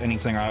we get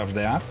anything out of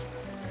that.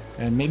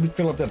 And maybe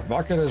fill up that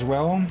bucket as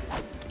well.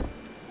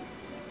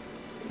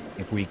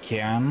 If we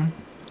can.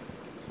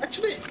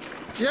 Actually,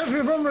 yeah, if you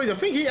remember, I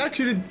think he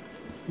actually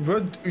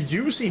was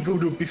using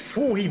voodoo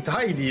before he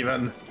died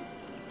even.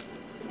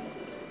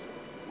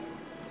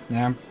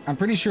 Yeah, I'm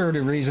pretty sure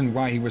the reason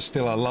why he was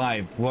still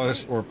alive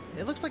was, or...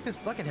 It looks like this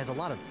bucket has a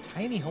lot of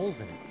tiny holes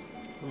in it.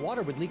 The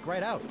water would leak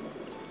right out.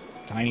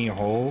 Tiny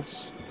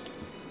holes.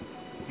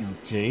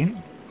 Okay.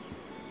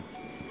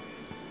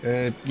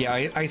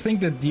 Yeah, I think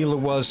the deal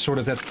was sort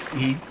of that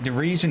the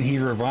reason he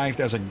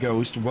revived as a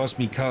ghost was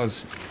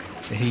because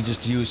he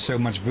just used so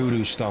much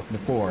voodoo stuff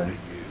before.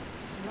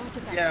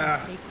 Yeah. Are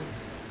sacred.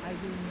 I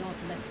will not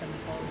let them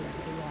fall into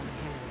the wrong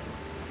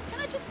hands. Can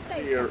I just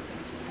say Here. something?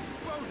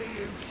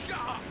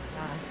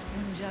 La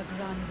Esponja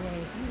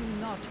Grande will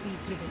not be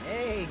given.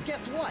 Hey,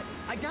 guess what?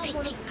 I got Hey,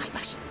 one hey,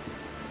 Guybrush.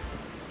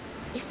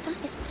 If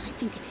that is what I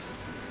think it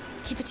is,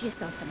 keep it to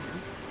yourself for now.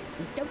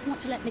 We don't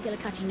want to let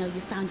McGillicuddy know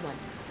you found one.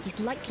 He's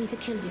likely to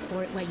kill you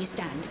for it where you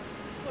stand.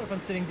 What if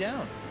I'm sitting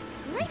down?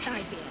 Great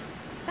idea.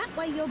 That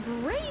way your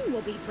brain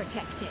will be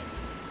protected.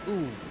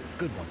 Ooh,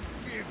 good one.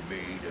 Give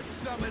me the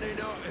summoning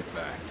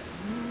artifacts.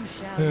 You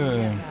shall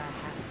never have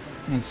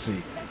them. Let's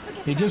see. Let's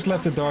forget He about just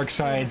left the that. dark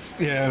side.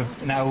 Yeah,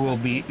 now we'll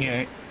be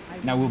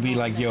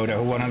like Yoda,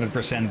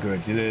 100%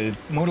 good.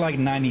 More like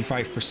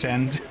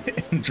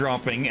 95%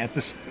 dropping at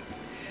the.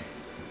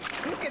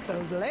 Look at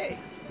those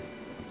legs.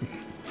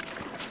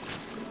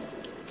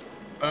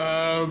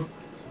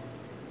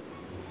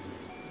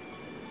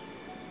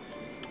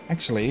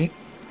 Actually,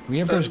 We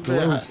have those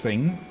globe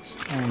things,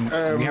 and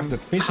we have the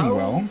fishing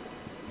well.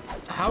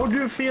 How do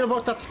you feel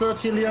about that flirt,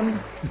 Hillyan?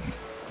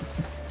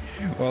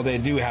 Well, they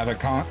do have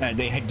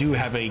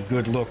a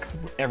good look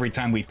every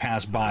time we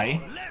pass by,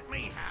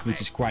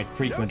 which is quite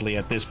frequently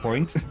at this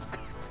point.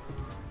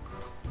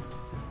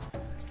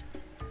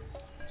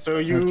 So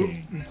you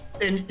Okay.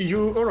 and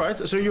you all right?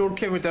 So you're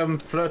okay with them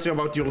flirting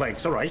about your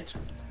legs, all right?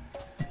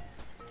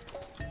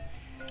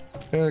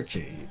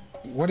 Okay,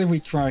 what if we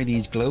try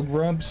these globe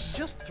grubs?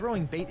 Just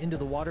throwing bait into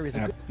the water is a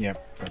good...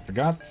 Yep, I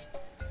forgot.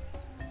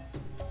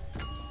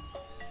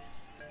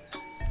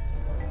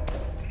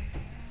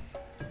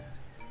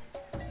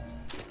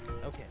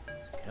 Okay,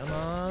 come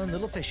on,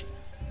 little fishy.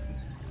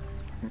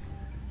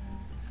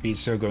 He's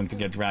so going to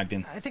get dragged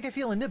in. I think I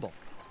feel a nibble.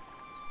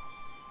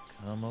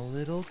 Come a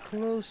little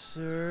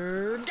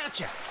closer.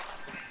 Gotcha!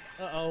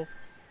 Uh-oh.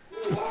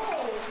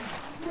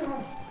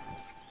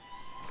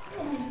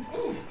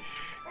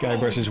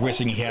 Guybrush is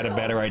wishing he had a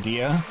better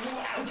idea.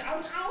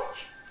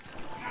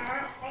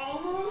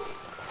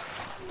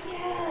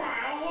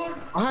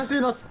 I see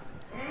not.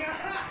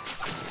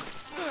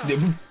 Wait,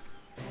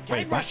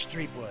 what? Guybrush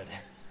Threepwood,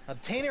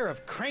 obtainer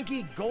of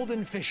cranky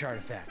golden fish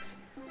artifacts.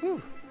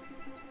 Whew.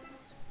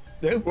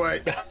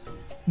 Wait.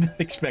 Didn't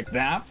expect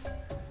that.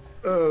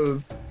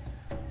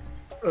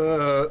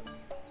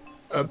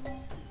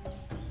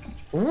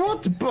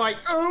 What by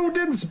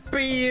Odin's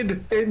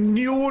beard and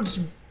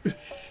Njord's...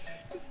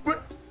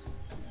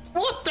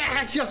 What the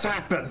heck just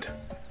happened?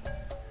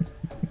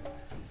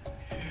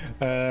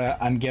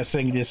 I'm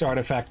guessing this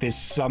artifact is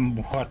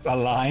somewhat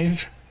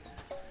alive.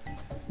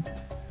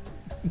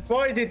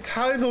 By the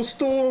tidal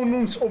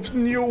storms of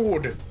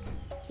Njord.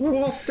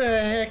 What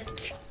the heck?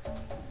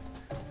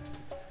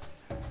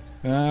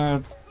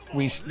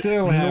 We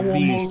still have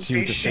Normal these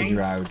two to fishing?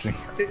 figure out.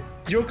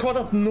 You call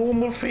that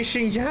normal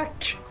fishing,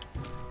 Jack?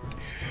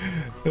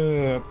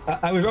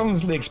 I was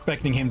honestly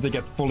expecting him to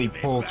get fully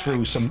pulled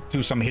through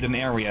to some hidden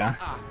area.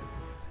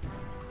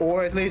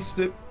 Or at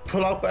least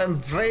pull up a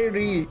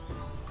very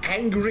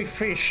angry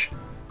fish.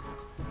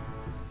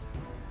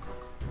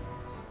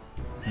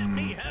 Let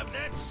me have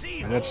that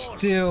seahorse. That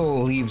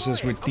still leaves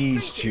us with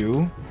these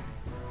two.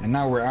 And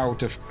now we're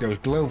out of those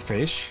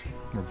glowfish,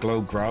 or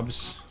glow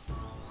grubs.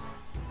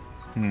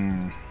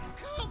 Come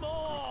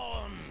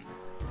on!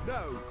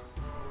 No.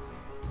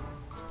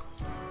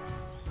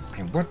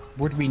 And what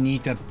would we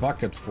need that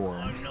bucket for?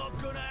 I'm not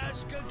gonna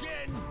ask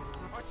again.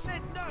 I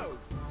said no.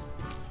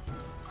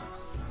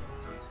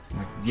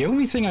 Like, the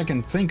only thing I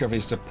can think of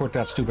is to put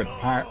that stupid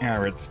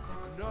parrot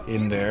Not in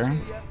giving it there. to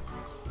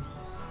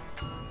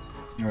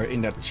ya. Or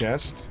in that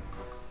chest.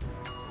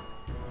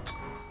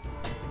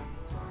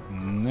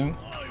 No.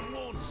 I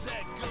want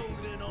that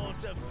golden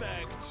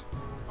artifact.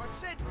 I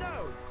said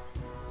no.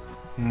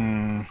 Give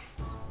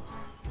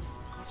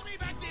me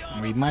back the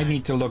artifact. We might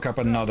need to look up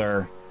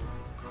another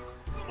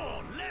Come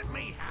on, let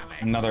me have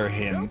it.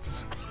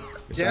 hint.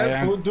 'Cause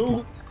Yeah, I- we'll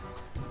do.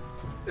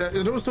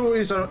 Those two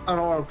is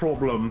our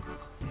problem.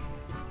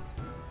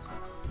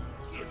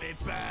 Give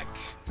it back.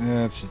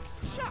 That's it.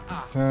 Shut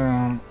up.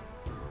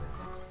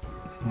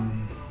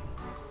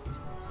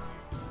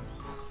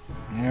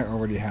 Yeah,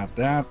 already had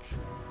that.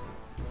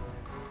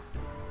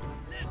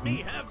 Let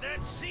me have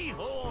that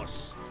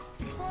seahorse.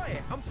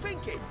 Quiet. I'm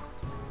thinking.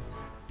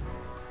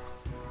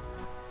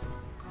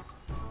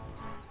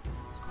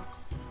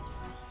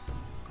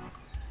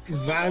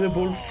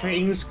 Valuable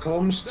things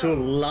comes to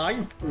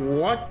life.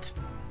 What?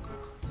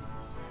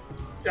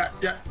 Yeah.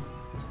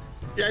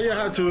 You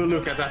have to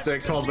look at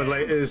that comment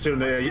soon,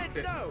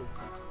 Said no.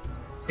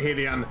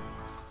 Hillyan.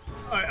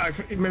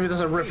 Maybe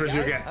that's a reference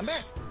you Guys, get. I'm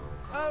back.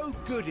 Oh,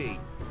 goody.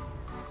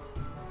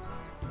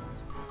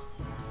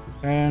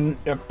 And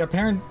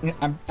apparently,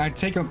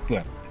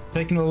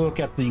 taking a look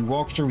at the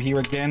walkthrough here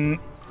again,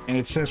 and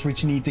it says we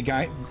need to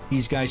guide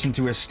these guys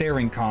into a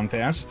staring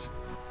contest.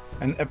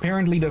 And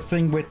apparently, the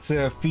thing with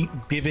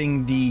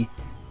giving the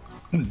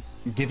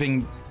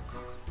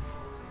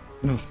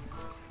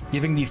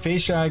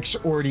fish eggs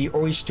or the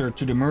oyster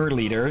to the mer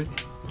leader,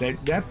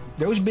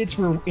 those bits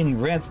were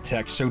in red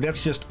text, so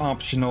that's just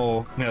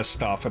optional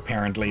stuff.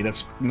 Apparently,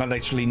 that's not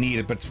actually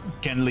needed, but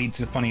can lead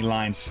to funny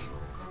lines.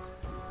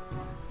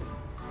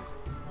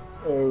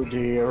 Oh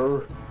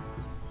dear.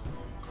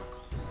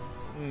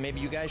 Maybe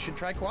you guys should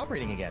try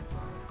cooperating again.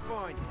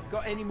 Fine.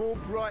 Got any more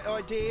bright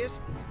ideas?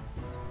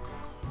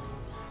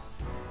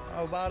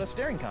 How about a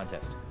staring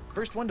contest?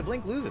 First one to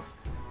blink loses.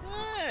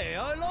 Hey,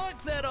 I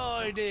like that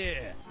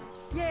idea.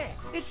 Yeah,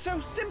 it's so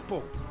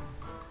simple.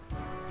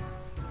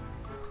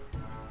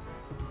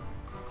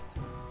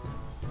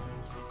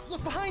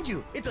 Look behind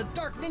you! It's a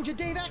Dark Ninja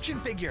Dave action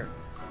figure!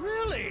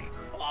 Really?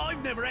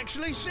 I've never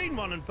actually seen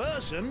one in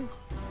person.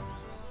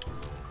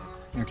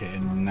 Okay,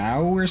 and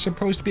now we're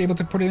supposed to be able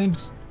to put it in.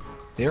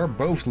 They are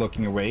both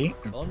looking away.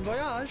 Bon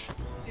voyage!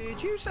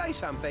 Did you say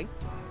something?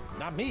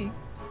 Not me.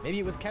 Maybe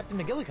it was Captain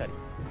McGillicuddy.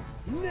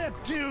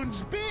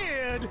 Neptune's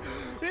beard!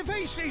 If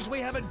he sees we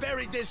haven't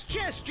buried this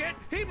chest yet,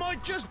 he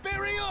might just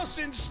bury us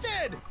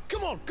instead!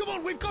 Come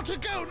on, we've got to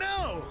go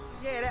now!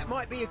 Yeah, that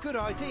might be a good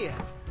idea.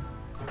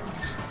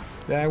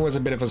 That was a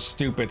bit of a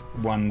stupid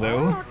one,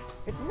 though.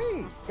 It's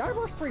me,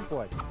 Guybrush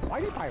Threepwood,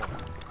 Whitey Pirate.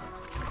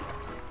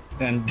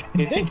 And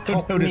Did they didn't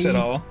copy notice at me?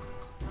 all.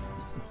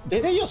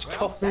 Did they just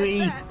copy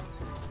me?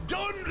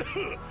 Done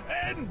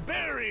and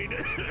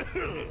buried.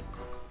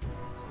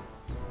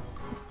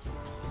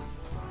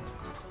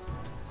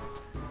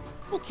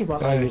 I'll keep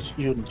an eye on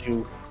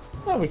YouTube.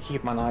 I will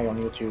keep an eye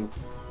on YouTube.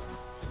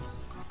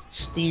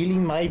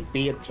 Stealing my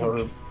beard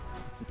term.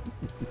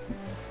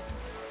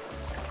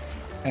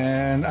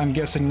 And I'm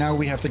guessing now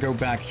we have to go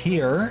back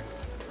here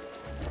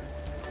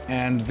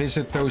and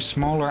visit those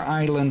smaller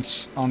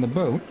islands on the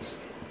boat.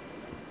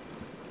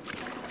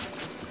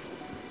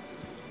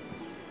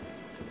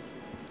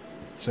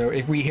 So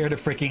if we hear the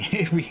freaking,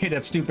 if we hear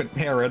that stupid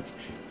parrot,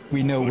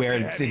 we know where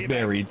it's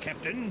buried.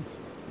 Captain.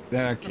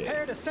 Okay.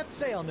 Prepare to set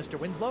sail, Mr.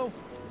 Winslow.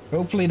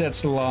 Hopefully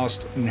that's the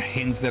last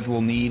hint that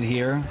we'll need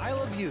here. I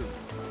love you.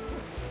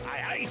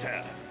 Aye, aye,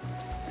 sir.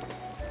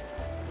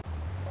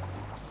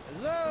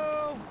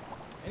 Hello?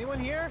 Anyone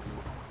here?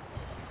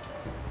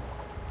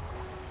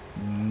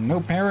 No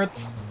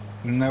parrot,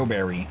 no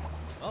berry.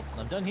 Well,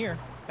 I'm done here.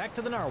 Back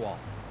to the narwhal.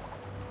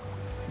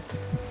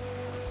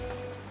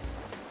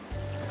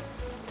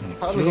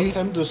 How do you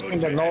attempt to sing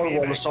the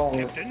narwhal song?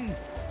 Captain.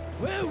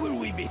 Where will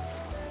we be?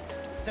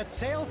 Set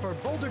sail for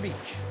Boulder Beach.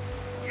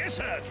 Yes,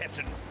 sir,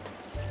 Captain.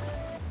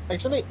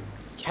 Actually,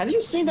 can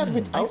you sing that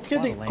without Nice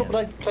getting plot of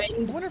land. copyright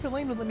claimed? I wonder if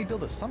Elaine would let me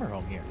build a summer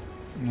home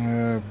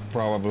here.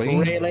 Probably.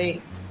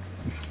 Really?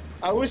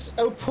 I was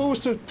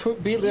opposed to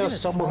building Even a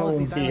as summer small as home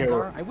these islands here.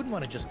 are, I wouldn't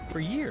want to just for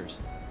years.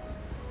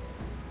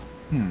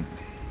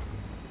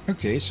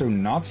 Okay, so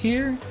not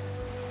here?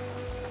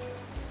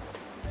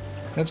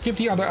 Let's give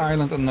the other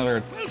island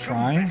another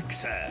try. Back,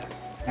 sir.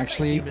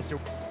 Actually, You, Mr.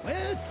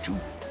 Where to?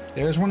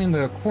 there's one in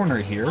the corner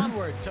here.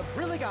 Onward to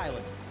Brillig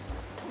Island.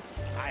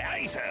 Aye,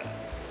 aye, sir.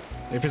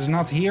 If it's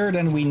not here,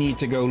 then we need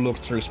to go look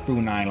through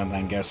Spoon Island,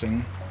 I'm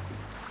guessing.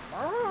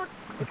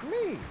 It's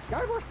me,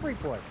 Guybrush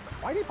Threepwood,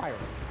 Whitey Pirate.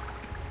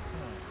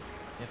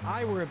 If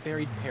I were a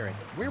buried parrot,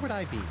 where would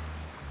I be?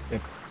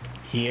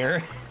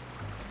 Here?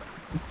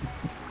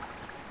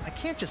 I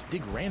can't just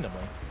dig randomly.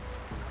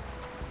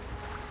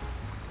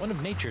 One of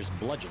nature's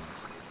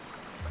bludgeons.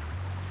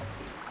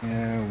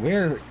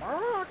 Where?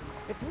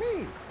 It's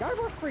me,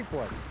 Guybrush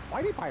Threepwood,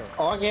 Whitey Pirate.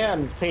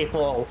 Again,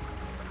 people.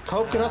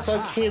 Coconuts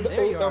have killed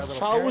there you are, over little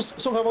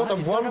thousands of about Glad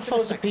you dug up in a 1,000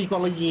 second.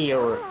 people a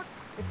year.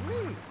 It's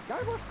me,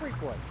 Guybrush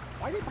Threepwood,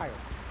 Whitey Pirate.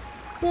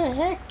 The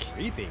heck?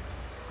 Creepy.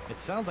 It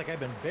sounds like I've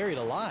been buried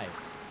alive.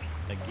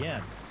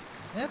 Again.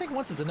 And I think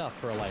once is enough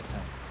for a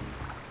lifetime.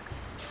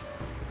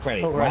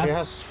 Wait, Alright,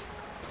 what?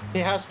 he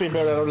has been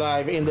buried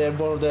alive in the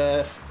one of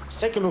the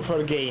second or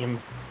third game.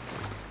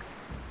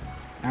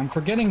 I'm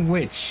forgetting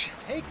which.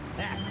 Take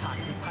that,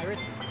 Poxy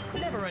Pirates.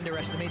 Never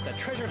underestimate the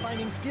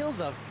treasure-finding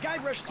skills of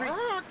Guybrush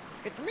Threepwood.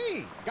 It's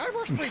me,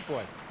 Guybrush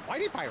Threepwood,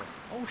 Whitey Pirate.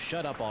 Oh,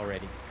 shut up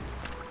already.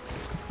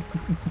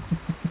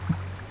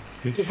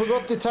 You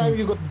forgot the time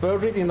you got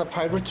buried in a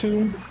pirate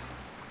tomb?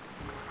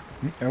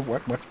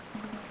 What?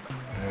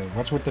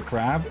 What's with the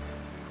crab?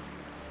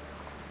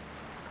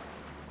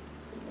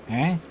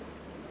 Eh?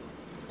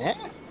 Yeah?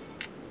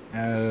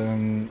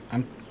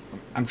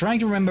 I'm trying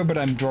to remember, but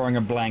I'm drawing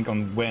a blank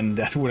on when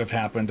that would have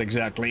happened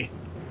exactly.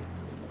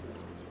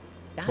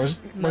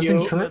 Was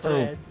you-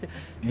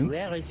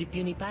 Where is the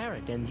puny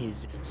pirate and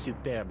his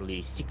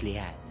superbly sickly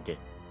hand?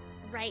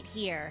 Right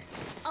here.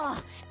 Oh,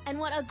 and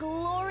what a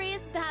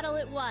glorious battle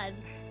it was.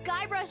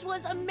 Guybrush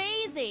was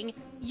amazing.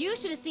 You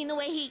should have seen the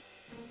way he...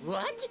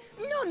 What?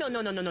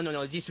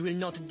 No, this will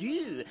not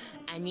do.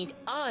 I need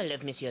all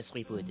of Monsieur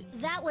Threepwood.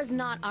 That was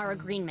not our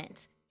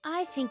agreement.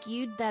 I think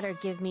you'd better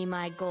give me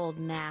my gold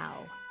now.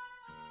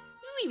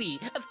 Oui,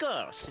 of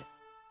course.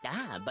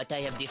 But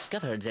I have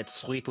discovered that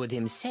Threepwood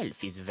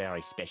himself is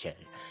very special.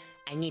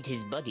 I need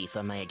his body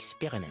for my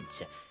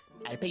experiments.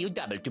 I'll pay you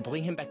double to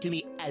bring him back to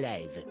me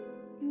alive.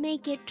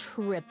 Make it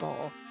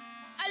triple.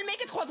 I'll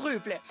make it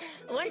quadruple.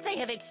 Once I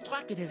have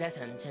extracted his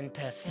essence and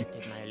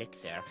perfected my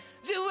elixir,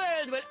 the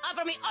world will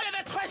offer me all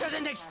of the treasures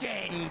in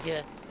exchange.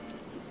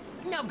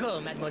 Now go,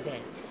 mademoiselle.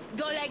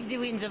 Go like the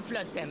winds of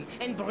Flotsam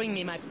and bring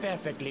me my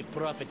perfectly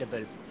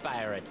profitable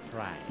pirate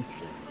prize.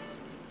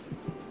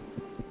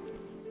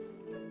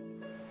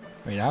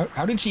 Wait,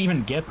 how did she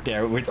even get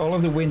there? With all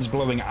of the winds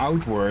blowing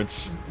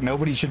outwards,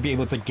 nobody should be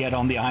able to get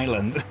on the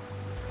island.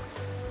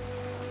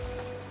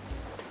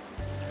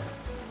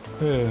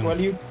 Well,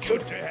 you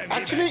could...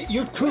 Actually,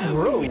 you could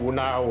row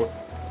now.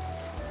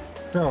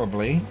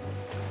 Probably.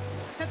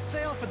 Set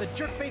sail for the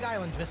Jerkbait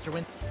Islands, Mr.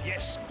 Win.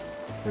 Yes.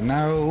 For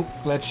now,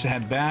 let's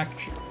head back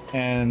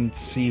and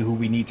see who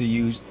we need to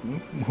use,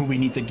 who we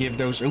need to give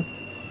those. Oh,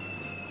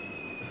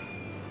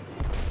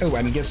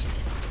 I guess.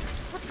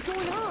 What's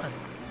going on?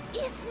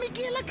 It's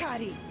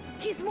McGillicuddy.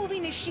 He's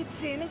moving his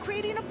ships in and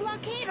creating a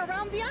blockade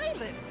around the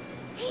island.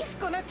 He's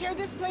gonna tear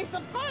this place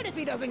apart if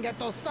he doesn't get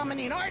those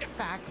summoning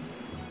artifacts.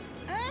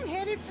 I'm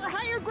headed for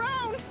higher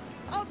ground.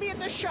 I'll be at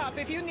the shop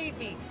if you need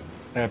me.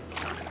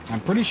 I'm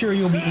pretty sure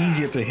you'll be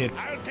easier to hit.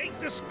 I'll take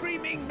the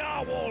screaming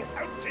narwhal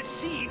out to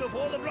sea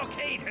before the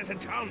blockade has a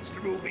chance to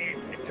move in,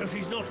 so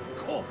she's not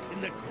caught in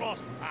the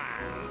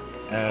crossfire.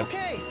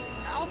 Okay,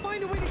 I'll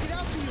find a way to get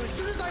out to you as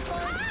soon as I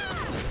find...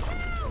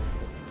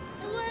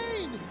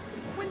 Elaine!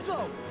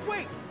 Winslow,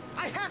 wait!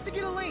 I have to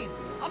get Elaine!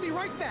 I'll be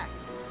right back!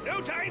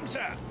 No time,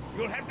 sir.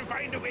 You'll have to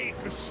find a way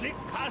to slip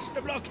past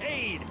the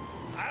blockade.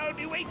 I'll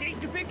be waiting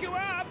to pick you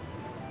up.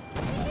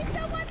 Is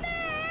someone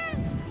there?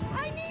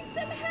 I need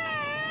some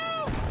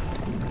help!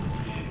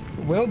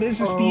 Well,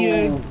 this is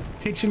the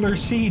titular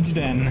siege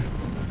then.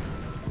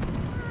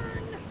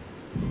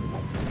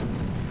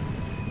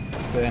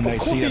 And I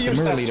see that the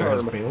Mer leader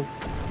has bailed.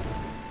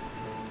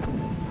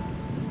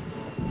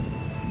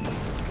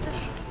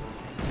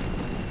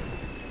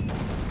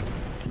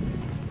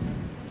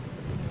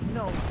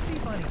 No, Sea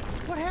Bunny,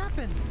 what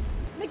happened?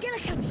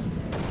 McGillicuddy!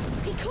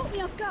 He caught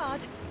me off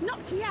guard,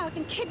 knocked me out,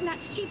 and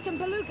kidnapped Chieftain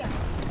Beluga.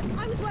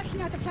 I was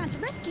working out a plan to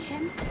rescue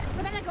him,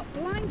 but then I got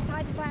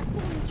blindsided by a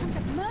falling chunk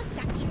of Mer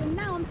statue, and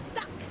now I'm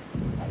stuck.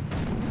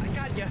 I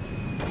got ya.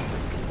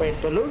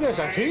 Wait, Beluga's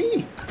a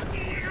he?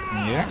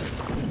 Yeah.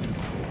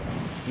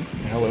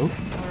 Hello.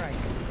 Alright,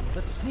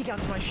 let's sneak out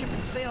to my ship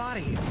and sail out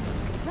of here.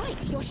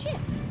 Right, your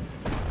ship.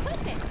 That's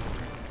perfect.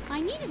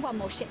 I needed one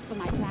more ship for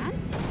my plan.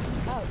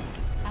 Oh,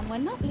 and we're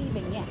not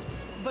leaving yet.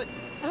 But...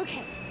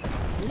 Okay,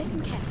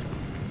 listen carefully.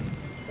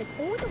 There's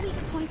always a weak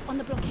point on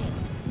the blockade.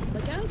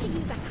 We're going to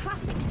use a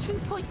classic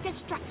 2-point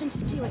distract and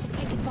skewer to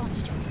take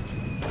advantage of it.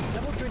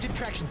 Double-jointed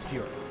traction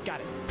skewer.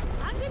 Got it.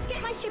 I'm going to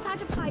get my ship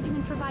out of hiding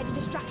and provide a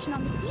distraction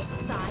on the east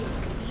side.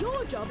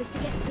 Your job is to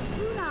get to the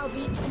Spoon Isle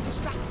beach and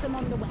distract them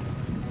on the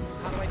west.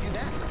 How do I do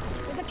that?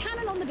 There's a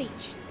cannon on the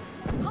beach.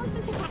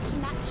 Constant attack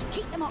match,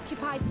 keep them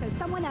occupied so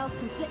someone else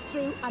can slip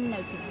through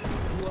unnoticed.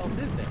 Who else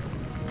is there?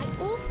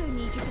 I also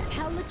need you to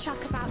tell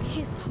LeChuck about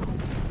his part.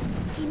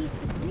 He needs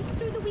to sneak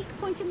through the weak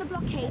point in the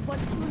blockade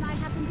once you and I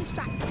have them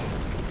distracted.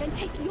 Then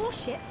take your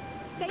ship,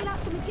 sail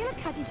out to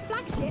McGillicuddy's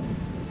flagship,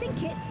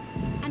 sink it,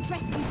 and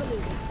rescue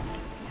Beluga.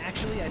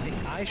 Actually, I think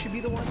I should be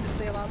the one to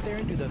sail out there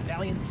and do the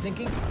valiant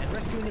sinking and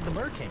rescuing of the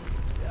Mer King.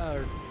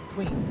 Or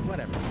Queen,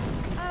 whatever.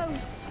 Oh,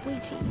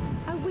 sweetie,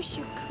 I wish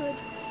you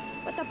could.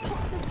 But the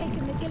Pox has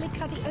taken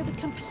McGillicuddy over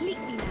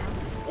completely now.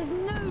 There's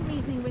no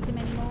reasoning with him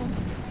anymore.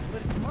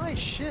 But it's my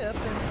ship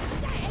and...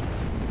 Say,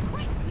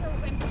 quit your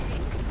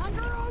whimpering and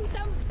grow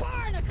some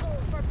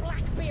barnacles for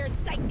Blackbeard's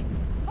sake.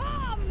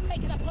 I'm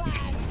making the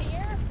plans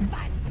here,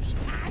 fancy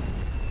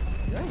pants.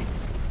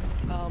 Yikes.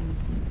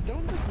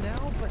 Don't look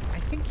now, but I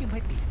think you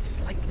might be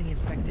slightly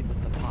infected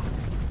with the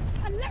pox.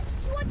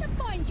 Unless you want to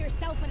find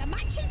yourself in a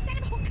matching set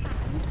of hook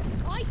hands,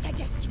 I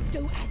suggest you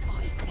do as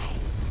I say.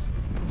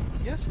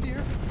 Yes,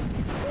 dear.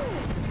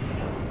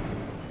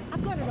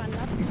 I've got to run,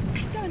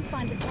 love. Go and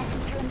find LeChuck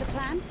and tell him the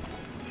plan.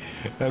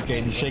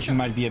 Okay, the shaking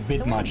might be a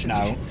bit much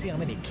now. You should see how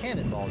many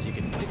cannonballs you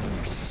can fit in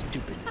your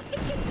stupid... I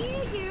can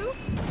hear you.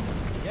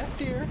 Yes,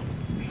 dear.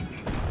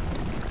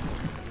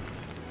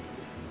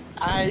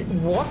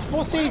 What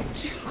was he?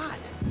 It's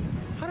hot.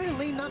 How did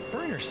Elaine not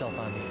burn herself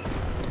on these?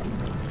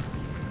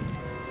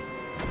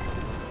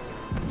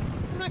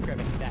 I'm not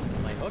grabbing that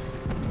with my hook.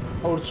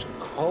 Oh, it's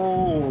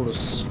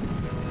coals.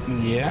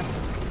 Yeah.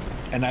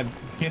 And I'm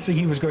guessing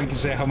he was going to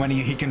say how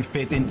many he can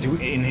fit in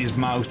his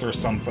mouth or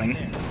something.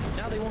 There.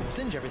 Now they won't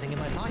singe everything in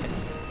my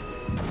pockets.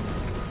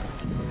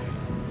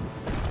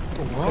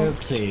 What?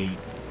 Okay.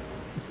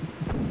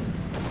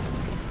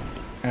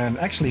 And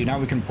actually, now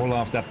we can pull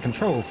off that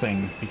control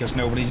thing, because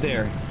nobody's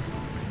there.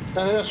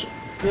 Yes,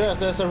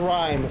 there's a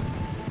rhyme.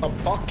 A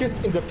bucket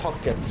in the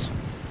pocket.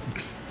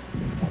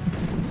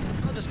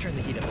 I'll just turn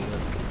the heat up a little.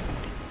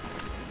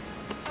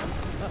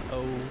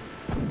 Uh-oh.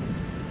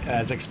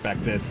 As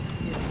expected.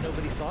 If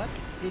nobody saw it,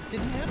 it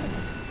didn't happen.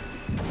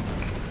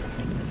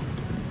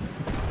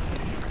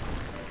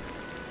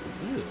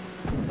 Ew,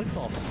 looks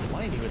all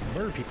slimy with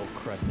mer people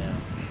crud now.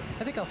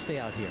 I think I'll stay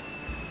out here.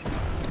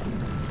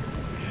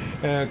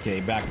 Okay,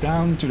 back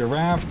down to the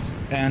raft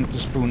and to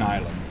Spoon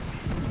Island.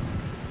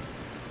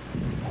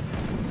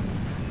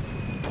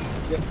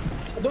 Yeah.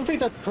 I don't think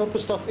that purple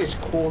stuff is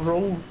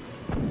coral.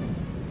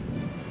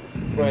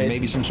 Right.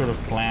 Maybe some sort of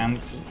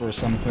plant or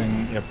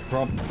something. Yeah,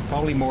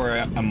 probably more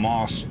a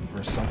moss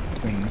or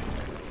something.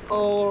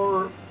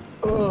 Or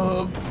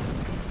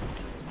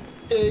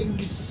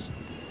eggs.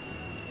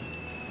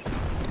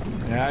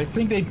 Yeah, I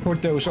think they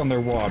put those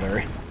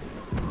underwater.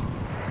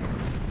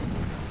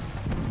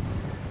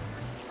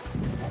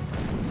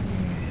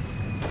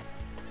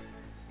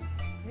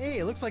 Hey,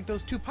 it looks like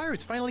those two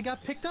pirates finally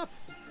got picked up.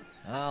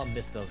 I'll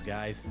miss those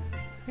guys.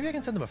 Maybe I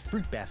can send them a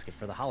fruit basket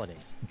for the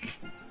holidays.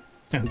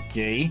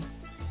 Okay.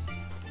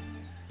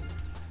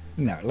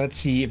 Now, let's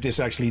see if this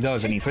actually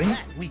does anything.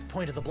 That weak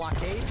point of the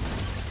blockade.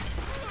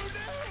 Oh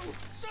no!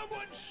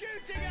 Someone's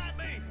shooting at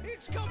me!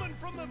 It's coming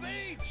from the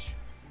beach!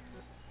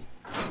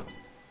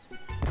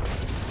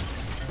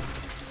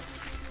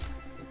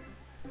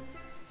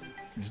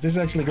 Is this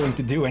actually going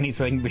to do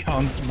anything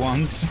beyond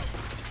once?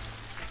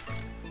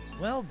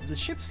 Well, the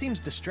ship seems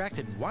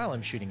distracted while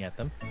I'm shooting at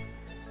them.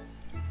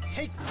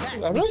 Take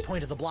that, All weak right.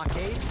 point of the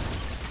blockade.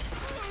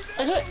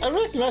 I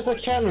recognize that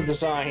cannon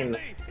design.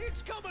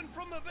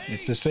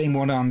 It's the same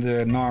one on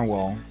the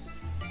narwhal.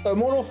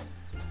 More of,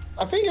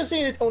 I think I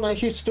see it on a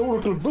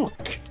historical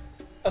book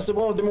as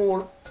one of the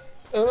more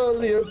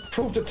earlier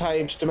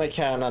prototypes to my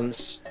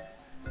cannons.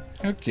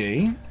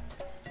 Okay.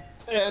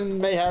 And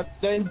may have,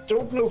 I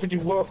don't know if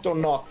it worked or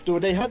not. Do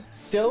they have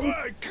them?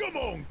 Right, come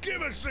on,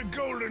 give us the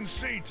golden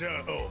sea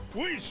turtle.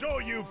 We saw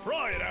you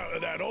pry it out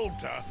of that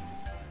altar.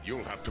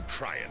 You'll have to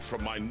pry it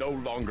from my no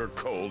longer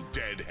cold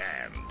dead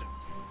hand.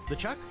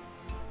 LeChuck?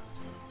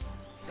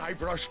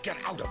 Guybrush, get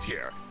out of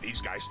here. These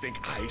guys think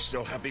I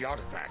still have the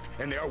artifact,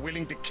 and they are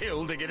willing to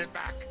kill to get it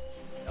back.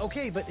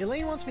 Okay, but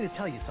Elaine wants me to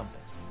tell you something.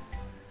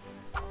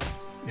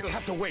 It'll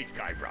have to wait,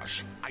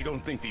 Guybrush. I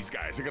don't think these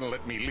guys are gonna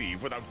let me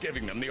leave without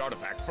giving them the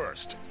artifact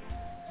first.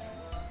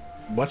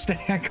 What's the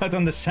haircut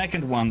on the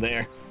second one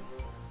there?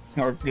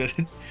 Or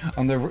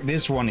on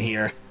this one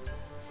here?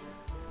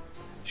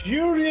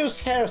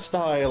 Curious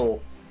hairstyle.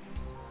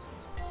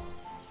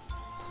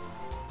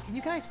 Can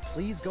you guys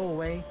please go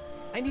away?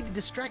 I need to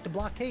distract a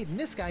blockade, and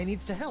this guy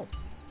needs to help.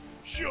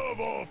 Shove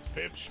off,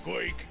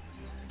 Pipsqueak.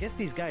 Guess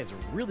these guys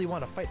really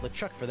want to fight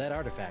LeChuck for that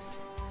artifact.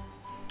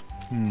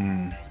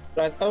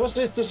 Right, I was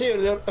just to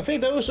say, I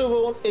think there was a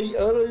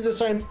early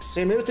design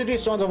similar to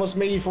this one that was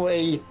made for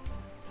a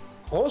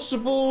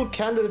possible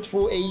candidate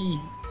for a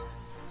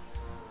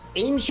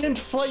ancient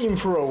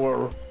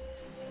flamethrower.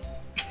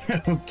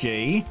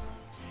 Okay.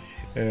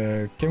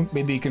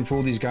 Maybe you can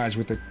fool these guys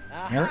with the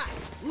hair. Aha!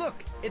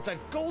 Look, it's a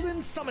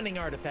golden summoning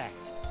artifact.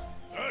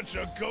 That's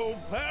a gold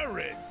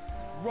parrot.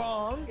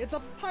 Wrong, it's a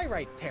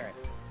pyrite parrot.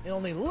 It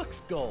only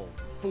looks gold,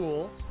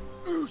 fool.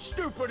 You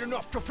stupid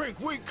enough to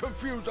think we'd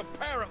confuse a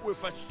parrot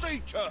with a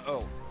sea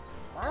turtle?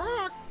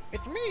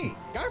 It's me,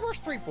 Guybrush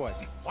Threepwood,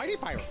 Whitey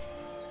Pirate.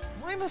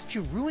 Why must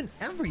you ruin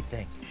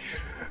everything?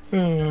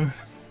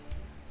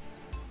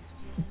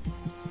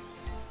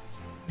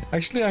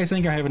 Actually, I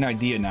think I have an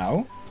idea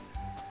now.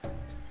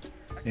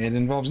 It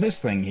involves this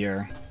thing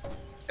here.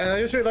 And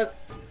I just realized...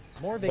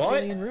 More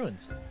Vacalian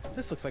ruins.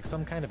 This looks like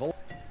some kind of old...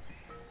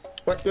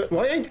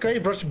 Why ain't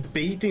Guybrush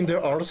beating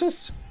their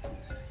arses?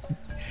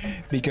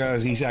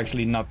 Because he's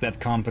actually not that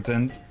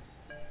competent.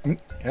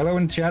 Hello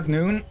in chat,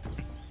 Noon.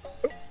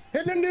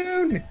 Hello,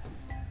 Noon!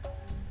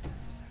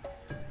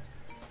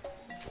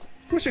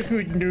 What's a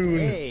good Noon?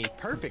 Hey,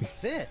 perfect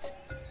fit.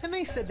 And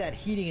they said that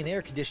heating and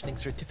air conditioning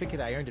certificate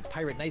I earned at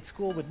Pirate Night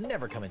School would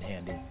never come in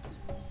handy.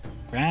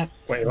 Rat.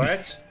 Wait,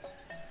 what?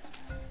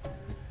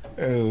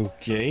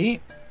 Okay.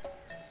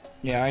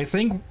 Yeah, I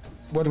think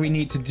what we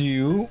need to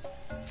do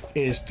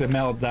is to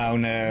melt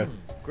down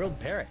Grilled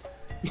parrot.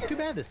 Too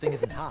bad this thing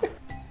isn't hot.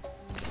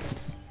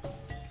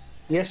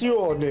 Yes, you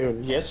are,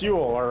 Noon. Yes, you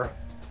are.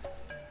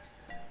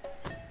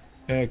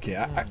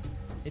 Okay,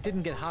 It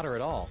didn't get hotter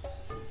at all.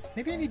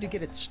 Maybe I need to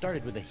get it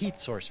started with a heat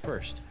source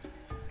first.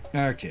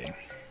 Okay.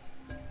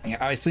 Yeah,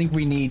 I think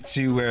we need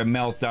to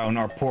melt down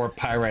our poor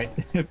pirate...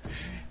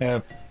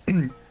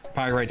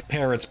 pirate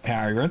parrot's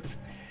parrot.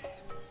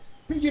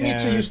 You need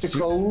to use the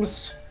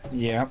coals.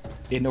 Yeah,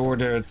 in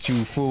order to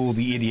fool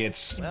the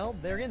idiots. Well,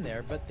 they're in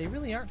there, but they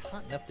really aren't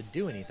hot enough to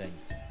do anything.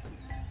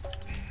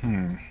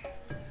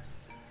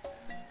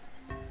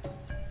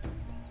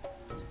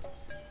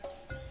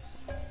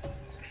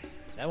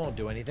 That won't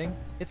do anything.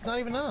 It's not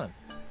even on.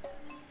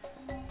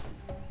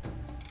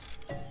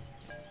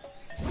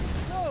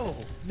 Oh,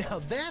 now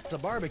that's a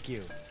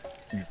barbecue.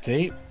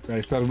 Okay, I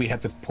thought we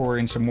had to pour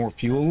in some more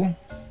fuel.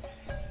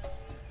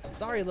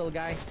 Sorry, little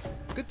guy.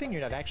 Good thing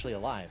you're not actually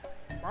alive.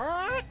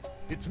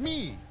 It's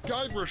me,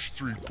 Guybrush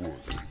Threepwood,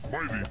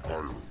 mighty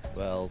pirate.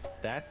 Well,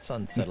 that's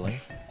unsettling.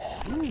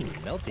 Ooh,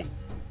 melty.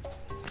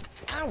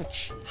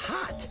 Ouch!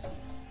 Hot!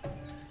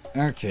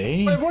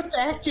 Okay. But what the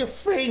heck you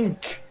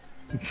think?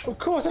 Of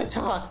course it's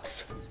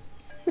hot.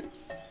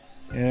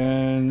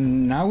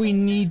 And now we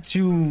need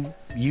to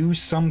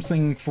use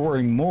something for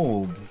a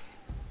mold.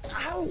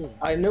 Ow!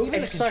 I know Even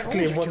the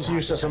exactly controls are what too to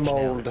use hot as a to touch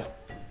now. mold.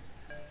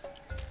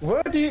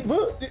 Where do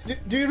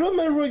you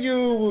remember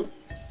you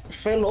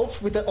fell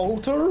off with the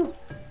altar?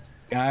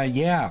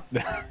 Yeah.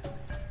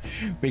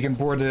 We can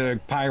pour the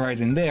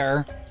pyrite in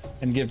there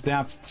and give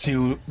that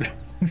to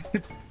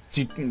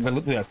to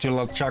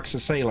LeChuck's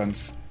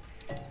assailants.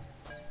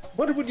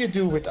 What would you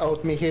do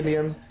without me,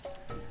 Hillyan?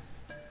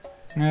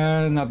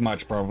 Not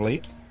much,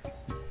 probably.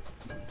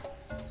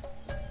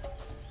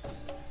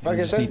 I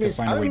guess just that need to means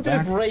find a way I'm gonna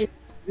back. brain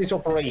this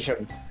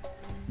operation.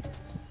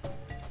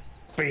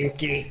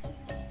 Pinky.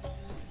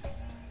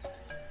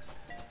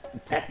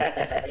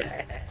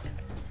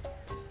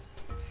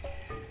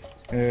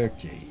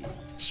 Okay.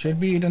 Should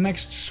be the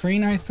next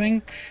screen, I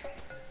think.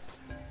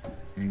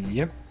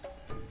 Yep.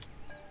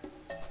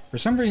 For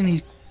some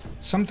reason,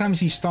 sometimes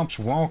he stops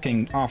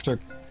walking after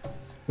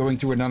going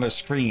to another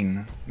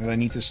screen. That I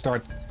need to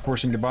start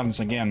pushing the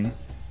buttons again.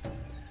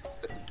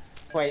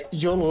 Wait,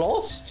 you're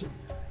lost?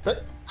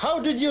 But how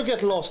did you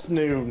get lost,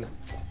 Noon?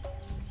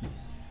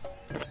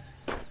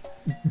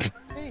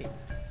 Hey,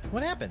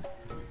 what happened?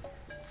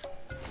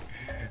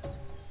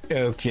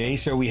 Okay,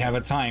 so we have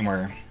a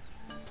timer.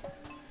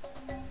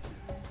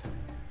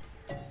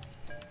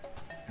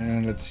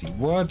 And let's see,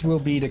 what will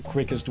be the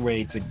quickest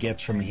way to get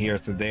from here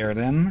to there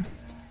then?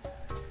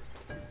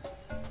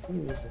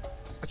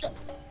 Okay.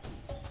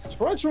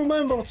 Try to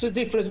remember what's the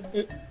difference.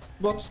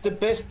 What's the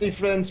best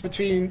difference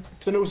between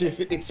to know if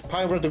it's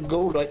pirate or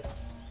gold?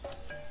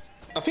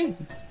 I think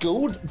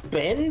gold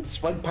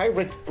bends while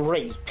pirate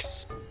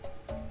breaks.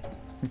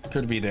 It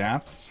could be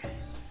that.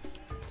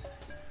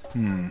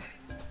 Hmm.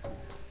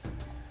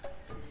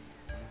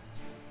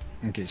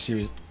 Okay,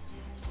 seriously.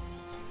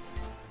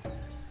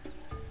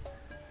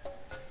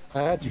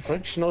 That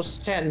makes no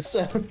sense.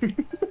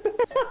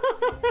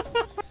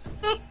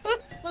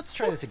 Let's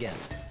try this again.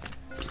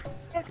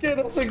 Okay,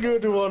 that's a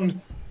good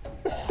one.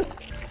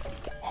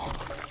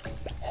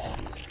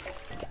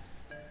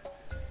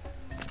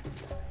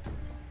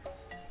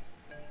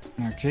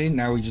 Okay,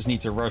 now we just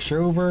need to rush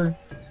over.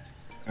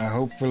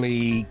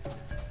 Hopefully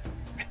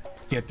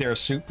get there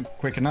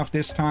quick enough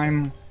this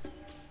time.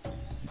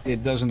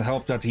 It doesn't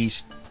help that he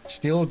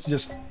still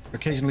just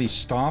occasionally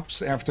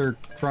stops after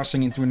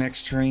crossing into the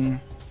next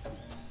train.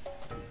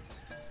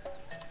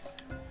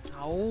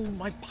 Oh,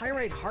 my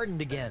pyrite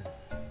hardened again.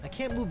 I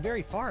can't move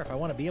very far if I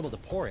want to be able to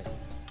pour it.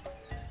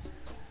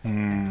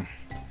 Hmm.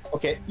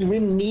 Okay, we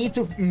need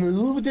to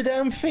move the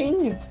damn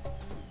thing.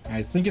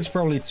 I think it's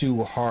probably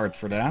too hard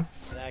for that.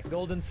 That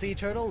golden sea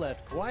turtle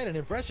left quite an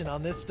impression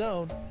on this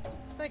stone.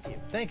 Thank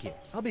you, thank you.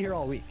 I'll be here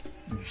all week.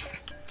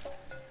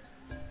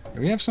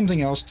 Do we have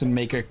something else to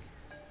make a...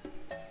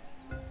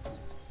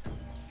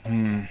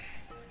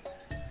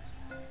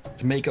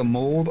 To make a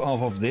mold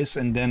off of this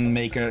and then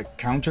make a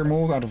counter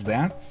mold out of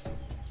that?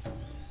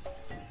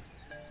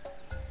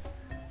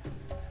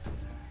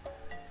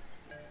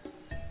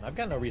 I've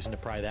got no reason to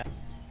pry that.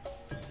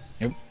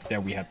 Yep,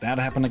 there we had that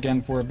happen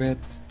again for a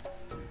bit.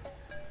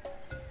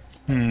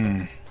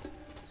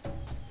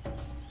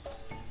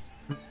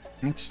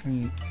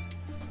 Actually,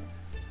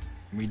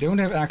 we don't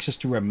have access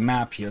to a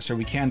map here, so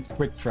we can't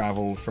quick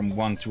travel from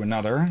one to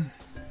another.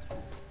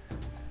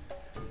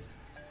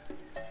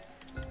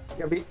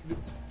 Yeah,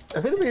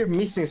 I think we're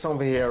missing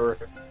something here.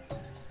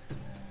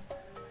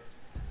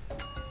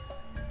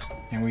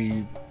 Can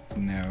we...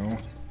 No.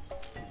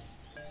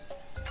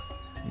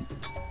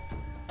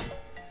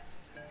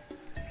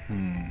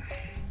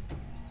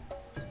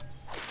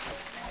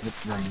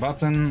 Wrong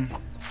button.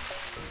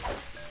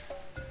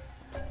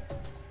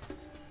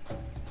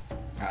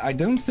 I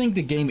don't think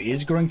the game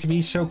is going to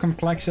be so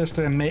complex as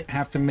to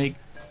have to make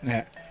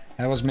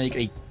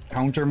a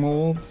counter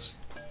mold.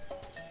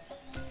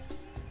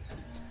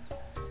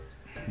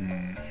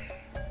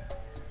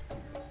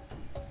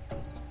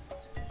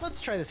 Let's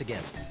try this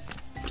again.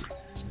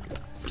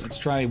 Let's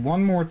try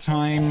one more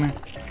time,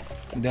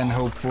 then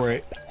hope for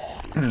it.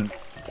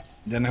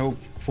 Then hope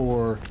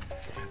for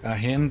a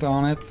hint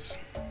on it.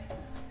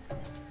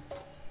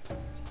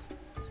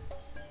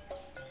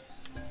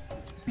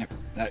 Yep.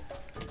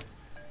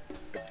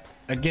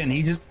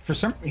 Again,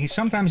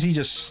 sometimes he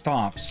just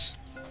stops.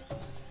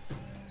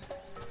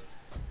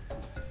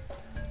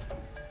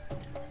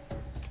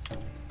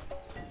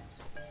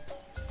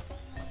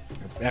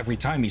 Every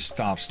time he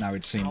stops now,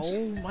 it seems.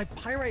 Oh, my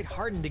pyrite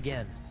hardened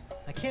again.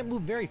 I can't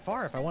move very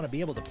far if I want to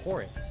be able to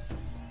pour it.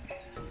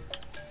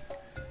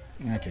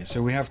 Okay,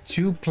 so we have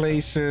two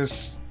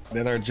places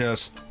that are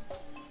just...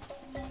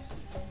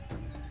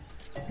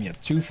 Yeah,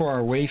 too far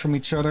away from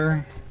each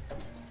other.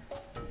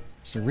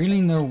 There's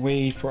really no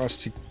way for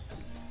us to...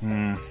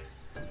 I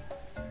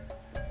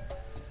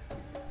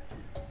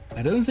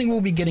don't think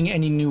we'll be getting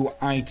any new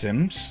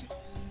items.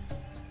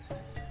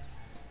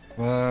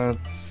 But...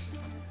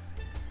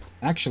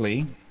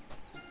 Actually...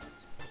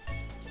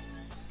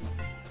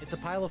 It's a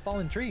pile of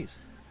fallen trees.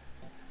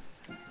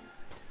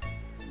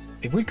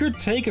 If we could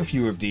take a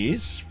few of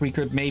these, we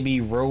could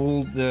maybe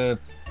roll the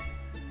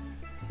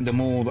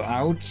mold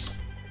out.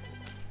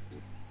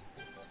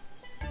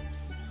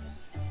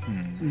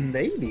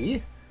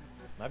 Maybe.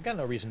 I've got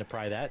no reason to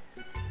pry that.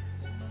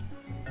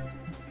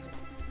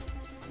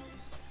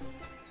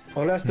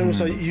 Unless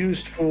those are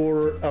used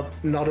for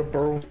another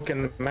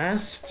broken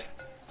mast.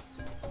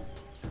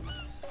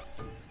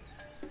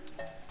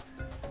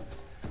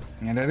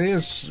 And that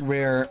is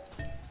where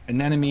an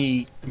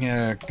enemy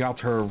gets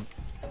her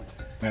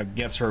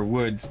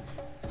wood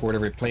for the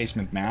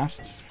replacement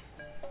masts.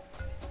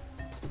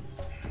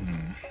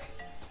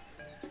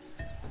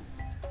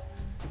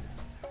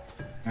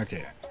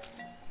 Okay.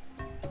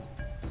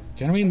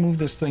 Can we move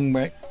this thing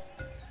back?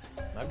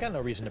 I've got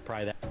no reason to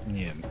pry that.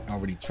 Yeah,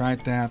 already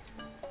tried that.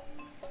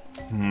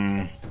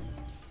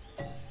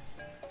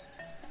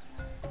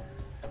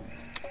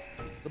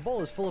 The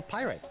bowl is full of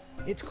pyrite.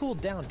 It's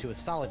cooled down to a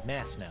solid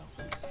mass now.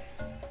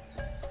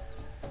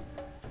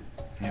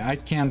 Yeah, I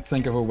can't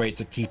think of a way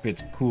to keep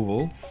it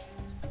cooled.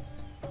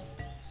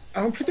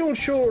 I'm pretty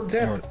sure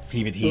that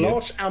keep it heated.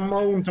 Large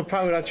amount of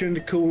powder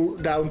shouldn't cool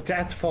down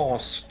that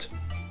fast.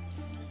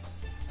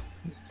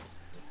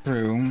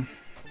 True.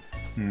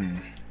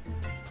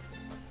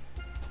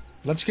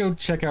 let's go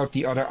check out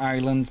the other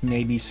island.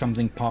 Maybe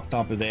something popped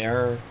up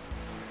there.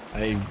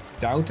 I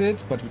doubt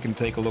it, but we can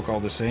take a look all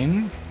the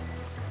same.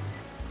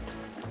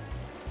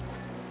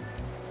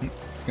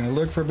 Gonna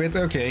look for a bit.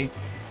 Okay.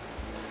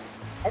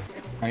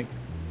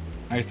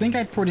 I think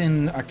I put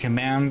in a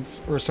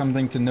command or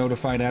something to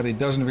notify that. It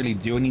doesn't really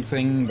do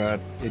anything, but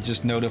it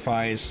just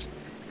notifies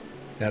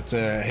that,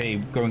 hey,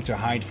 going to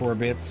hide for a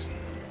bit.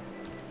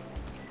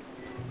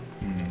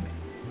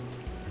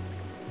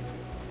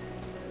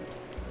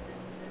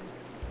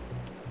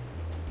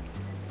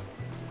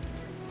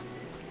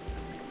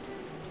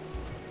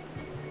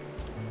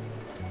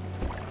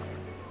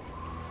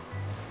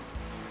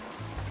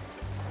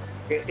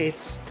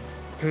 It's...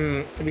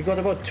 we got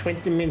about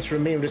 20 minutes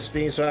remaining in the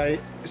stream, so I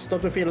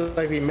start to feel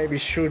like we maybe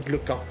should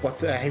look up what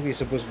the heck we're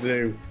supposed to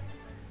do.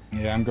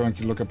 Yeah, I'm going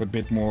to look up a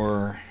bit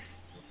more.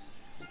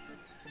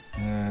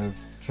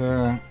 Let's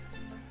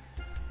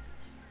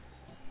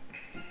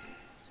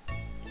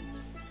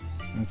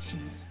see.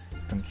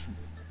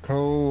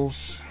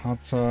 Coals,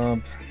 hot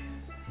tub,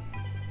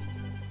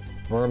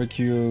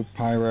 barbecue,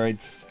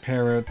 pyrite,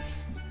 parrot.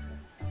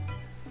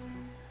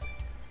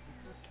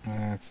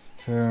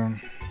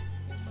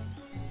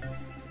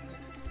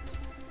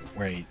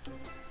 Wait.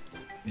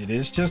 It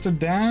is just a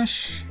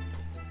dash?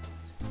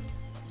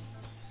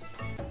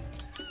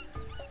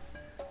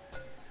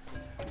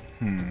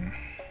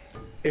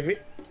 If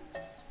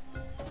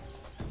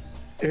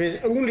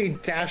it's only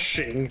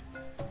dashing,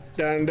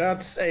 then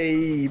that's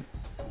a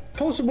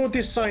possible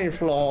design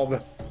flaw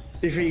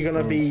if you're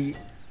gonna be,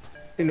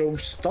 you know,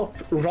 stop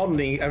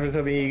running every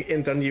time we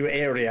enter a new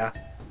area.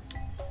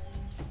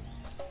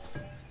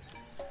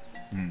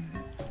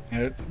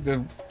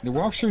 The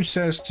walkthrough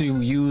says to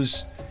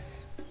use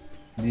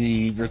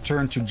the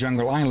return to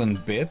Jungle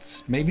Island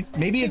bit. Maybe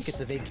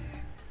it's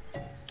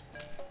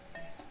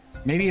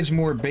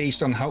more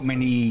based on how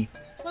many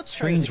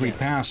screens we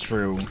pass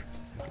through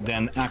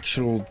than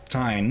actual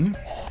time.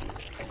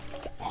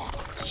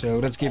 So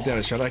let's give that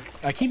a shot.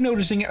 I keep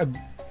noticing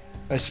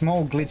a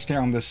small glitch there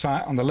on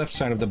the left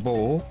side of the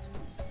bowl.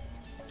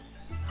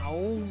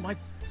 Oh my.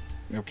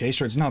 Okay,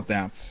 so it's not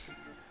that.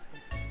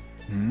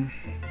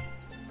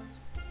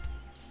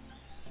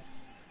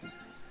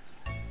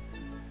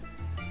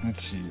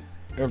 Let's see.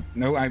 Oh,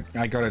 no, I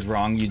got it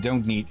wrong. You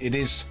don't need... It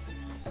is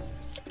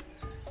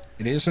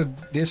a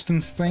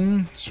distance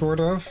thing, sort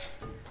of.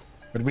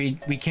 But we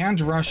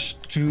can't rush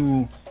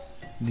to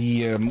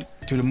the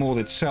mold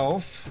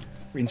itself.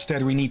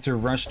 Instead, we need to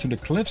rush to the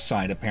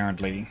cliffside,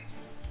 apparently.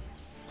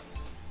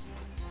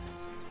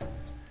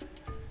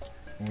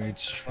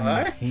 Which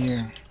from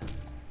here...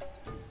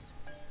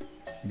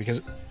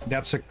 Because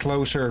that's a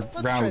closer route.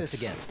 Let's try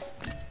this again.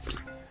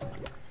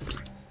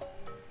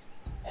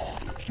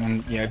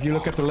 And yeah, if you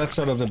look at the left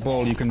side of the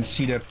bowl, you can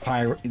see the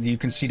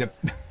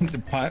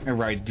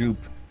pyrite goop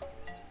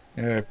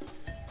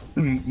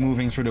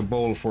moving through the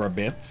bowl for a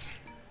bit.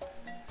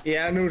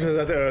 Yeah, I noticed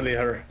that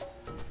earlier.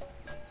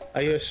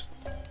 I just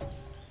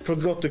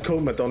forgot to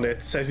comment on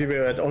it, since we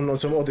were on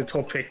some other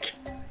topic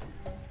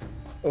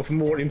of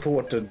more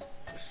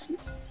importance.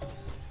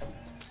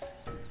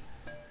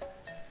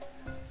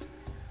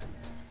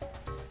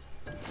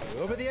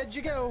 Over the edge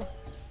you go.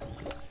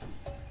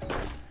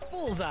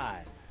 Bullseye.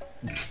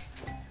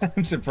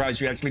 I'm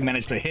surprised you actually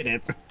managed to hit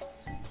it.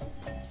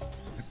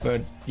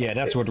 But yeah,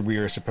 that's what we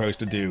were supposed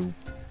to do.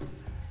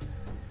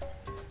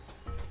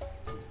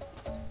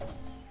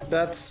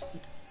 That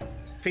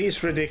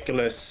feels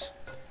ridiculous.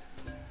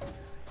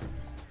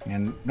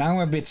 And now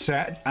I'm a bit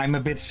sad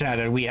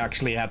that we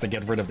actually had to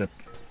get rid of the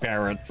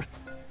parrot.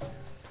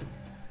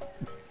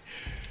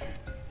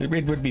 It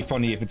would be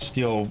funny if it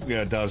still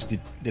does the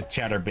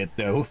chatter bit,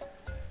 though.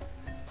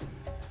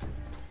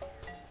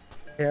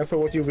 Yeah, for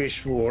what you wish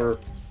for.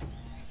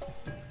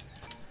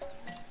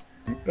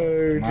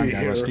 Oh, come on,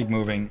 guys, let's keep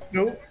moving.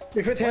 No,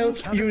 if it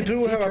helps, you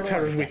do have a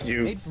parrot with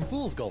you. Made from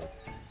fool's gold.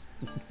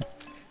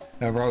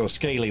 A rather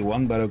scaly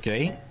one, but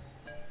okay.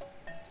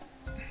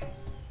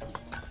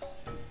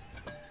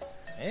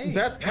 Hey,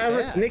 that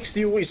parrot next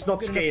to you is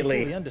not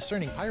scaly. The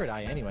undiscerning pirate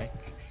eye, anyway.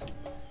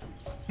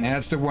 Yeah,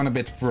 it's the one a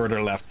bit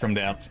further left from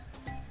that.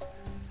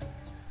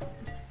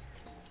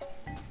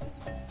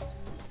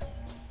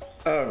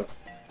 Oh.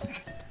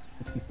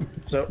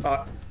 So,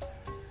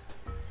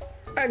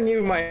 I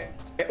knew my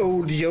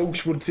old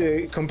jokes would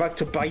come back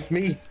to bite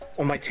me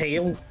on my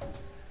tail.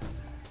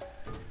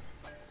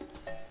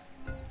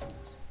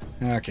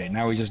 Okay,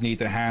 now we just need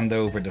to hand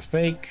over the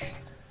fake.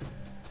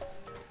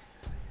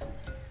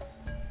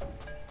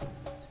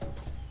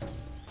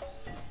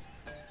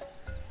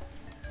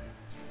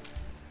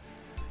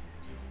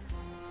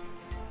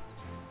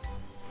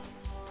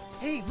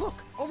 Hey, look!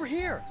 Over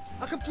here!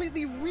 A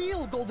completely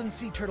real golden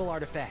sea turtle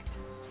artifact!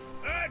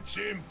 That's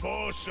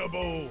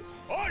impossible!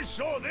 I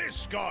saw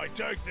this guy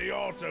take the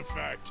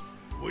artifact.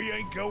 We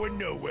ain't going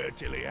nowhere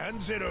till he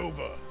hands it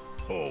over.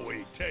 Or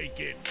we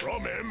take it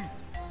from him.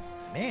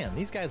 Man,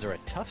 these guys are a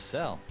tough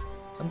sell.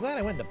 I'm glad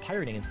I went into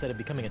pirating instead of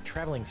becoming a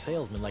traveling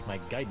salesman like my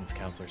guidance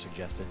counselor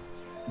suggested.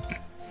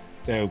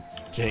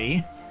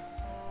 Okay.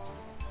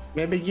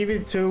 Maybe give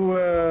it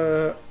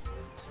to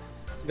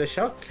the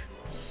Chuck.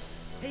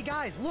 Hey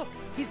guys, look!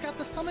 He's got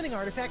the summoning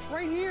artifact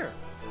right here!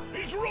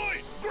 He's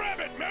right! Grab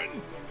it,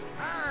 men!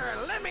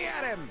 Let me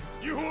at him!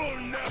 You will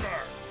never!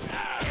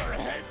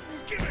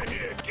 Give it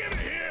here! Give it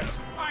here!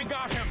 I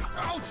got him!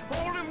 Ouch!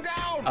 Hold him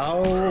down!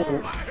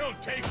 Oh. I'll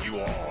take you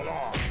all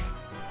off!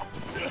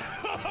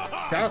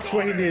 That's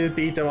why he didn't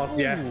beat them up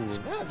yet. Ooh,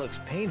 that looks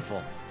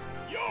painful.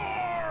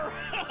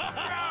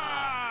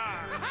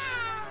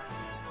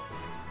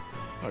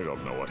 I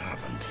don't know what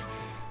happened.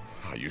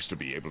 I used to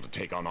be able to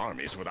take on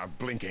armies without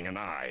blinking an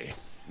eye.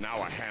 Now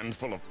a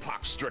handful of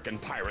pox-stricken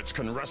pirates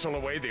can wrestle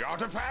away the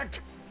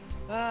artifact?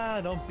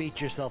 Don't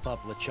beat yourself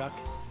up, LeChuck.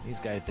 These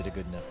guys did a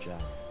good enough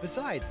job.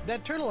 Besides,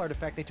 that turtle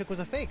artifact they took was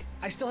a fake.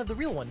 I still have the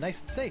real one,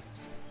 nice and safe.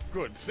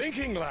 Good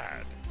thinking,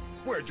 lad.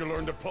 Where'd you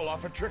learn to pull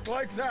off a trick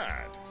like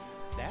that?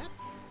 That?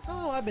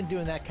 Oh, I've been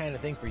doing that kind of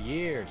thing for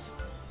years.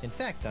 In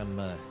fact, I'm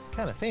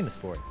kind of famous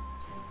for it.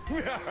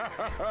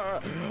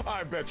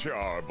 I bet you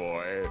are,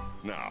 boy.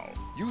 Now,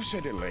 you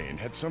said Elaine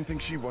had something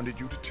she wanted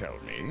you to tell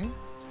me?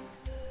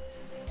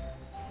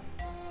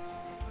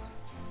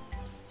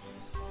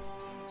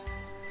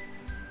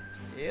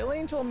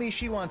 Elaine told me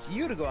she wants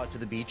you to go out to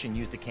the beach and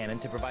use the cannon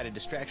to provide a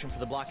distraction for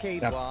the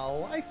blockade Yep.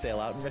 while I sail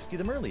out and rescue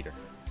the Merleader.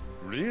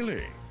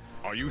 Really?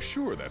 Are you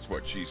sure that's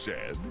what she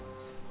said?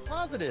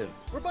 Positive.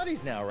 We're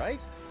buddies now, right?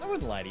 I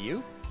wouldn't lie to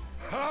you.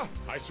 Ha!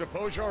 I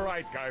suppose you're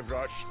right,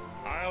 Guybrush.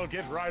 I'll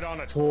get right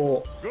on it.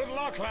 Oh. Good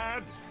luck,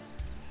 lad.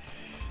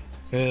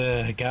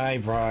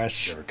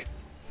 Guybrush.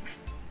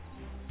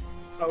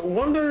 I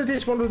wonder if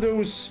it's one of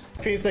those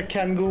things that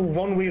can go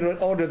one way or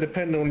other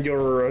depending on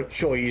your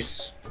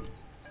choice.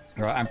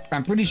 Well,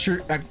 I'm pretty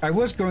sure I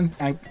was going.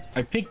 I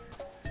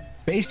picked.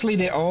 Basically,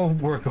 they all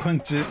were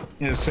going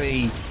to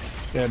say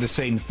the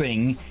same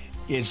thing.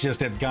 It's just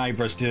that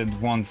Guybrush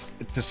didn't want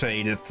to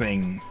say the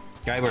thing.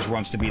 Guybrush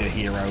wants to be the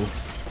hero.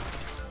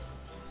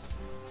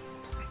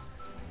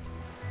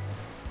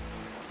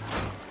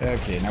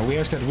 Okay, now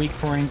where's that weak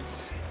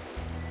point?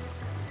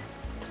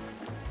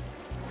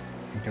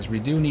 Because we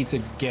do need to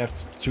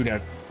get to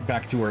that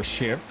back to our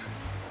ship.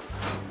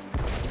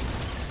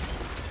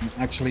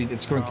 Actually,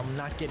 it's going to... I'm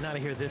not getting out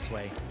of here this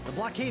way. The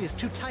blockade is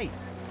too tight.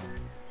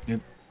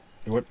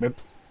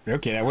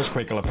 Okay, that was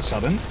quick all of a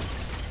sudden.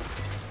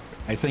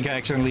 I think I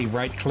accidentally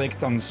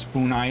right-clicked on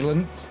Spoon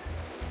Island.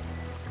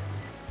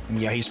 And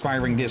yeah, he's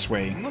firing this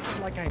way. Looks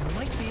like I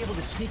might be able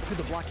to sneak through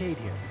the blockade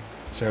here.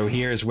 So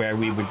here's where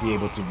we would be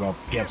able to, well,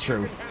 get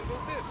through.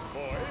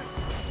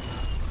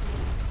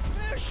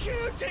 They're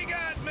shooting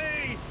at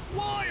me!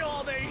 Why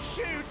are they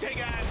shooting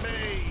at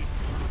me?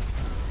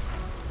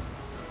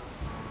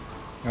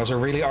 Also,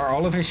 really, are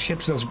all of his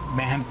ships just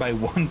manned by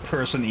one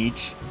person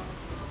each?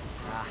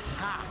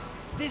 Aha!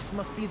 This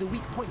must be the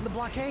weak point in the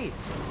blockade.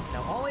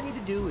 Now all I need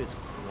to do is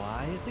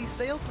quietly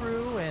sail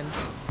through and...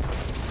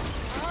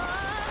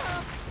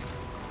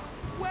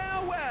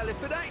 Well, well,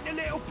 if it ain't the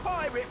little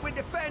pirate with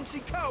the fancy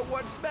coat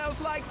what smells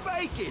like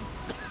bacon.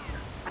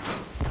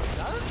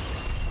 Huh?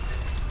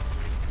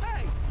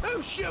 Hey,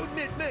 who's shooting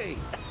at me?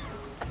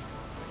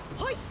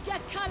 Hoist your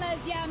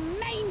colours, you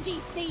mangy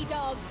sea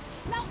dogs!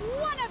 Not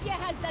one of you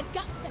has the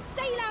guts to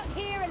sail out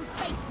here and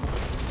face me!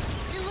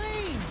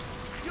 Elaine!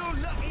 You're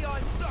lucky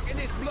I'm stuck in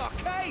this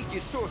blockade,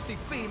 you saucy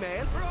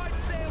female, or I'd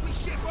sail me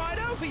ship right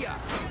over you!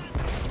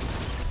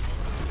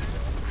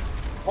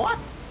 What?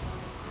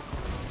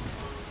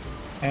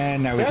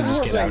 And now we can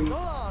just get out. So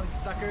long,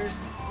 suckers.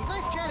 It was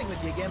nice chatting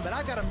with you again, but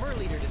I've got a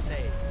Merleader to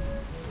save.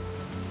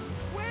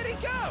 Where'd he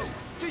go?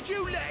 Did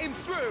you let him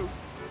through?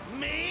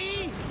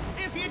 Me?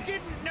 If you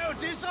didn't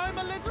notice, I'm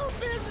a little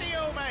busy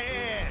over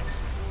here.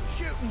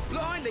 Shooting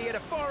blindly at a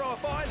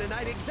far-off island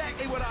ain't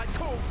exactly what I'd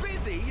call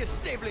busy, you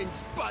sniveling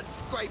spud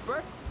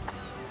scraper.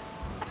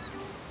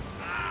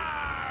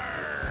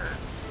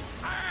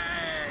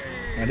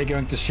 Are they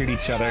going to shoot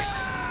each other?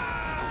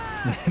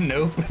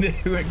 Nope,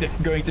 they're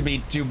going to be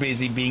too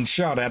busy being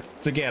shot at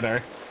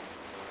together.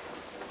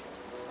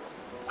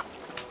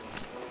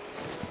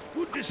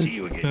 Good to see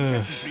you again,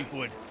 Captain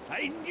Fleetwood.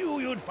 I knew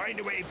you'd find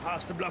a way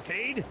past the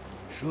blockade.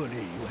 Surely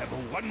you have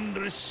a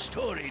wondrous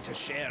story to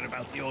share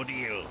about the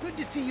ordeal. Good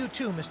to see you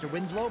too, Mr.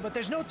 Winslow, but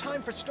there's no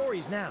time for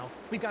stories now.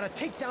 We've got to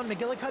take down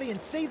McGillicuddy and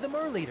save the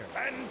Merleader.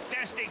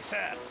 Fantastic,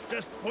 sir.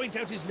 Just point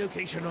out his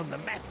location on the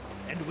map,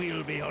 and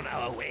we'll be on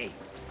our way.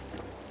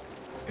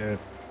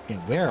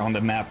 Where on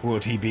the map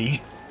would he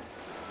be?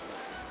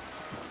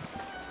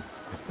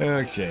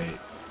 Okay.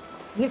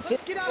 Let's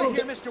get out of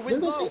here, Mr.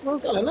 Winslow.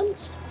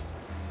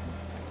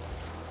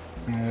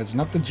 It's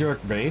not the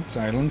Jerkbait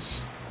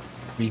Islands.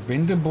 We've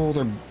been to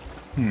Boulder...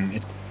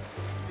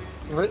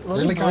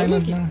 Relic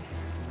Island?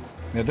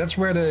 Yeah, that's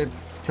where the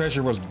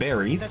treasure was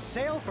buried. Set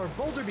sail for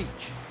Boulder Beach.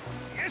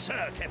 Yes,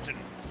 sir, Captain.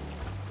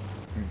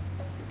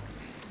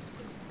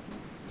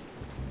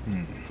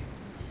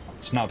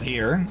 It's not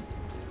here.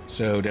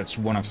 So that's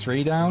one of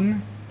 3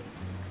 down.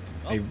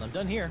 Oh, I'm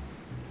done here.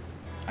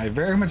 I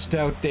very much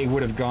doubt they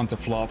would have gone to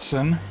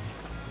Flotsam.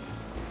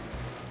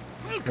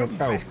 Welcome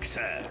back,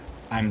 sir.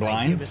 I'm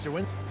blind. Thank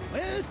you, Mr.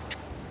 Well,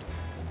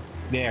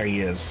 There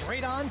he is.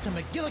 Straight on to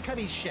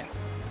McGillicuddy's ship.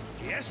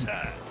 Yes,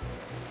 sir.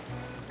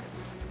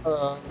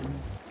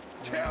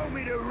 Tell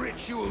me the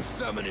ritual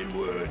summoning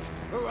words,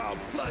 or I'll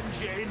plunge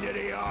you into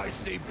the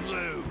icy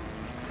blue.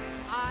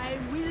 I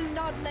will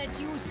not let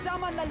you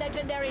summon the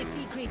legendary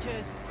sea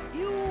creatures.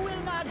 You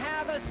will not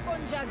have a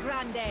Sponja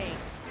Grande.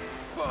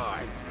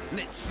 Fine.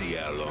 Let's see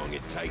how long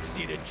it takes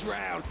you to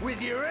drown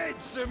with your head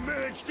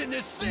submerged in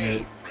the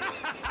sea.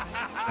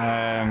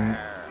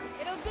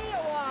 It'll be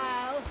a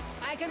while.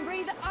 I can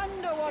breathe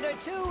underwater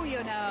too,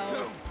 you know.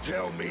 Don't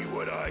tell me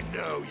what I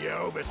know, you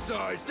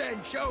oversized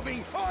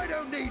anchovy. I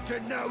don't need to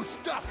know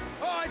stuff.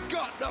 I've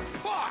got the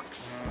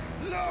pox.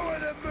 Lower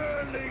the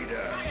mer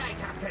leader. Aye, aye,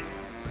 Captain.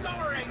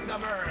 Lowering the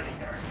mer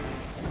leader.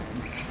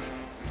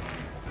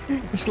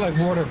 It's like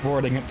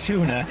waterboarding a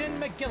tuna. Captain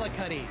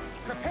McGillicuddy,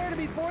 prepare to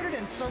be boarded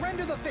and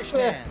surrender the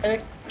fishman.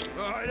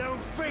 I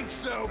don't think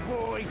so,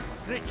 boy.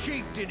 The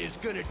chieftain is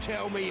gonna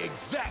tell me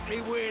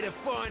exactly where to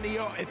find the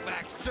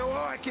artifacts so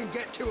I can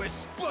get to a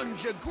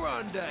Sponja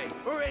Grande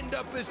or end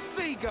up as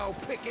seagull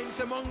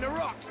pickings among the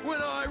rocks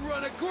when I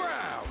run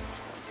aground.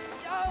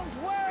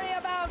 Don't worry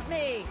about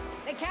me.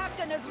 The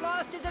captain has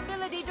lost his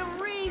ability to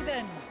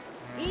reason.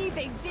 He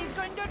thinks he's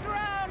going to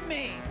drown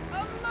me,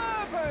 a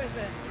mer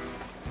person.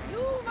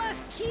 You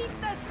must keep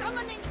the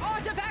summoning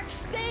artifact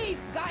safe,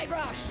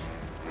 Guybrush.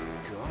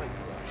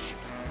 Guybrush?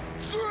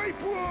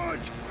 Threepwood!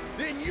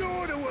 Then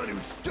you're the one who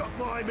stopped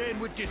my men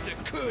with this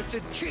accursed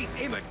cheap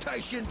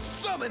imitation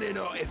summoning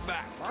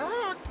artifact.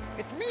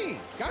 It's me,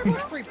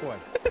 Guybrush Threepwood,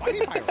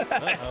 Mighty Pirate.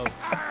 Uh-oh.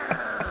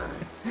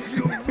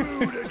 You'll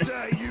rue the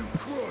day you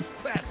cross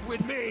paths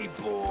with me,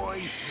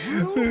 boy.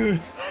 You?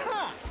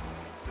 Ha!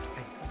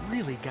 I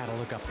really gotta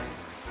look up that.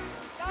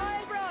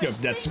 Guybrush, Yep,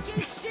 that's... sink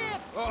his ship.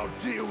 I'll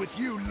deal with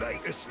you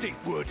later,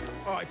 Stickwood.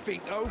 I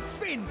think old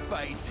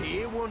Finface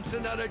here wants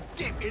another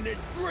dip in the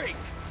drink.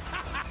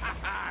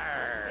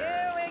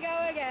 Here we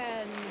go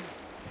again.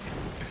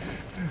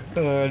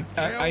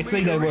 I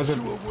think that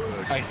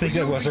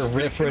was a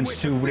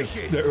reference to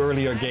the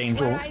earlier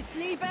games, or I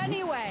sleep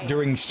anyway.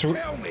 during.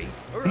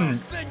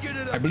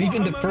 I believe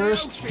in the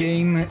first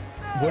game,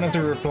 one of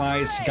the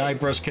replies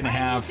Guybrush can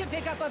have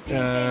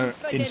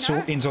in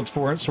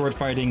sword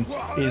fighting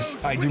is,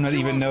 "I do not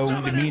even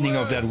know the meaning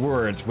of that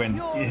word,"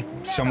 when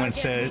someone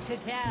said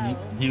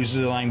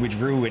uses the language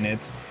 "rue" in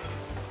it,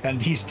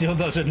 and he still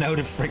doesn't know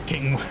the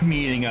freaking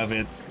meaning of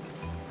it.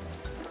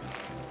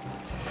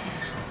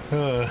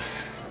 Well,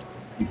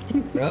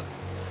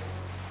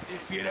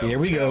 here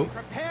we go.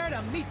 Prepare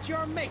to meet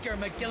your maker,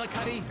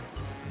 McGillicuddy.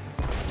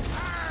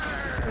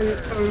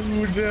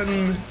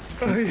 Odin.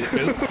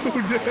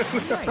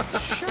 Nice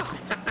shot.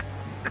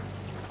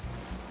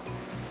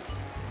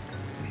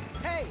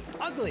 Hey,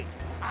 ugly.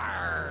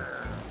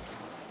 Arr.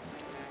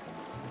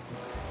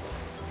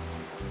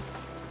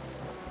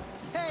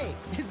 Hey,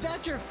 is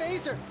that your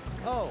face or?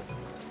 Oh,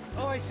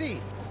 I see.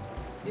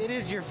 It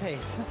is your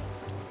face.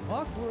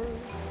 Awkward.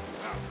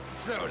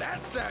 So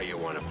that's how you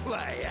want to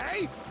play,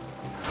 eh?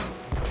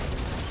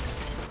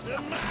 The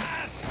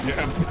mask!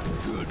 Yeah.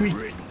 Good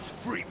riddance,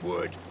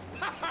 Fleetwood.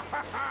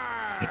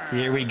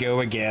 Here we go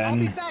I'll be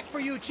again. back for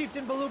you,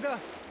 Chieftain Beluga.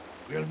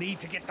 We'll need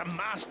to get the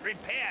mast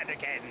repaired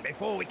again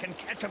before we can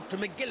catch up to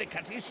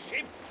McGillicuddy's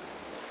ship.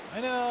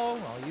 I know.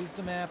 I'll use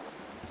the map.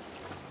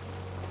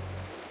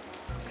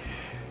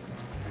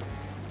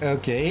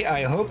 Okay,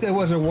 I hope that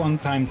was a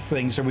one-time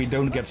thing so we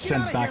don't get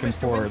sent outta back here, and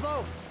Mr. forth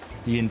Winslow.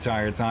 the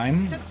entire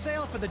time. Set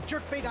sail for the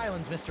Jerkbait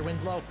Islands, Mr.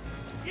 Winslow.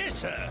 Yes,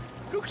 sir.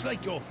 Looks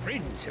like your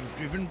friends have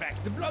driven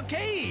back the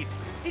blockade.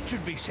 It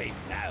should be safe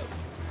now.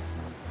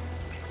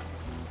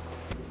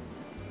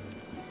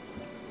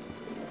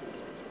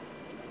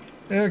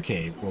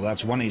 Okay, well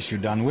that's one issue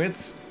done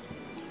with.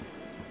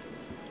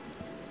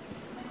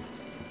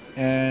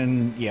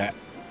 And yeah,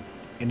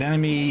 an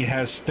enemy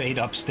has stayed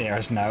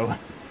upstairs now,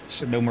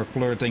 so no more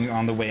flirting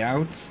on the way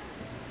out.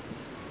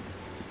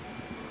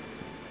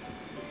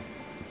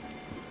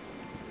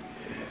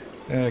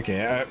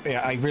 Okay,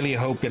 yeah, I really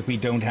hope that we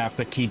don't have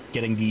to keep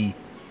getting the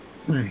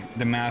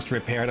mast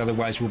repaired,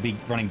 otherwise we'll be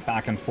running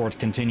back and forth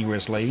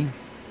continuously.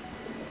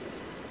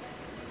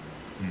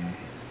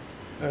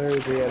 Oh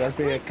dear, that'd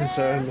be a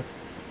concern.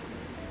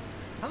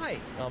 Hi,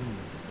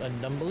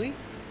 Numbly?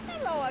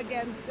 Hello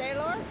again,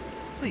 sailor.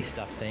 Please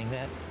stop saying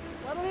that.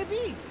 What'll it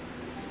be?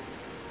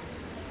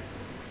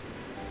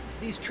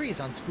 These trees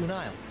on Spoon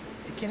Isle.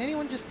 Can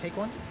anyone just take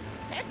one?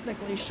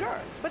 Technically, sure,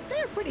 but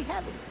they're pretty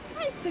heavy.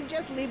 I'd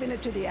suggest leaving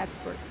it to the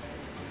experts.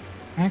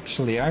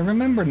 Actually, I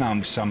remember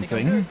now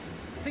something.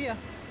 See ya.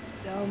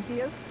 Don't be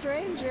a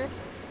stranger.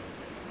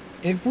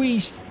 If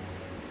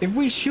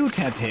we shoot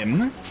at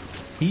him,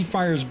 he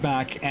fires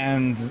back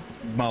and,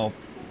 well,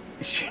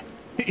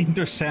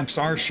 intercepts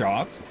our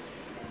shot.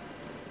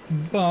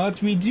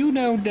 But we do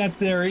know that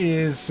there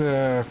is,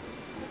 I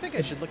think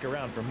I should look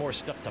around for more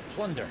stuff to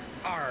plunder.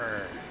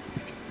 Arr!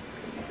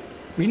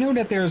 We know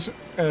that there's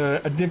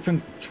a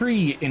different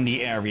tree in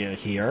the area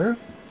here.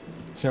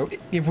 So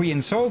if we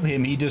insult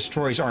him, he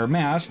destroys our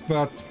mast,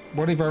 but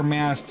what if our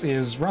mast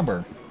is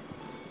rubber?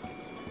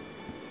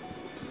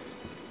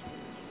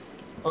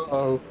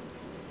 Uh-oh.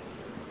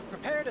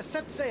 Prepare to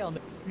set sail.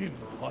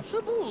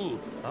 Impossible.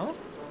 Huh?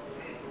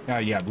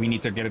 Yeah, we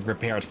need to get it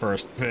repaired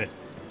first.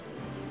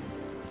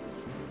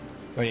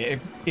 Oh, yeah,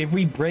 if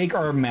we break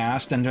our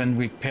mast and then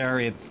repair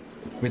it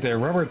with a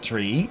rubber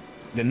tree,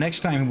 the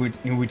next time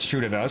he would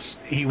shoot at us,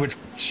 he would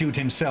shoot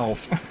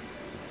himself.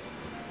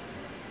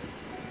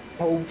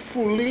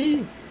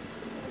 Hopefully.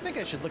 I think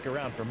I should look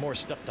around for more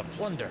stuff to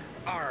plunder.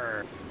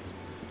 Arr.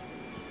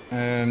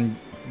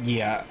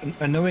 Yeah,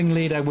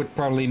 unknowingly that would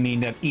probably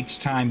mean that each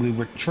time we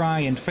would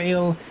try and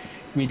fail,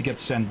 we'd get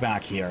sent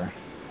back here.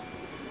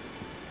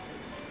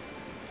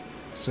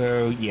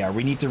 So yeah,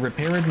 we need to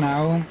repair it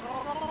now.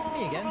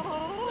 Me again.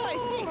 I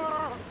see.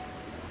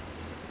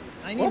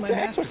 I need What my the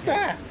heck was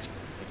that?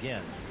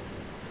 Again.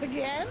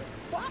 Again?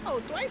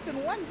 Wow, twice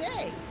in one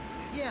day.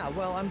 Yeah,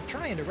 well, I'm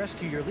trying to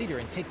rescue your leader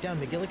and take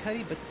down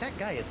McGillicuddy, but that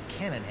guy is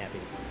cannon happy.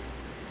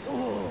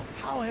 Oh,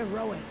 how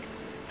heroic.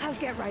 I'll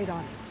get right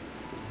on it.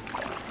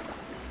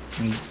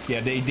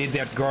 Yeah, they did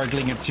that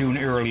gargling a tune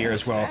earlier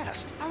as well.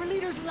 Fast. Our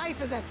leader's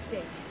life is at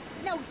stake.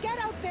 Now get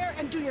out there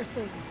and do your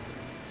thing.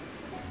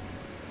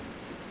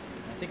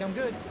 I think I'm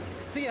good.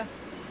 See ya.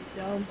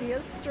 Don't be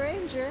a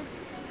stranger.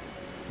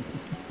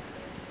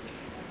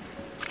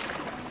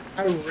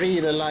 I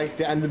really like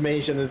the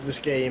animation of this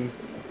game.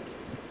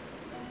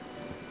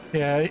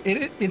 Yeah,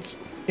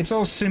 it's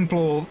all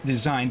simple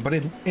design, but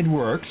it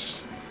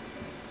works.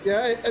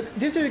 Yeah,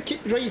 this is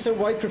the reason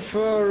why I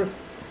prefer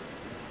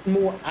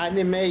more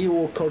anime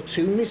or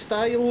cartoony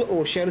style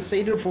or shell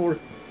shader for.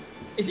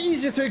 It's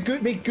easier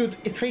to make good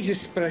face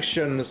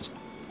expressions.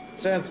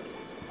 Since,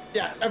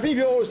 yeah, I think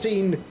we've all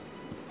seen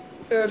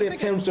early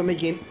attempts of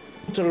making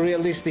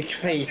realistic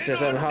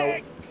faces and how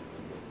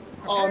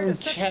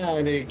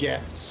uncanny it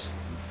gets.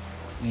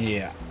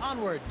 Yeah.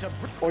 Onward to.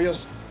 Or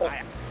just.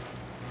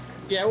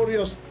 Yeah, or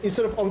just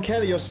instead of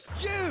uncanny, just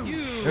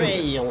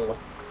fail.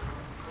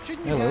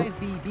 Shouldn't you guys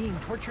be being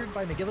tortured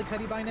by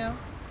McGillicuddy by now?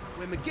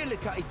 When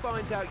McGillicuddy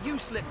finds out you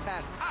slip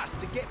past us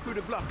to get through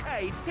the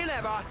blockade, he'll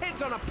have our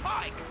heads on a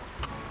pike!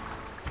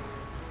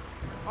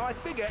 I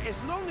figure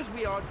as long as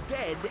we are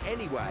dead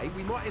anyway,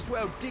 we might as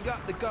well dig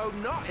up the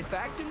golden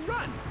artifact and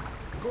run.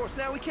 Of course,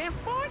 now we can't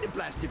find the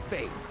blasted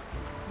thing.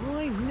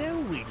 I know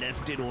we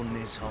left it on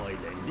this island.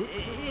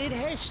 It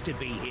has to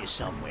be here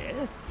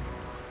somewhere.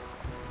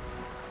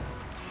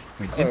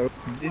 Whoa,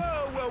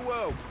 whoa,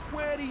 whoa!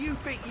 Where do you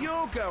think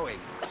you're going?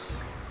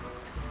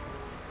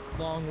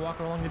 Long walk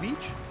along the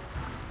beach?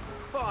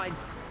 Fine.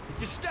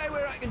 Just stay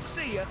where I can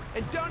see you,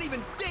 and don't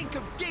even think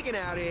of digging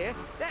out here.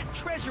 That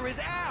treasure is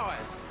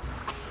ours.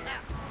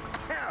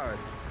 Ours.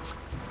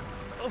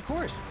 Of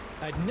course.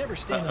 I'd never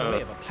stand in the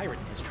way of a pirate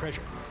and his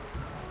treasure.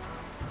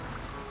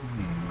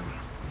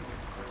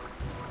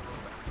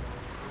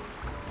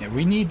 Yeah,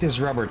 we need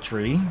this rubber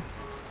tree.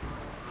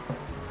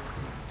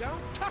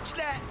 Don't touch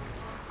that.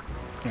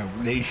 Yeah,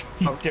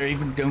 they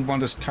even don't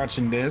want us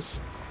touching this.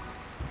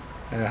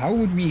 How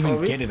would we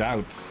even get it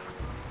out?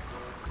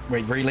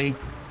 Wait, really?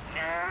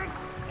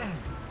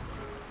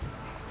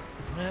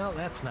 Well,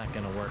 that's not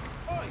gonna work.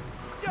 Oi,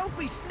 don't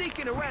be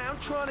sneaking around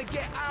trying to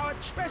get our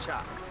treasure.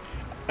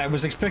 I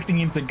was expecting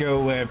him to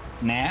go,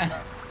 nah.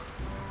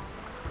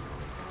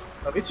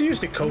 Let's use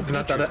the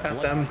coconut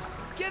at them.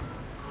 Get.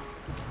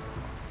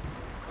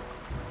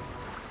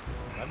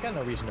 I've got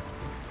no reason to.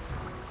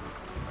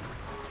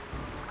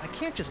 I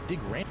can't just dig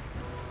random.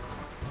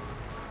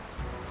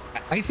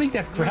 I think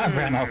that crab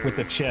ran off with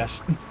the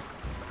chest.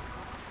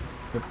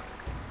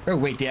 Oh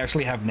wait, they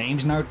actually have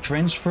names now?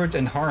 Trenchford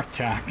and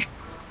Hardtack.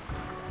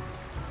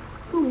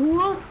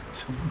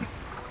 What?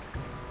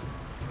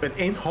 But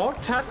ain't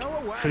hardtack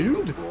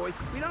food? Boy,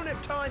 we don't have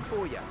time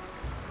for you.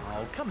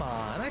 Oh, come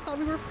on. I thought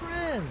we were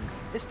friends.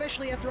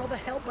 Especially after all the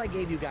help I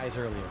gave you guys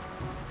earlier.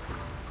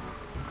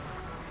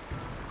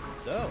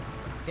 So,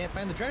 can't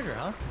find the treasure,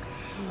 huh?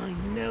 I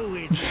know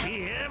it's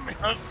here.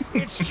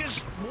 It's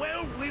just,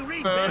 well, we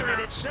reburied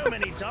it so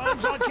many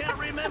times I can't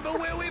remember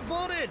where we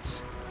put it.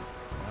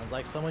 Sounds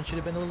like someone should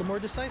have been a little more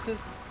decisive.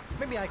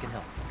 Maybe I can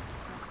help.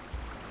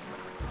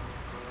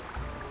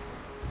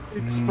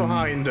 It's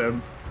behind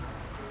him.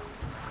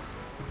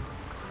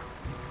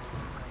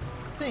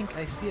 I think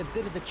I see a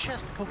bit of the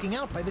chest poking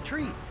out by the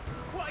tree.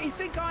 What do you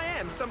think I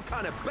am, some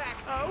kind of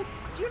backhoe?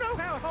 Do you know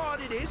how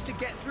hard it is to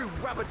get through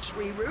rubber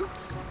tree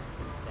roots?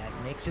 That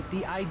makes it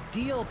the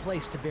ideal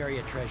place to bury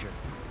a treasure.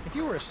 If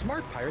you were a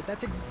smart pirate,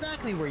 that's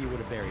exactly where you would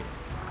have buried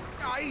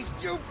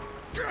it.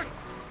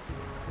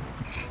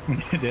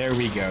 There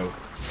we go.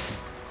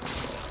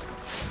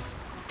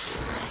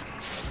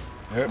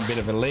 A bit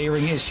of a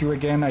layering issue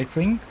again, I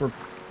think. There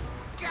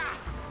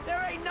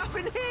ain't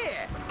nothing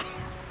here.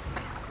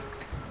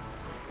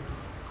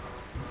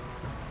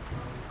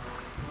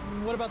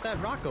 What about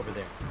that rock over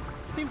there?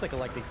 Seems like a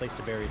likely place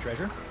to bury a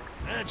treasure.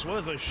 That's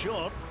worth a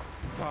shot.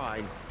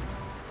 Fine.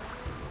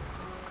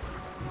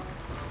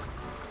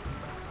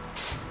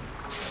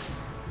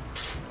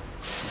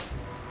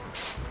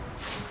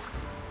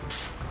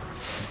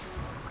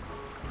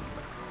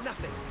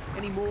 Nothing.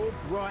 Any more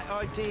bright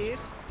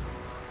ideas?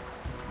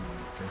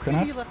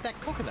 Maybe you left that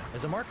coconut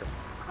as a marker.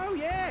 Oh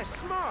yeah,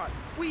 smart.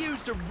 We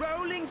used a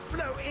rolling,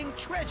 floating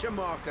treasure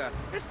marker.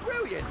 It's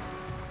brilliant.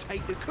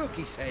 Take the cook,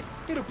 he said.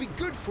 It'll be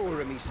good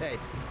for him, he said.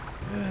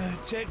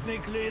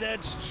 Technically,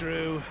 that's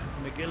true.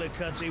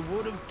 McGillicuddy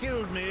would have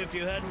killed me if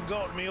you hadn't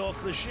got me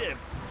off the ship.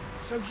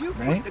 So you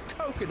put the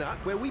coconut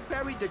where we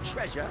buried the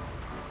treasure?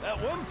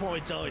 At one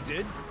point I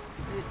did.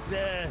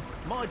 It,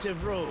 might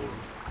have rolled.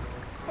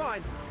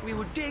 Fine. We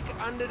will dig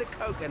under the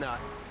coconut.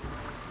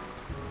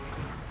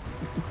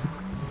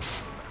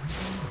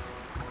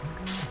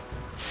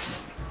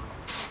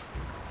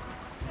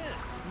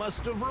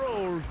 Must have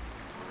rolled.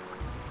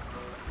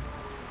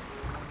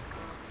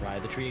 Try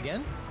the tree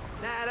again?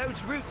 Nah,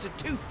 those roots are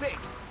too thick.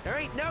 There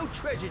ain't no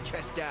treasure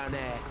chest down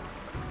there.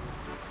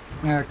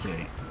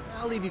 Okay.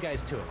 I'll leave you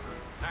guys to it.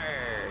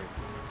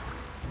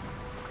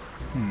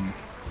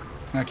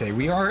 Okay,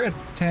 we are at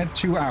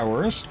 2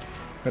 hours,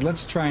 but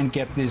let's try and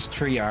get this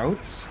tree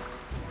out.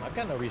 I've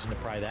got no reason to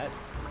pry that.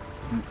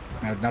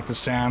 Not the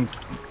sand.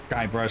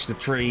 Guybrush the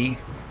tree.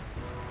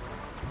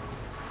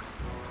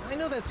 I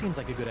know that seems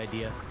like a good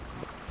idea.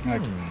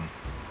 Okay.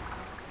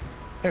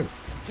 Oh.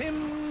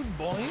 Tim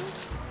Boyne?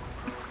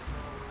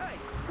 Hey,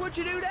 what'd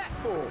you do that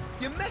for?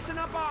 You're messing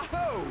up our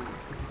hole.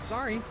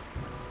 Sorry.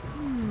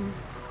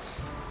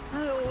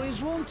 I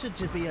always wanted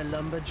to be a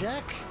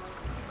lumberjack.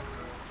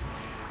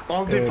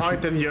 Monty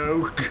Python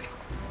yoke.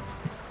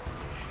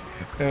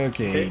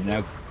 Okay,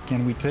 now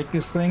can we take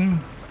this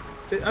thing?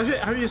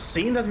 Have you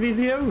seen that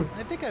video?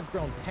 I think I've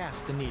grown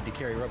past the need to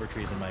carry rubber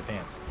trees in my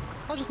pants.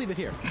 I'll just leave it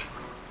here.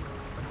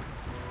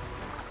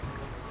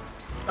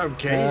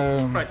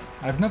 Okay, right.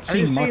 I've not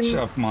seen much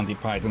of Monty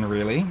Python,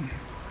 really.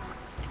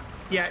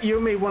 Yeah, you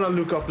may want to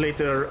look up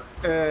later.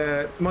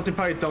 Monty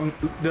Python,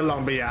 the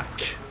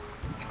Lumberjack.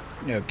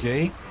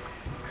 Okay.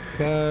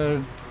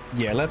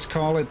 Yeah, let's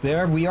call it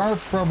there. We are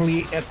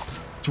probably at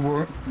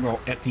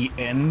the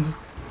end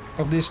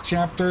of this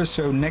chapter,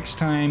 so next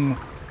time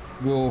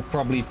we'll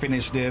probably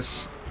finish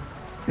this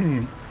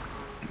and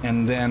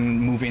then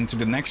move into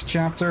the next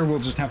chapter. We'll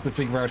just have to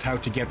figure out how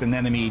to get an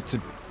enemy to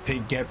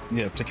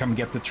come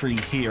get the tree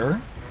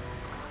here.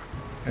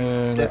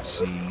 Let's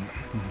see.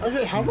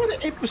 Okay, how many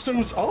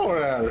episodes are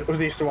there of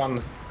this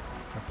one?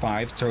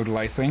 5 total,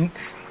 I think.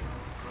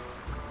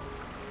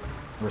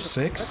 Or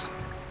 6.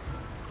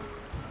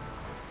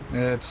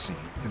 Let's see.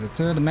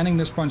 The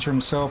Manningless Puncher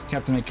himself,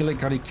 Captain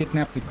McGillicuddy,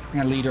 kidnapped the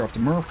leader of the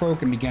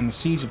merfolk and began the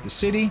siege of the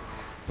city.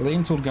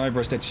 Elaine told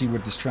Guybrush that she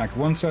would distract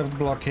one side of the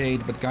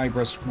blockade, but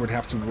Guybrush would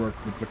have to work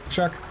with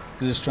LeChuck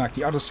to distract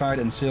the other side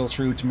and sail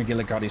through to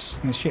McGillicuddy's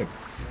ship.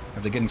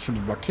 After getting through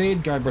the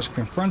blockade, Guybrush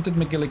confronted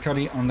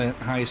McGillicuddy on the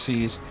high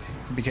seas.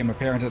 It became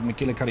apparent that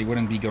McGillicuddy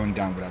wouldn't be going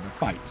down without a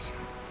fight.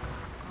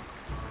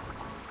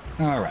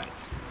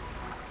 Alright.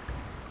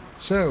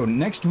 So,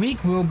 next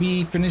week we'll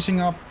be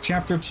finishing up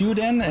Chapter 2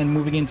 then, and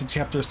moving into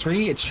Chapter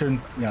 3. It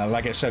shouldn't,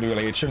 like I said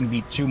earlier, it shouldn't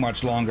be too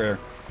much longer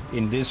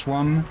in this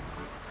one.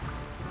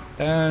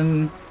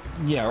 And,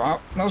 yeah,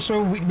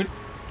 also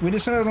we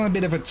decided on a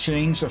bit of a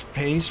change of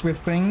pace with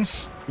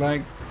things.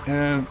 Like,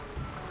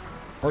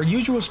 our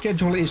usual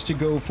schedule is to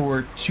go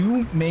for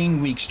 2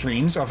 main week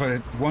streams of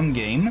one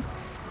game.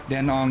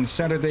 Then on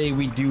Saturday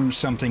we do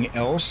something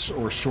else,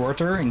 or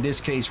shorter. In this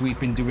case we've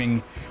been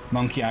doing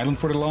Monkey Island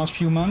for the last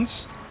few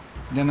months.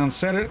 Then on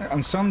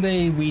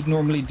Sunday we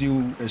normally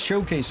do a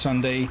Showcase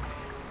Sunday,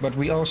 but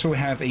we also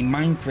have a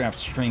Minecraft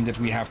stream that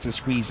we have to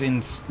squeeze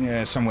in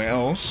somewhere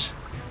else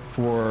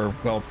for,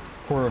 well,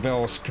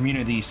 Coravel's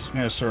community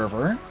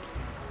server.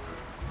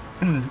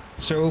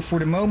 So for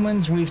the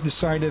moment we've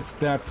decided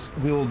that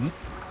we'll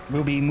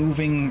be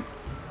moving,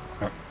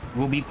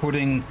 we'll be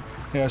putting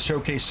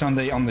Showcase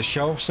Sunday on the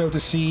shelf, so to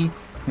say,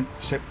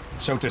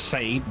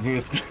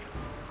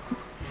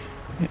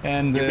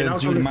 and do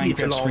the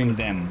Minecraft stream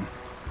then.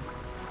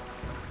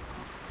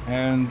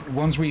 And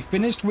once we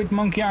finished with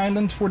Monkey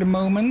Island for the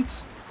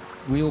moment,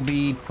 we'll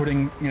be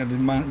putting the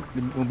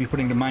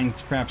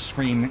Minecraft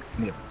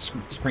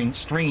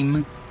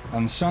stream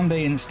on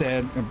Sunday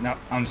instead, not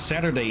on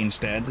Saturday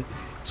instead,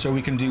 so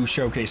we can do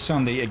Showcase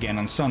Sunday again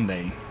on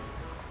Sunday.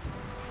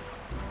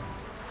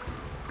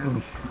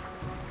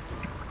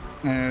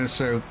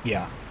 So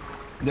yeah,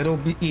 that'll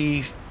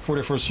be for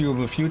the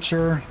foreseeable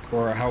future,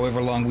 or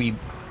however long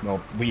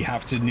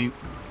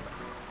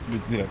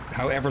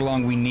however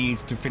long we need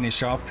to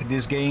finish up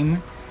this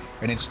game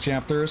and its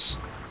chapters.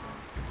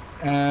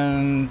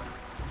 And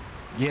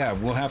yeah,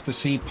 we'll have to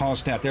see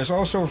past that. There's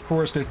also, of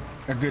course, a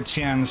good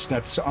chance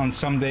that on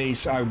some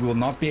days I will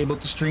not be able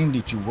to stream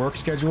due to work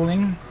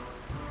scheduling.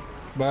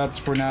 But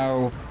for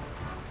now,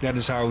 that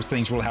is how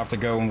things will have to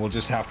go, and we'll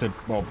just have to,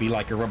 well, be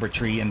like a rubber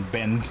tree and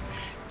bend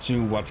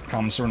to what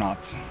comes or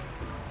not.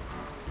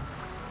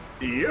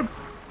 Yep.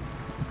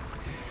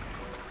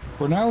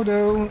 For now,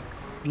 though,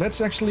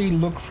 let's actually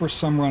look for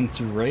someone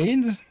to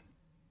raid.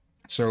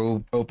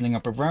 So, opening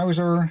up a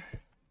browser,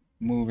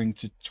 moving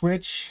to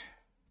Twitch.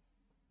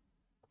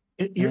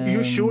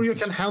 You sure you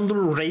can handle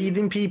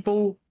raiding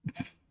people?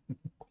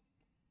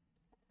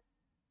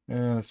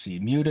 Let's see,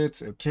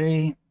 muted,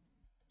 okay.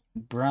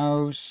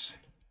 Browse.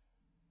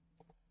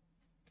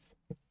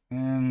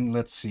 And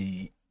let's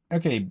see.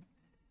 Okay.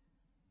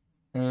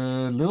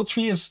 Lil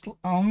Tree is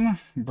on.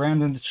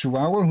 Brandon the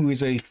Chihuahua, who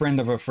is a friend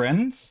of a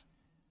friend.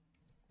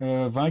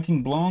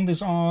 Viking Blonde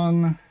is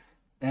on.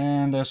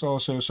 And there's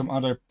also some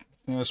other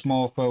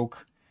small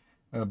folk.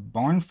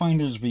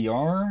 Barnfinders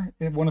VR.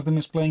 One of them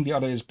is playing. The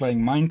other is playing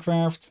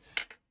Minecraft.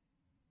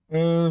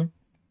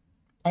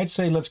 I'd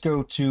say let's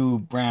go to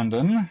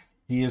Brandon.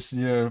 He is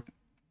the,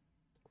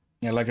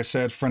 yeah, like I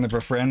said, friend of a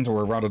friend,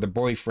 or rather the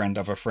boyfriend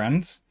of a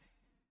friend.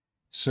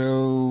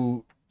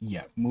 So,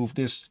 yeah, move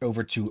this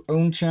over to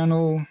own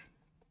channel.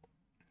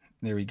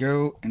 There we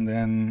go. And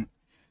then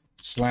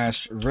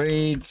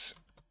 /raid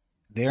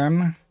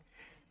them.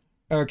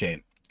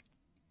 Okay.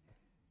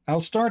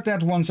 I'll start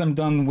that once I'm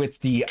done with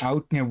the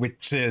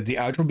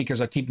outro,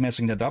 because I keep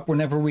messing that up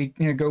whenever we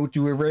go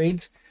to a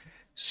raid.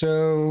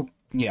 So,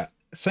 yeah.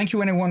 Thank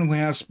you anyone who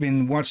has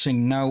been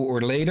watching now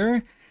or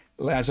later.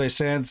 As I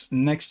said,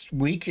 next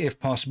week, if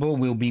possible,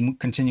 we'll be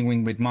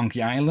continuing with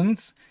Monkey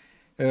Island.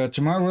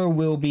 Tomorrow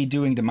we'll be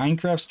doing the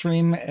Minecraft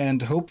stream,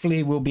 and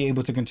hopefully we'll be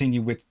able to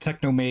continue with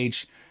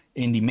Technomage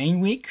in the main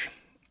week.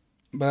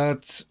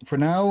 But for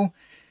now,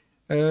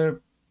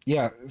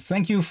 yeah,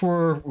 thank you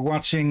for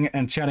watching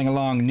and chatting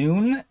along,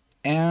 Noon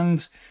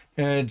and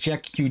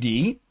Jack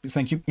QD.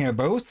 Thank you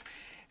both.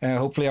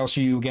 Hopefully I'll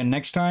see you again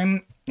next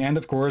time. And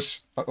of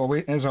course,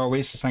 as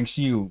always, thanks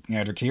to you,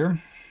 Edric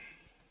here.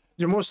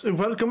 You're most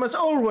welcome as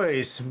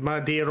always,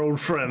 my dear old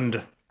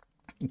friend.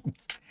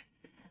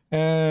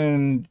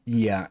 And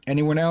yeah,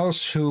 anyone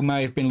else who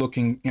might have been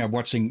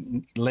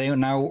watching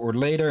now or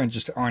later and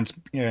just aren't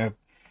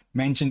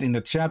mentioned in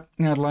the chat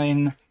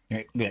line,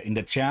 in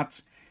the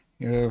chat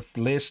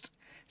list,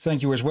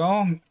 thank you as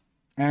well.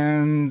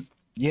 And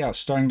yeah,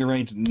 starting the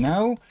raid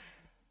now.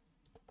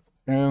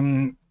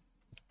 Now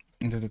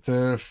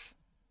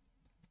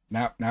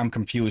I'm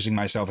confusing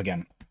myself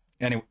again.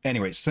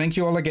 Anyways, thank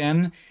you all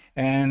again,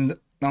 and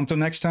until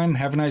next time,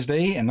 have a nice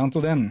day, and until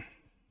then.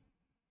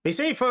 Be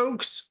safe,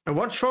 folks, and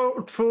watch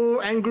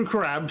for angry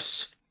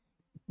crabs.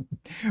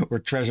 Or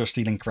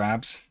treasure-stealing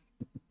crabs.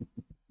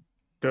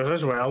 Does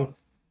as well.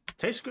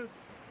 Tastes good.